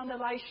followed around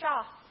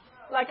Elisha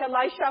like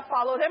Elisha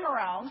followed him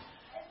around.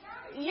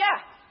 Yeah,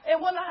 it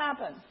wouldn't have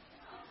happened.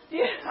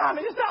 Yeah, I'm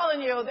just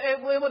telling you,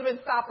 it would have been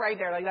stopped right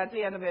there. Like that's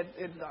the end of it.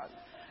 It's done.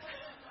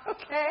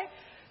 Okay?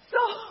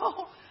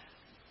 So,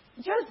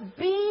 just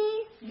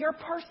be your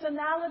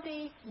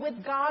personality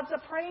with God's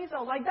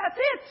appraisal. Like, that's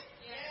it.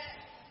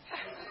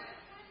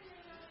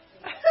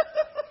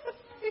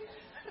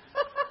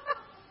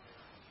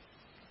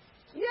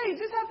 Yeah, you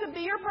just have to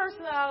be your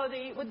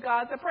personality with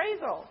God's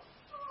appraisal.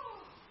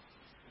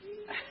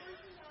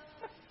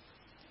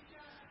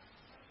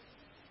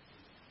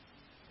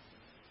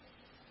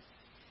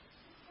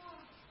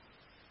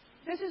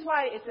 This is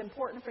why it's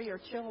important for your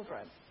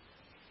children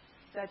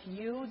that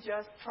you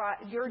just try.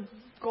 Your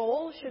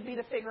goal should be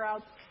to figure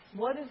out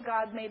what has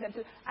God made them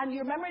to. And you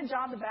remember in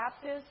John the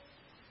Baptist,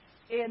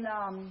 in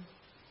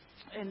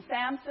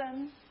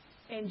Samson,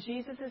 in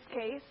Jesus'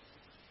 case,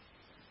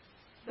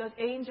 the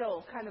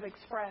angel kind of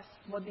expressed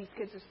what these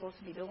kids are supposed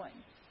to be doing.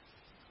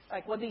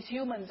 Like what these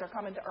humans are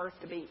coming to earth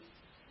to be.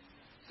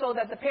 So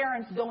that the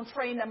parents don't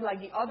train them like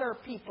the other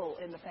people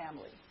in the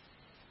family.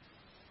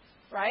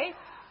 Right?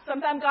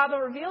 Sometimes God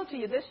will reveal to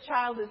you, this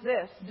child is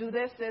this, do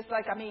this.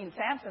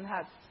 Samson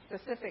had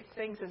specific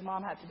things his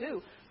mom had to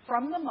do.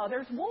 From the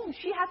mother's womb.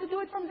 She had to do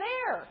it from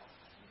there.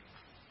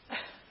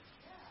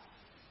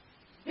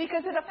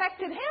 Because it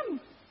affected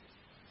him.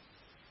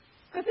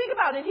 Because think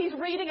about it, he's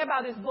reading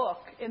about his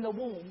book in the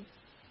womb.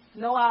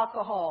 No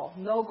alcohol,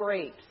 no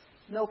grapes,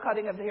 no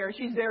cutting of the hair.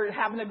 She's there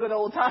having a good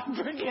old time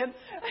drinking.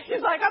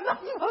 He's like, I'm not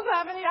supposed to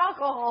have any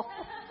alcohol.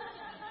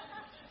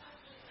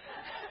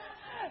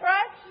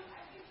 Right?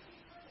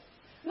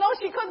 No,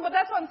 she couldn't, but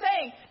that's what I'm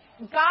saying.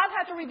 God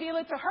had to reveal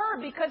it to her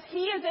because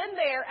he is in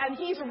there and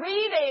he's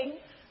reading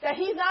that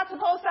he's not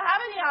supposed to have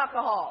any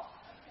alcohol.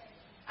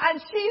 And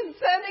she's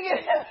sending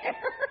it in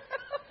there.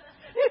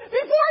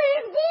 Before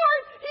he's born,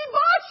 he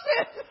botched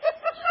it.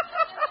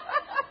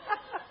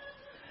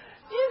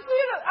 You see,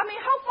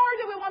 how far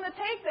do we want to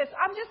take this?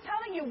 I'm just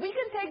telling you, we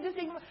can take this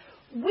thing.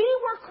 We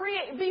were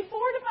created,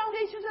 before the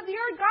foundations of the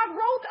earth, God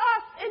wrote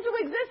us into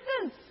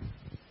existence.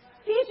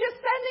 He's just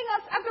sending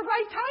us at the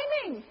right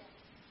timing.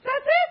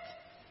 That's it.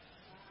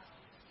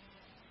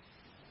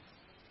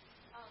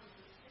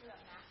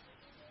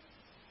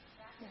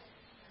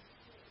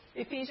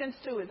 Ephesians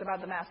 2 is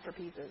about the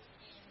masterpieces.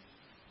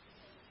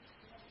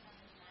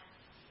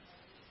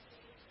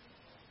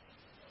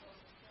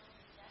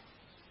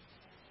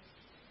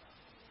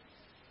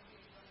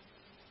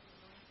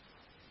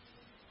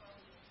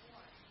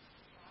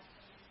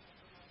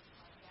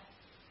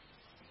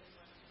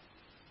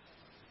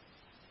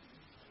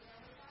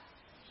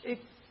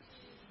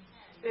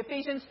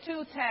 Ephesians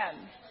 2:10.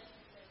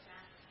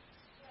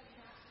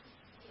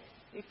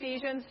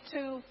 Ephesians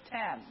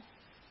 2:10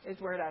 is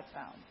where that's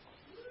found.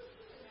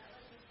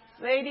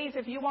 Ladies,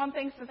 if you want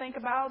things to think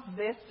about,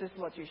 this is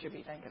what you should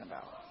be thinking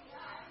about.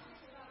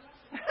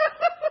 This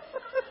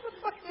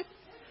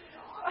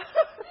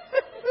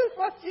is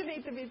what you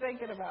need to be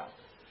thinking about.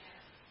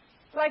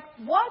 Like,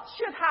 what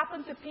should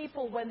happen to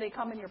people when they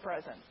come in your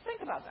presence?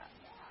 Think about that.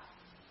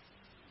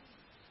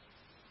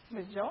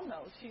 Ms. Joan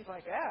knows. She's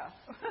like, yeah.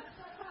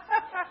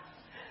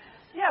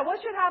 Yeah,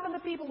 what should happen to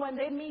people when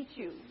they meet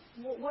you?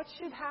 What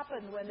should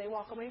happen when they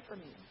walk away from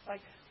you? Like,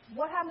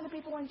 what happened to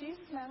people when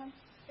Jesus met them?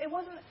 It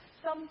wasn't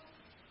some,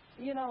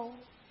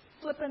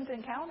 flippant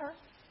encounter.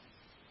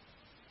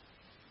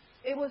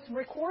 It was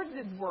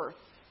recorded worth.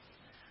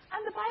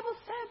 And the Bible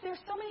said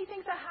there's so many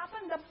things that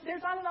happen that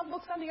there's not enough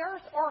books on the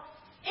earth or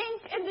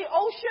ink in the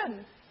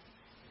ocean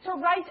to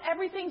write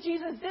everything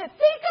Jesus did.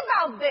 Think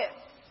about this.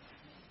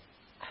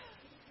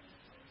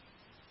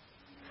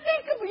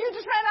 You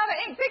just ran out of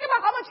ink. Think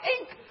about how much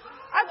ink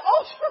an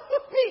ocean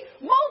would be.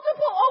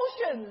 Multiple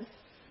oceans.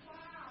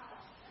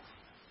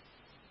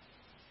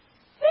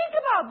 Think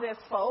about this,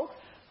 folks.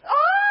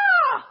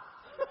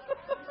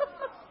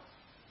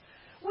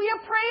 We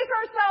appraise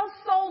ourselves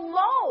so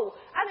low,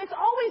 and it's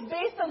always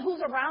based on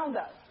who's around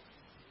us.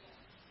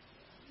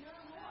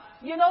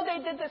 They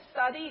did this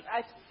study.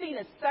 I've seen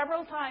it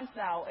several times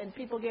now in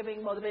people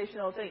giving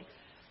motivational things.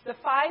 The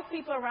 5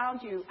 people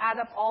around you add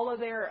up all of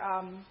their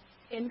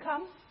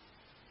income,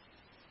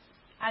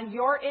 and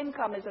your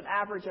income is an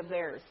average of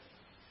theirs.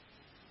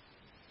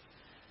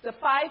 The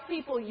 5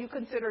 people you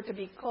consider to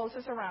be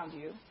closest around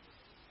you,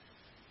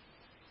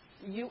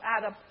 you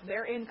add up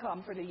their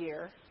income for the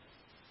year,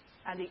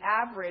 and the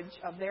average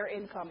of their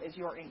income is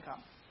your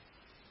income.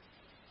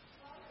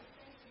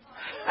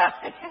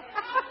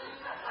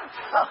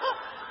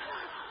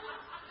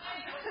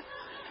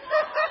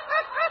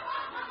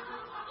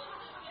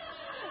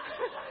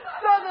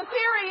 So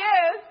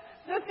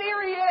the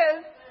theory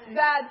is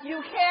that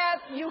you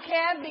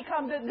can't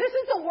become this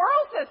is the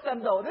world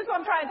system though. This is what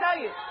I'm trying to tell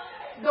you.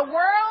 The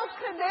world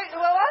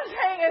what I'm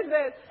saying is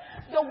this.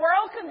 The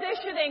world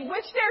conditioning,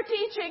 which they're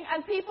teaching,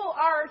 and people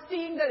are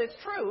seeing that it's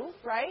true,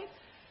 right?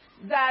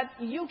 That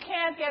you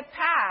can't get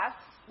past,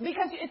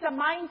 because it's a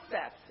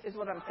mindset, is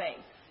what I'm saying.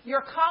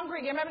 You're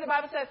congregating. Remember the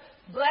Bible says,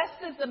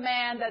 blessed is the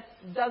man that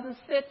doesn't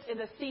sit in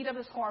the seat of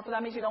his scornful.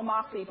 That means you don't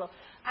mock people.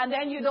 And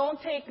then you don't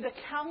take the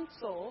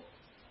counsel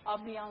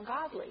of the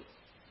ungodly.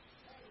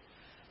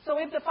 So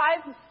if the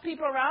 5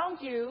 people around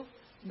you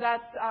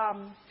that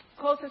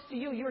closest to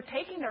you, you're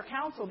taking their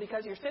counsel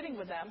because you're sitting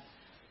with them.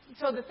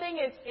 So the thing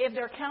is, if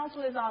their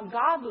counsel is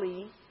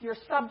ungodly, you're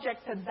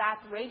subject to that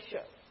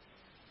ratio.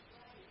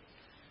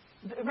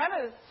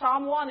 Remember,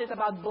 Psalm 1 is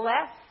about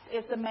blessed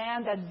is the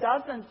man that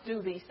doesn't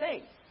do these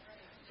things.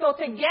 So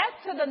to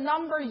get to the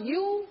number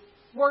you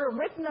were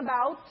written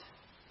about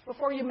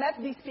before you met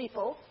these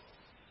people,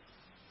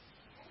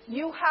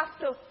 you have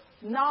to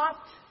not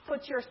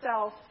put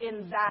yourself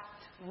in that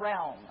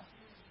realm.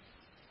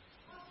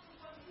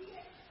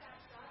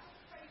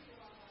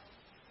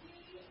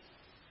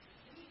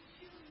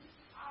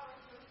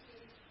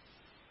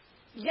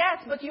 Yes,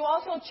 but you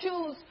also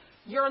choose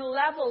your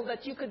level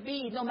that you could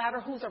be no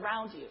matter who's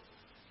around you.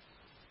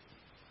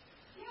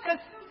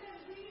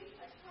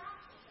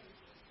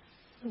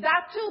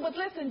 That too, but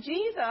listen,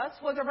 Jesus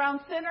was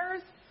around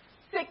sinners,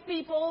 sick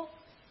people,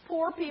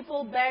 poor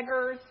people,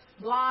 beggars,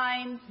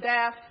 blind,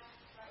 deaf,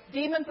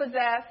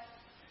 demon-possessed.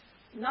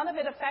 None of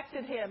it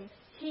affected him.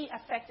 He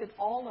affected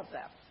all of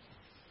them.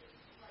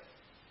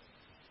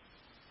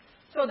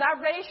 So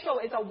that ratio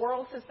is a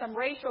world system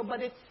ratio,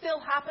 but it still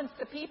happens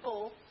to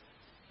people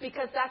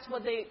because that's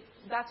what they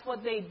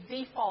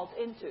default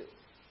into.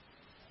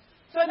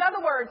 So in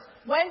other words,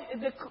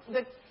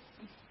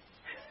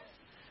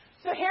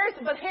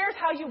 here's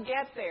how you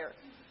get there.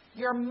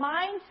 Your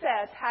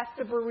mindset has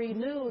to be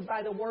renewed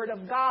by the Word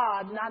of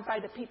God, not by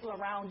the people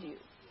around you.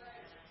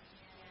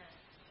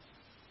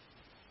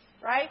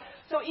 Right?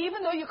 So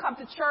even though you come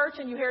to church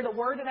and you hear the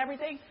Word and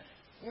everything,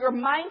 your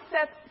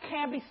mindset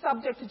can't be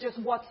subject to just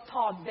what's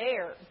taught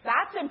there.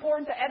 That's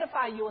important to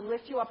edify you and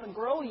lift you up and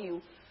grow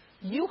you.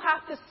 You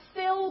have to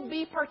still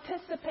be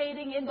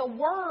participating in the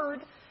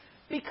Word,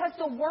 because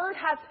the Word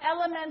has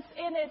elements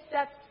in it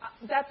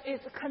that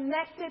is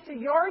connected to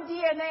your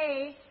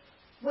DNA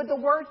with the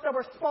words that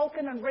were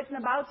spoken and written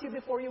about you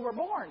before you were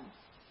born.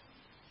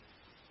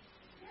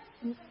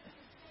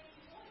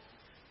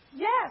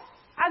 Yes,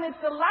 and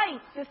it's the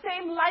light, the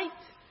same light.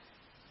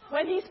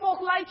 When He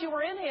spoke light, you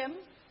were in Him.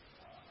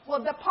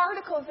 Well, the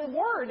particles, the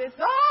Word, it's,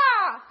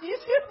 you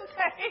see what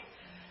I'm saying?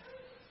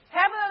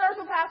 Heaven and earth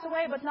will pass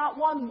away, but not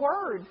one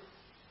word.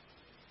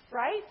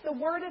 Right? The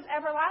Word is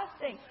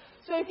everlasting.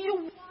 So if you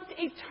want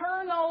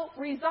eternal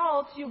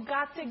results, you've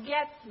got to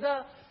get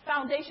the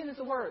foundation is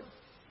the Word.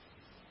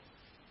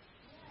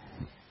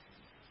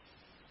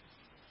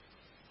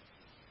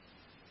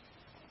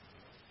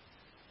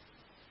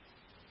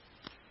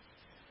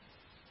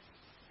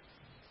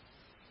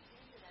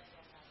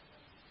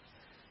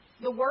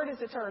 The Word is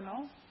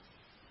eternal.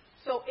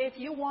 So if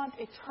you want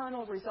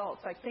eternal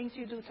results, like things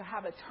you do to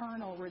have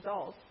eternal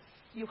results,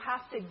 you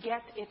have to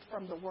get it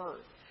from the Word.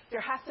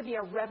 There has to be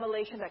a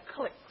revelation that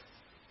clicks.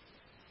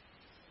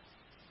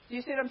 Do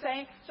you see what I'm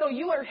saying? So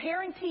you are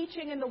hearing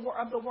teaching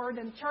of the Word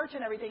in church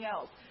and everything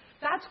else.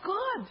 That's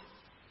good.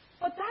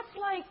 But that's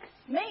like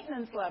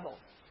maintenance level.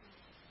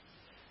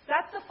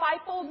 That's the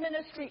fivefold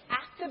ministry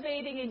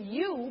activating in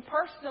you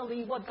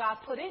personally what God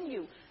put in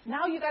you.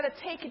 Now you got to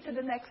take it to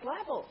the next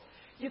level.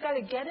 You got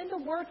to get in the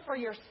Word for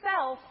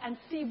yourself and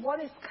see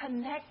what is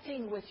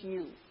connecting with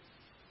you.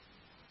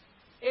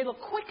 It'll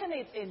quicken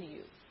it in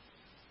you.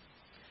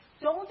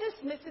 Don't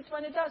dismiss it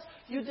when it does.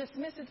 You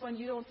dismiss it when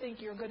you don't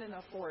think you're good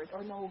enough for it.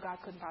 Or no, God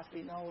couldn't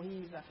possibly. No,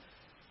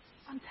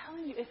 I'm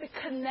telling you, if it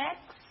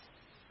connects,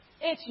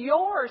 it's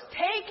yours.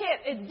 Take it.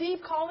 It's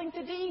deep calling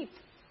to deep.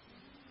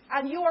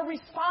 And you are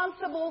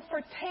responsible for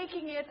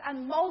taking it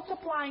and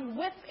multiplying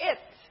with it.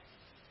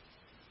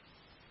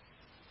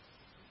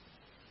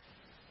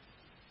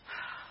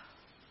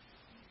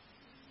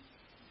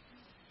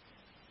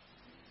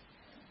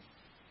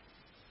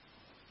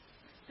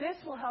 This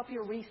will help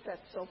you reset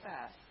so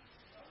fast.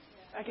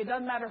 Like it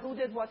doesn't matter who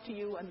did what to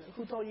you and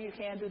who told you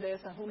can't do this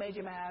and who made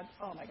you mad.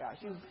 Oh my gosh,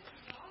 you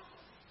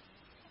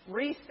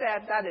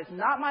reset. That is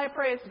not my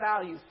appraised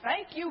value.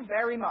 Thank you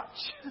very much.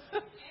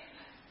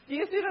 Do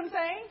you see what I'm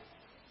saying?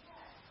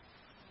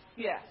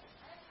 Yeah.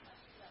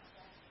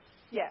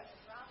 Yes.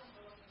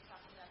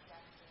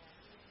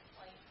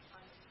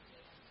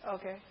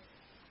 Okay.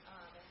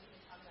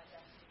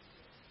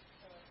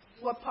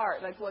 What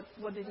part? Like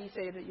what did he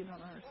say that you don't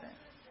understand?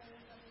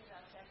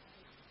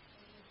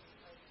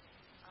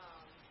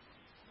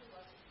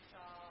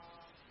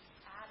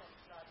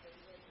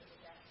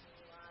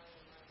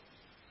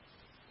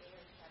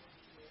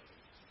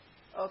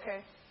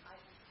 Okay.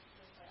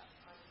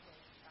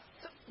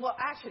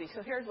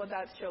 So here's what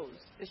that shows.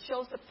 It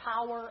shows the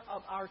power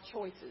of our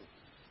choices.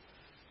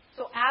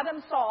 So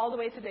Adam saw all the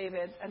way to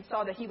David and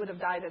saw that he would have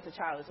died as a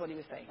child, is what he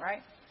was saying,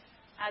 right?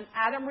 And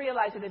Adam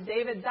realized that if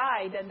David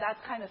died, then that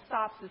kind of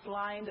stops this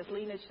line, this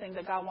lineage thing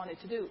that God wanted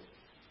to do.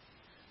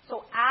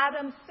 So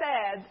Adam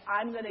said,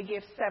 I'm going to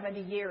give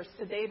 70 years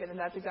to David, and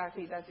that's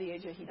the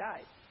age that he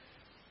died.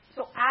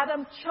 So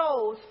Adam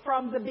chose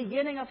from the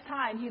beginning of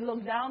time, he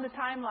looked down the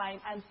timeline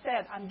and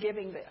said, I'm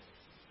giving this.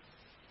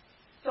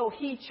 So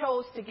he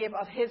chose to give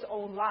of his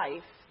own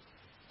life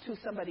to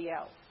somebody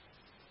else.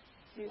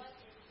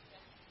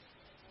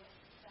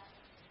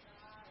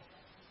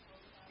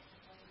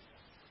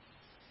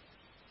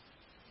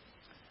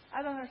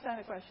 I don't understand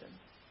the question.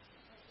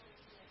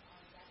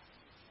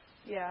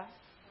 Yeah.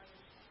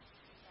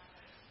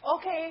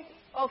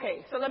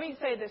 Okay. So let me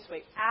say it this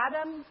way.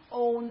 Adam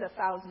owned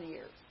 1,000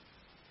 years.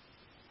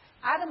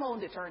 Adam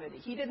owned eternity.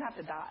 He didn't have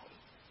to die.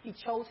 He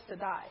chose to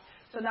die.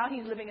 So now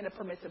he's living in a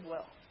permissive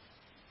will.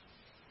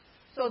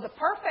 So the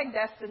perfect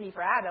destiny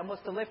for Adam was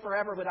to live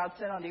forever without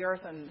sin on the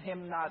earth and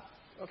him not,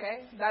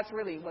 okay? That's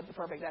really what the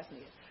perfect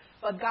destiny is.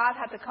 But God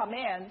had to come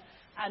in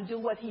and do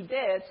what he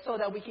did so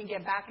that we can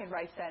get back in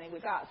right standing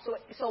with God.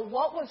 So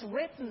what was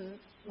written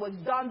was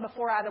done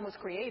before Adam was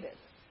created.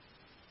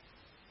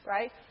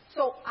 Right?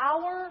 So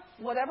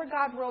whatever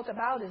God wrote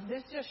about us,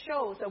 this just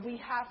shows that we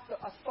have the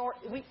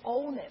authority, we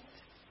own it.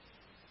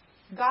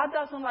 God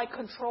doesn't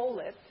control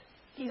it.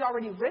 He's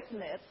already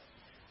written it.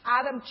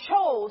 Adam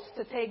chose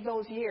to take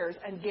those years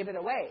and give it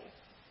away.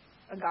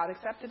 And God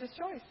accepted his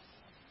choice.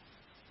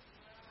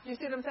 Do you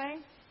see what I'm saying?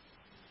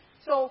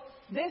 So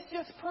this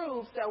just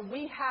proves that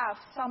we have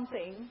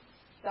something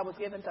that was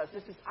given to us.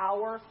 This is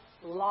our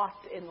lot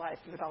in life.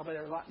 You can talk about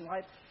your lot in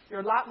life.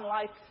 Your lot in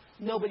life,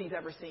 nobody's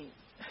ever seen.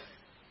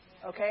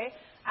 Okay?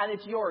 And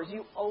it's yours.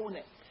 You own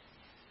it.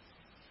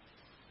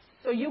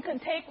 So you can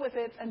take with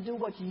it and do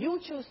what you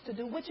choose to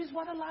do, which is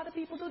what a lot of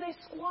people do. They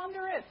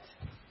squander it.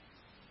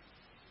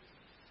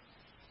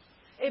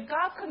 If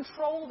God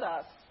controlled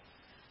us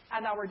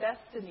and our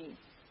destiny,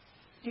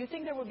 do you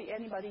think there would be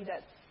anybody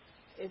that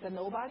is a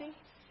nobody?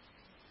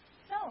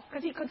 No,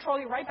 because He controls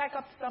you right back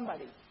up to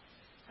somebody.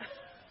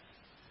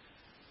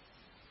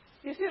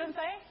 You see what I'm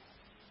saying?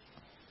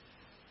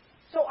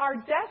 So our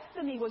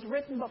destiny was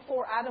written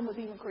before Adam was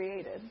even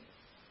created.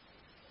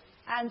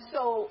 And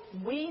so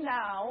we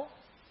now,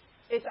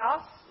 it's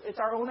us, it's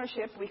our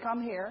ownership. We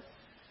come here,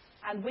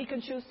 and we can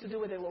choose to do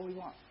with it what we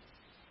want.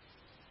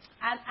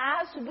 And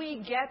as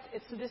we get,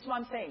 it's this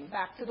one thing,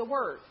 back to the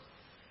Word.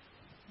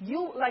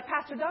 You, like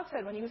Pastor Doug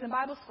said when he was in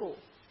Bible school,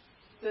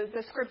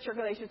 the scripture,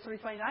 Galatians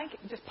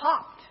 3:29, just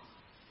popped.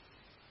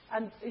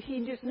 And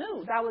he just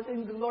knew that was,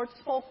 and the Lord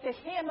spoke to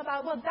him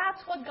about, well,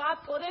 that's what God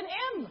put in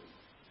him.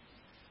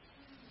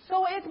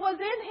 So it was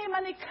in him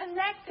and it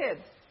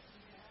connected.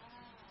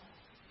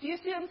 Do you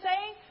see what I'm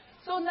saying?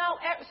 So now,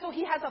 so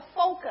he has a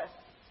focus.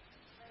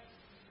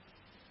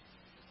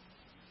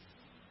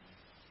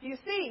 You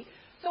see?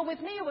 So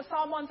with me, it was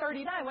Psalm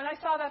 139. When I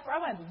saw that, I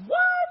went,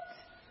 what?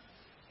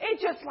 It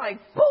just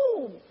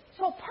boom.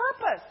 So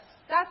purpose.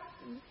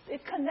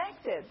 It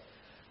connected.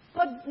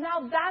 But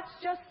now that's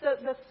just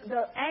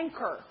the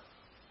anchor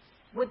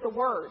with the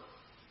Word.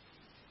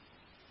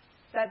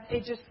 That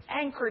it just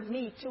anchored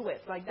me to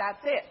it.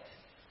 That's it.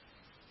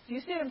 Do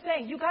you see what I'm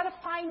saying? You got to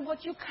find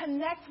what you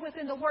connect with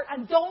in the Word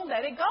and don't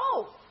let it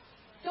go.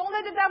 Don't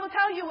let the devil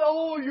tell you,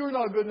 oh, you're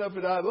not good enough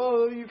for that.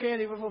 Oh, you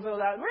can't even fulfill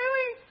that.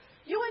 Really?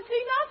 You would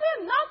see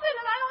nothing,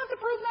 and I don't have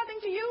to prove nothing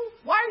to you.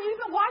 Why are you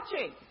even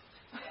watching?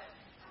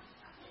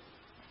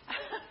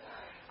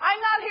 I'm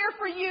not here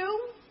for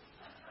you.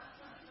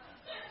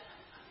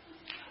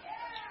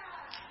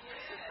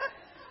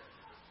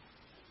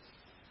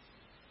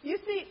 You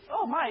see,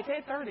 oh my,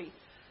 it's 8:30.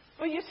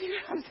 But you see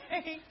what I'm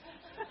saying?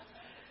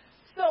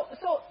 So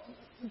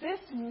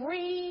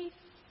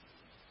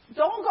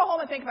don't go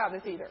home and think about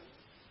this either.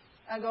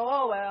 And go,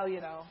 oh,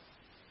 well,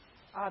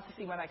 I'll have to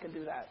see when I can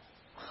do that.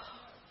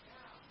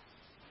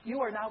 You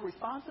are now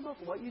responsible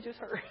for what you just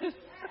heard.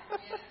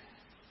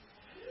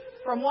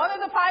 From one of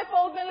the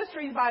fivefold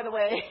ministries, by the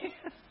way.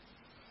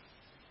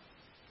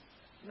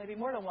 Maybe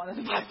more than one of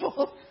the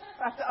fivefold.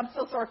 I'm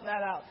still sorting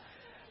that out.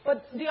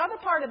 But the other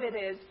part of it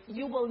is,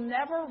 you will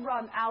never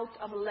run out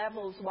of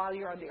levels while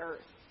you're on the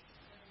earth.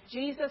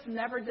 Jesus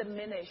never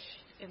diminished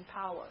in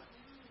power.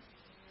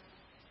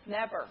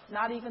 Never.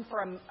 Not even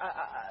for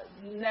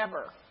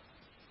never.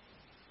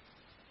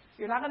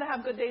 You're not going to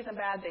have good days and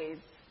bad days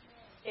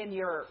in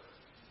your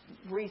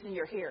reason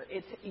you're here.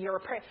 It's your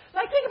prayer.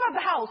 Think about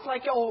the house.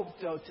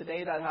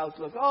 Today that house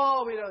looks,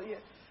 we don't. Yeah.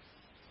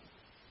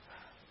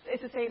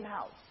 It's the same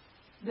house.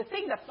 The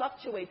thing that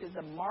fluctuates is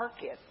the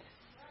market.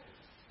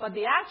 But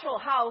the actual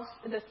house,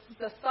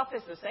 the stuff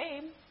is the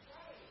same.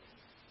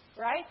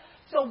 Right?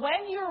 So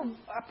when you're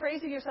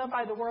appraising yourself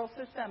by the world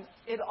system,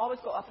 it'll always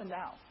go up and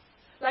down.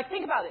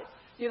 Think about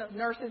it.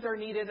 Nurses are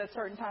needed at a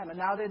certain time, and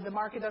now the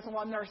market doesn't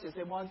want nurses.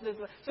 It wants this.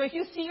 So if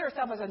you see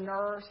yourself as a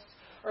nurse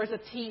or as a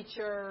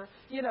teacher,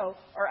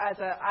 or as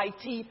an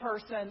IT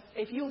person,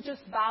 if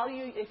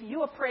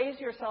you appraise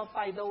yourself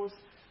by those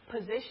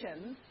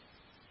positions,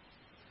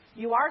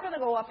 you are going to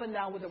go up and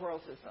down with the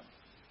world system.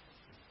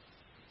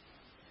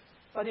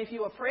 But if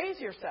you appraise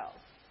yourself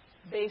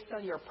based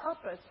on your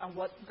purpose, on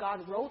what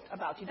God wrote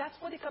about you, that's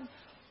what it comes.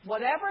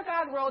 Whatever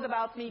God wrote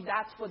about me,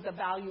 that's what the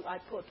value I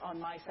put on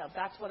myself.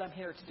 That's what I'm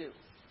here to do.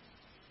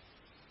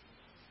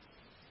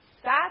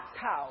 That's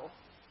how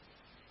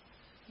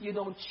you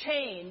don't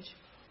change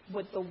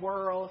with the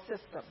world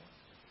system.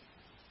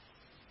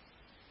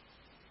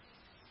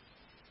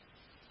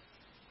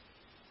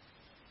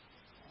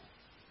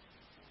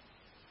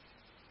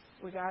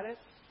 We got it?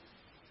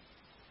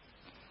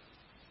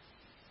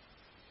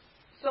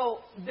 So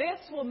this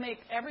will make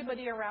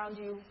everybody around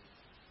you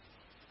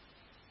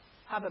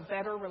have a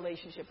better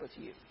relationship with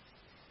you.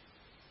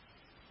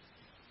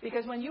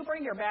 Because when you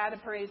bring your bad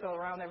appraisal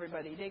around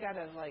everybody, they got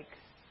to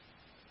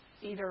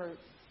either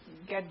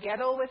get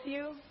ghetto with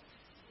you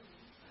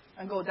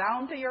and go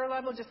down to your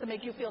level just to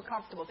make you feel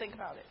comfortable. Think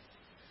about it.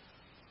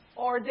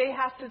 Or they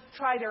have to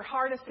try their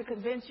hardest to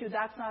convince you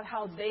that's not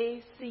how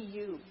they see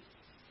you.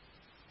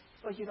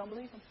 But you don't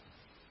believe them.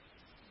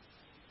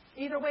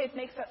 Either way, it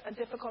makes a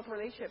difficult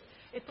relationship.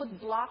 It puts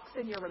blocks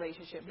in your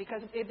relationship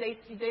because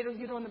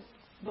you don't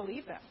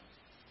believe them.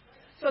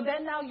 So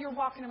then now you're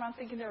walking around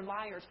thinking they're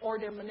liars or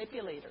they're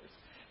manipulators.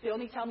 They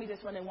only tell me this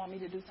when they want me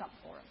to do something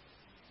for them.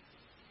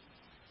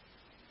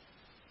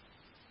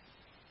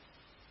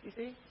 You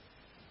see?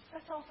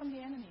 That's all from the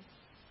enemy.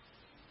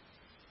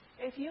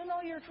 If you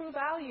know your true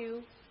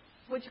value,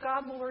 which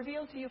God will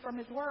reveal to you from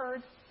His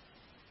Word,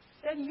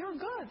 then you're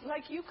good.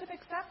 You can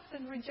accept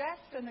and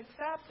reject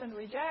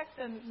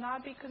and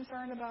not be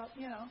concerned about,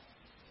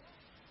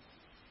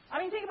 I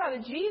mean, think about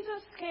it.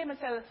 Jesus came and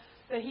said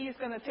that He's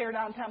going to tear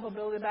down temple,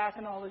 build it back,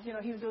 and all this.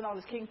 He was doing all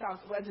this king talk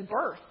at His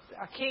birth.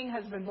 A king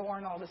has been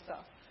born, all this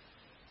stuff.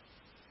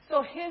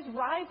 So his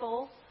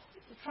rival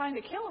was trying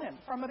to kill Him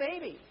from a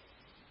baby.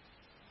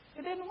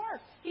 It didn't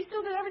work. He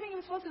still did everything He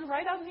was supposed to do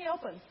right out in the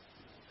open.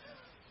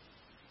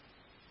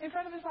 In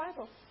front of His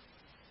rival.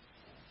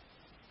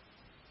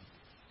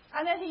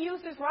 And then He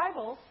used His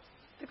rival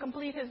to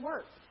complete His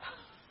work.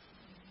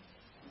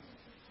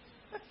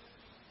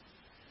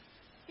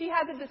 He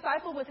had the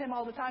disciple with Him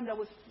all the time that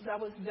was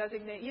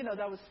designated,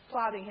 that was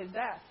plotting His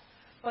death.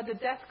 But the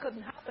death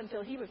couldn't happen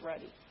until He was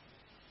ready.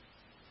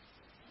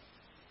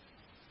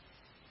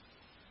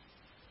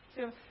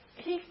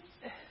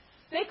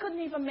 They couldn't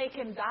even make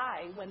Him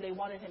die when they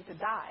wanted Him to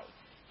die.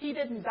 He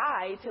didn't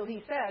die till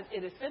He said,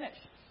 "It is finished."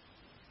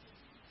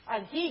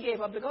 And He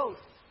gave up the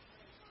ghost.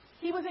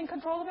 He was in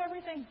control of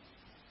everything.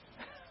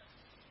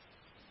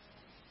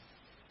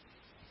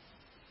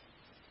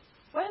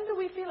 When do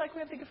we feel like we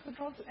have to give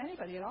control to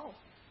anybody at all?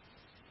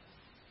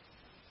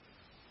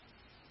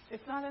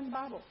 It's not in the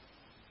Bible.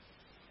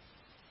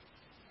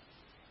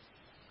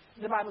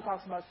 The Bible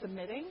talks about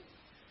submitting.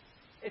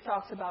 It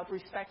talks about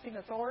respecting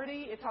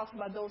authority. It talks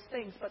about those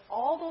things. But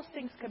all those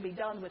things can be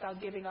done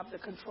without giving up the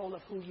control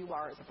of who you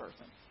are as a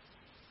person.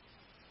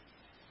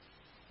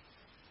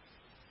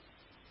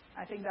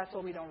 I think that's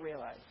what we don't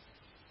realize.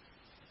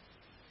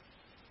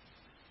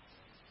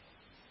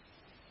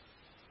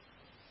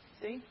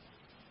 See?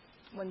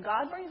 When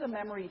God brings a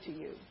memory to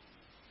you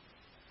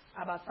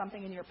about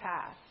something in your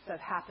past that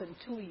happened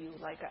to you,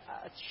 like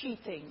a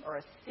cheating or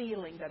a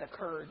stealing that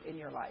occurred in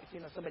your life,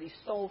 somebody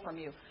stole from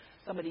you,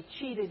 somebody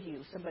cheated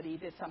you, somebody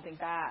did something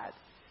bad,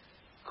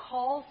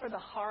 call for the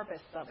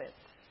harvest of it.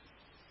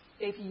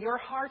 If your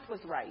heart was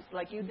right,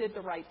 like you did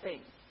the right thing,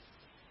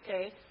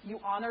 okay, you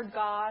honored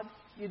God,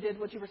 you did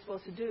what you were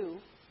supposed to do,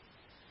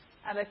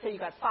 and let's say you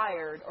got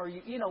fired or,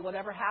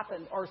 whatever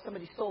happened, or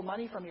somebody stole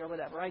money from you or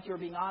whatever, right? You were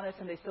being honest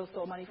and they still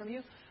stole money from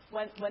you.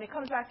 When it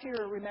comes back to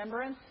your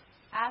remembrance,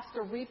 ask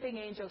the reaping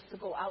angels to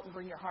go out and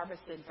bring your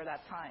harvest in for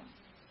that time.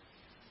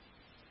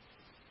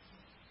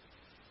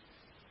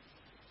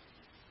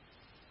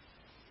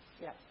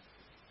 Yeah.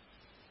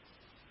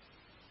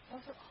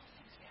 Those are all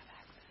things we have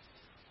access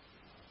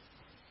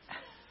to.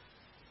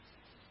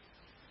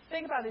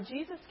 Think about it.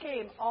 Jesus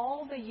came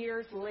all the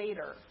years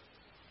later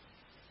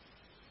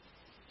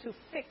to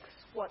fix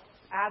what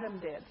Adam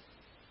did,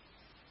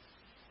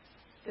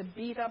 to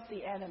beat up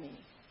the enemy,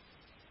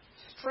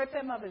 strip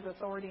him of his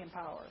authority and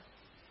power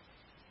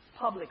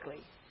publicly,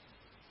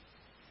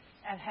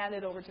 and hand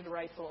it over to the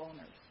rightful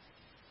owners.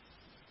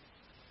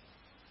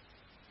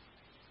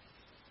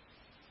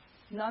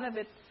 None of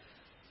it,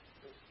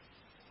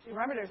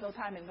 remember, there's no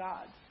time in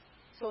God.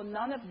 So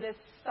none of this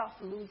stuff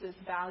loses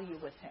value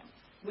with Him.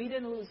 We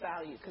didn't lose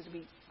value because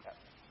we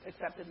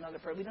accepted another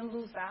prayer. We didn't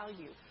lose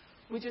value.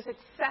 We just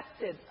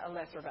accepted a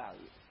lesser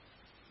value.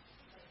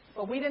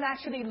 But we didn't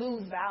actually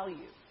lose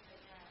value.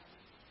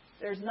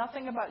 There's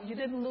nothing about, you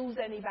didn't lose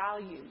any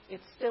value.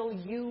 It's still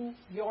you.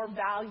 Your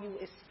value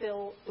is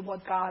still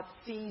what God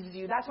sees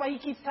you. That's why He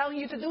keeps telling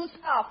you to do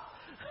stuff.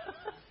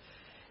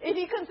 If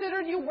He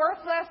considered you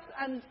worthless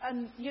and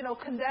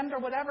condemned or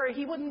whatever,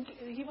 He wouldn't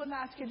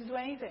ask you to do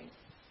anything.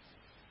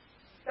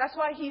 That's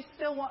why He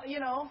still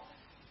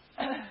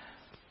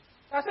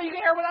that's why you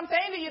can hear what I'm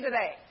saying to you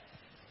today.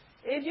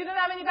 If you didn't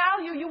have any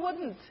value, you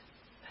wouldn't.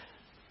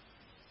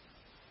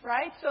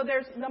 Right? So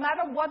there's, no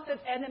matter what the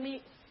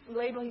enemy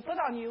label he put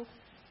on you,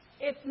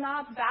 it's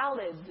not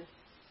valid.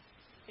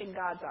 in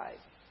God's eyes.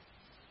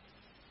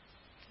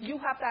 You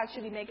have to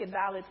actually make it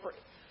valid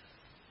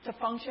to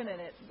function in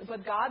it.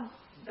 But God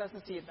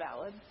doesn't see it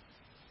valid.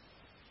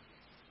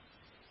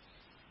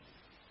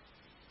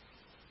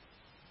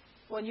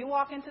 When you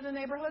walk into the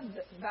neighborhood,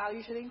 the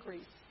value should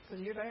increase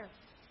because you're there.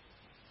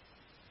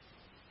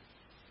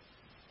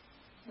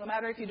 No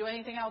matter if you do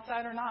anything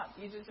outside or not,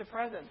 you just are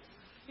present.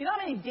 You know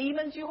how many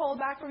demons you hold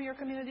back from your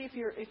community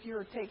if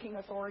you're taking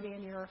authority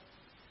in your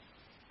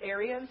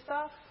area and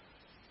stuff?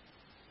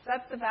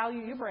 That's the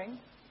value you bring.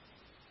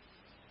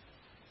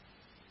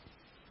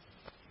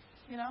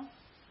 You know?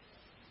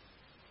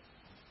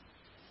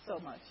 So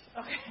much.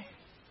 Okay.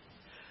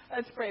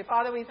 Let's pray.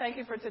 Father, we thank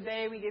you for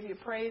today. We give you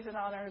praise and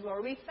honor,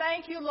 Lord. We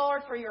thank you,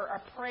 Lord, for your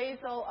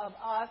appraisal of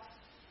us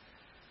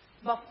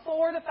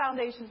before the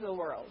foundations of the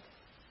world.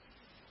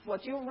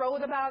 What you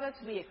wrote about us,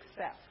 we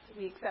accept.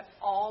 We accept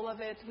all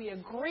of it. We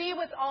agree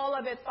with all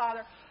of it,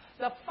 Father.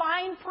 The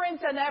fine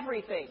print and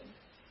everything,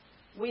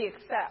 we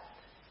accept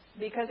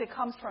because it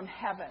comes from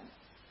heaven.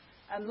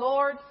 And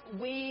Lord,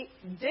 we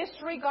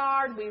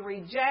disregard, we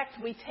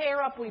reject, we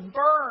tear up, we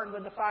burn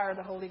with the fire of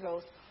the Holy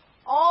Ghost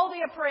all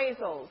the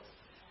appraisals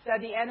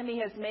that the enemy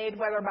has made,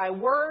 whether by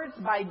words,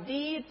 by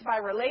deeds, by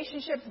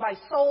relationships, by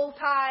soul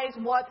ties,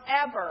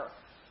 whatever.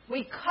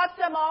 We cut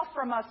them off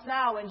from us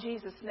now in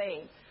Jesus'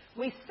 name.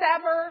 We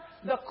sever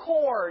the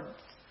cords.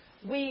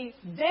 We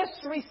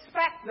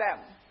disrespect them.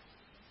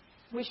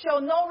 We show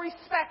no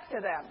respect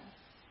to them.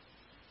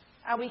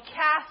 And we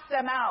cast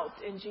them out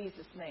in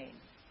Jesus' name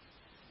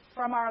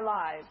from our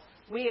lives.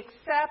 We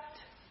accept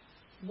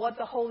what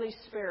the Holy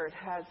Spirit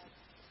has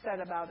said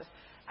about us.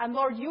 And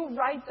Lord, you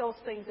write those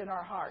things in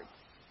our hearts.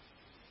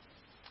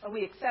 And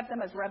we accept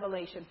them as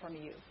revelation from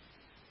you.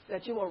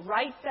 That you will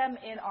write them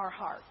in our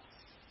hearts.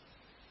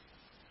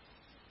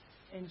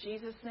 In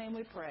Jesus' name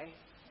we pray.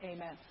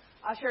 Amen.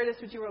 I'll share this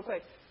with you real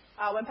quick.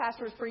 When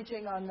Pastor was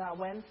preaching on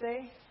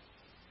Wednesday,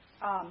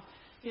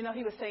 he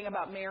was saying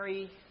about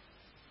Mary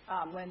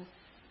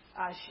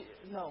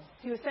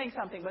he was saying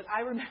something, but I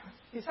remember,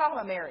 he was talking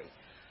about Mary.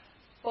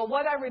 But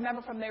what I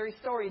remember from Mary's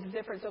story is the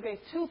difference. Okay,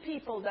 two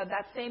people that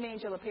same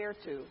angel appeared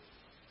to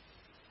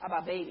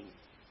about babies.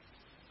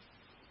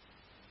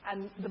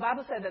 And the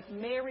Bible said that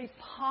Mary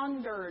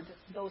pondered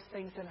those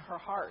things in her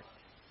heart.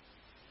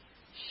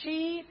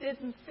 She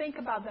didn't think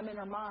about them in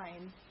her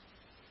mind.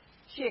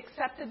 She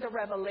accepted the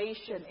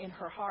revelation in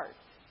her heart.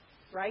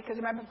 Right? Because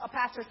remember, a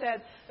pastor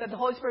said that the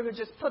Holy Spirit would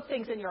just put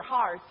things in your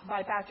heart,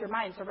 bypass your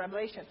mind, so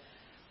revelation.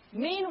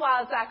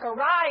 Meanwhile,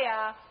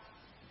 Zechariah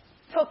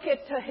took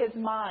it to his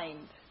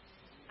mind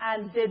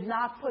and did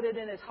not put it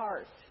in his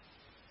heart.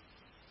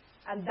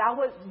 And that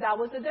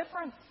was the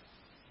difference.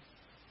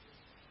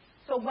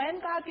 So when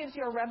God gives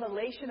you a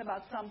revelation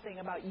about something,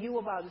 about you,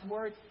 about His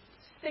Word,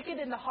 stick it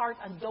in the heart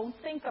and don't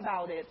think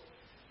about it.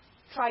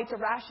 Try to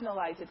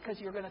rationalize it because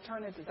you're going to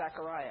turn into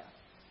Zechariah.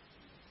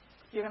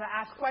 You're going to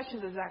ask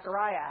questions as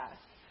Zechariah asked.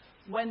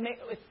 When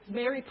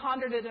Mary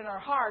pondered it in her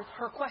heart,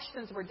 her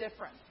questions were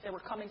different. They were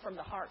coming from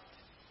the heart.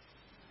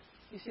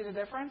 You see the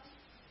difference?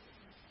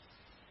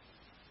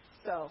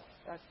 So,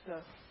 that's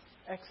the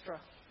extra.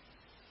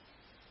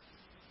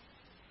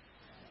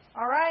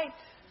 All right.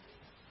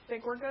 I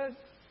think we're good.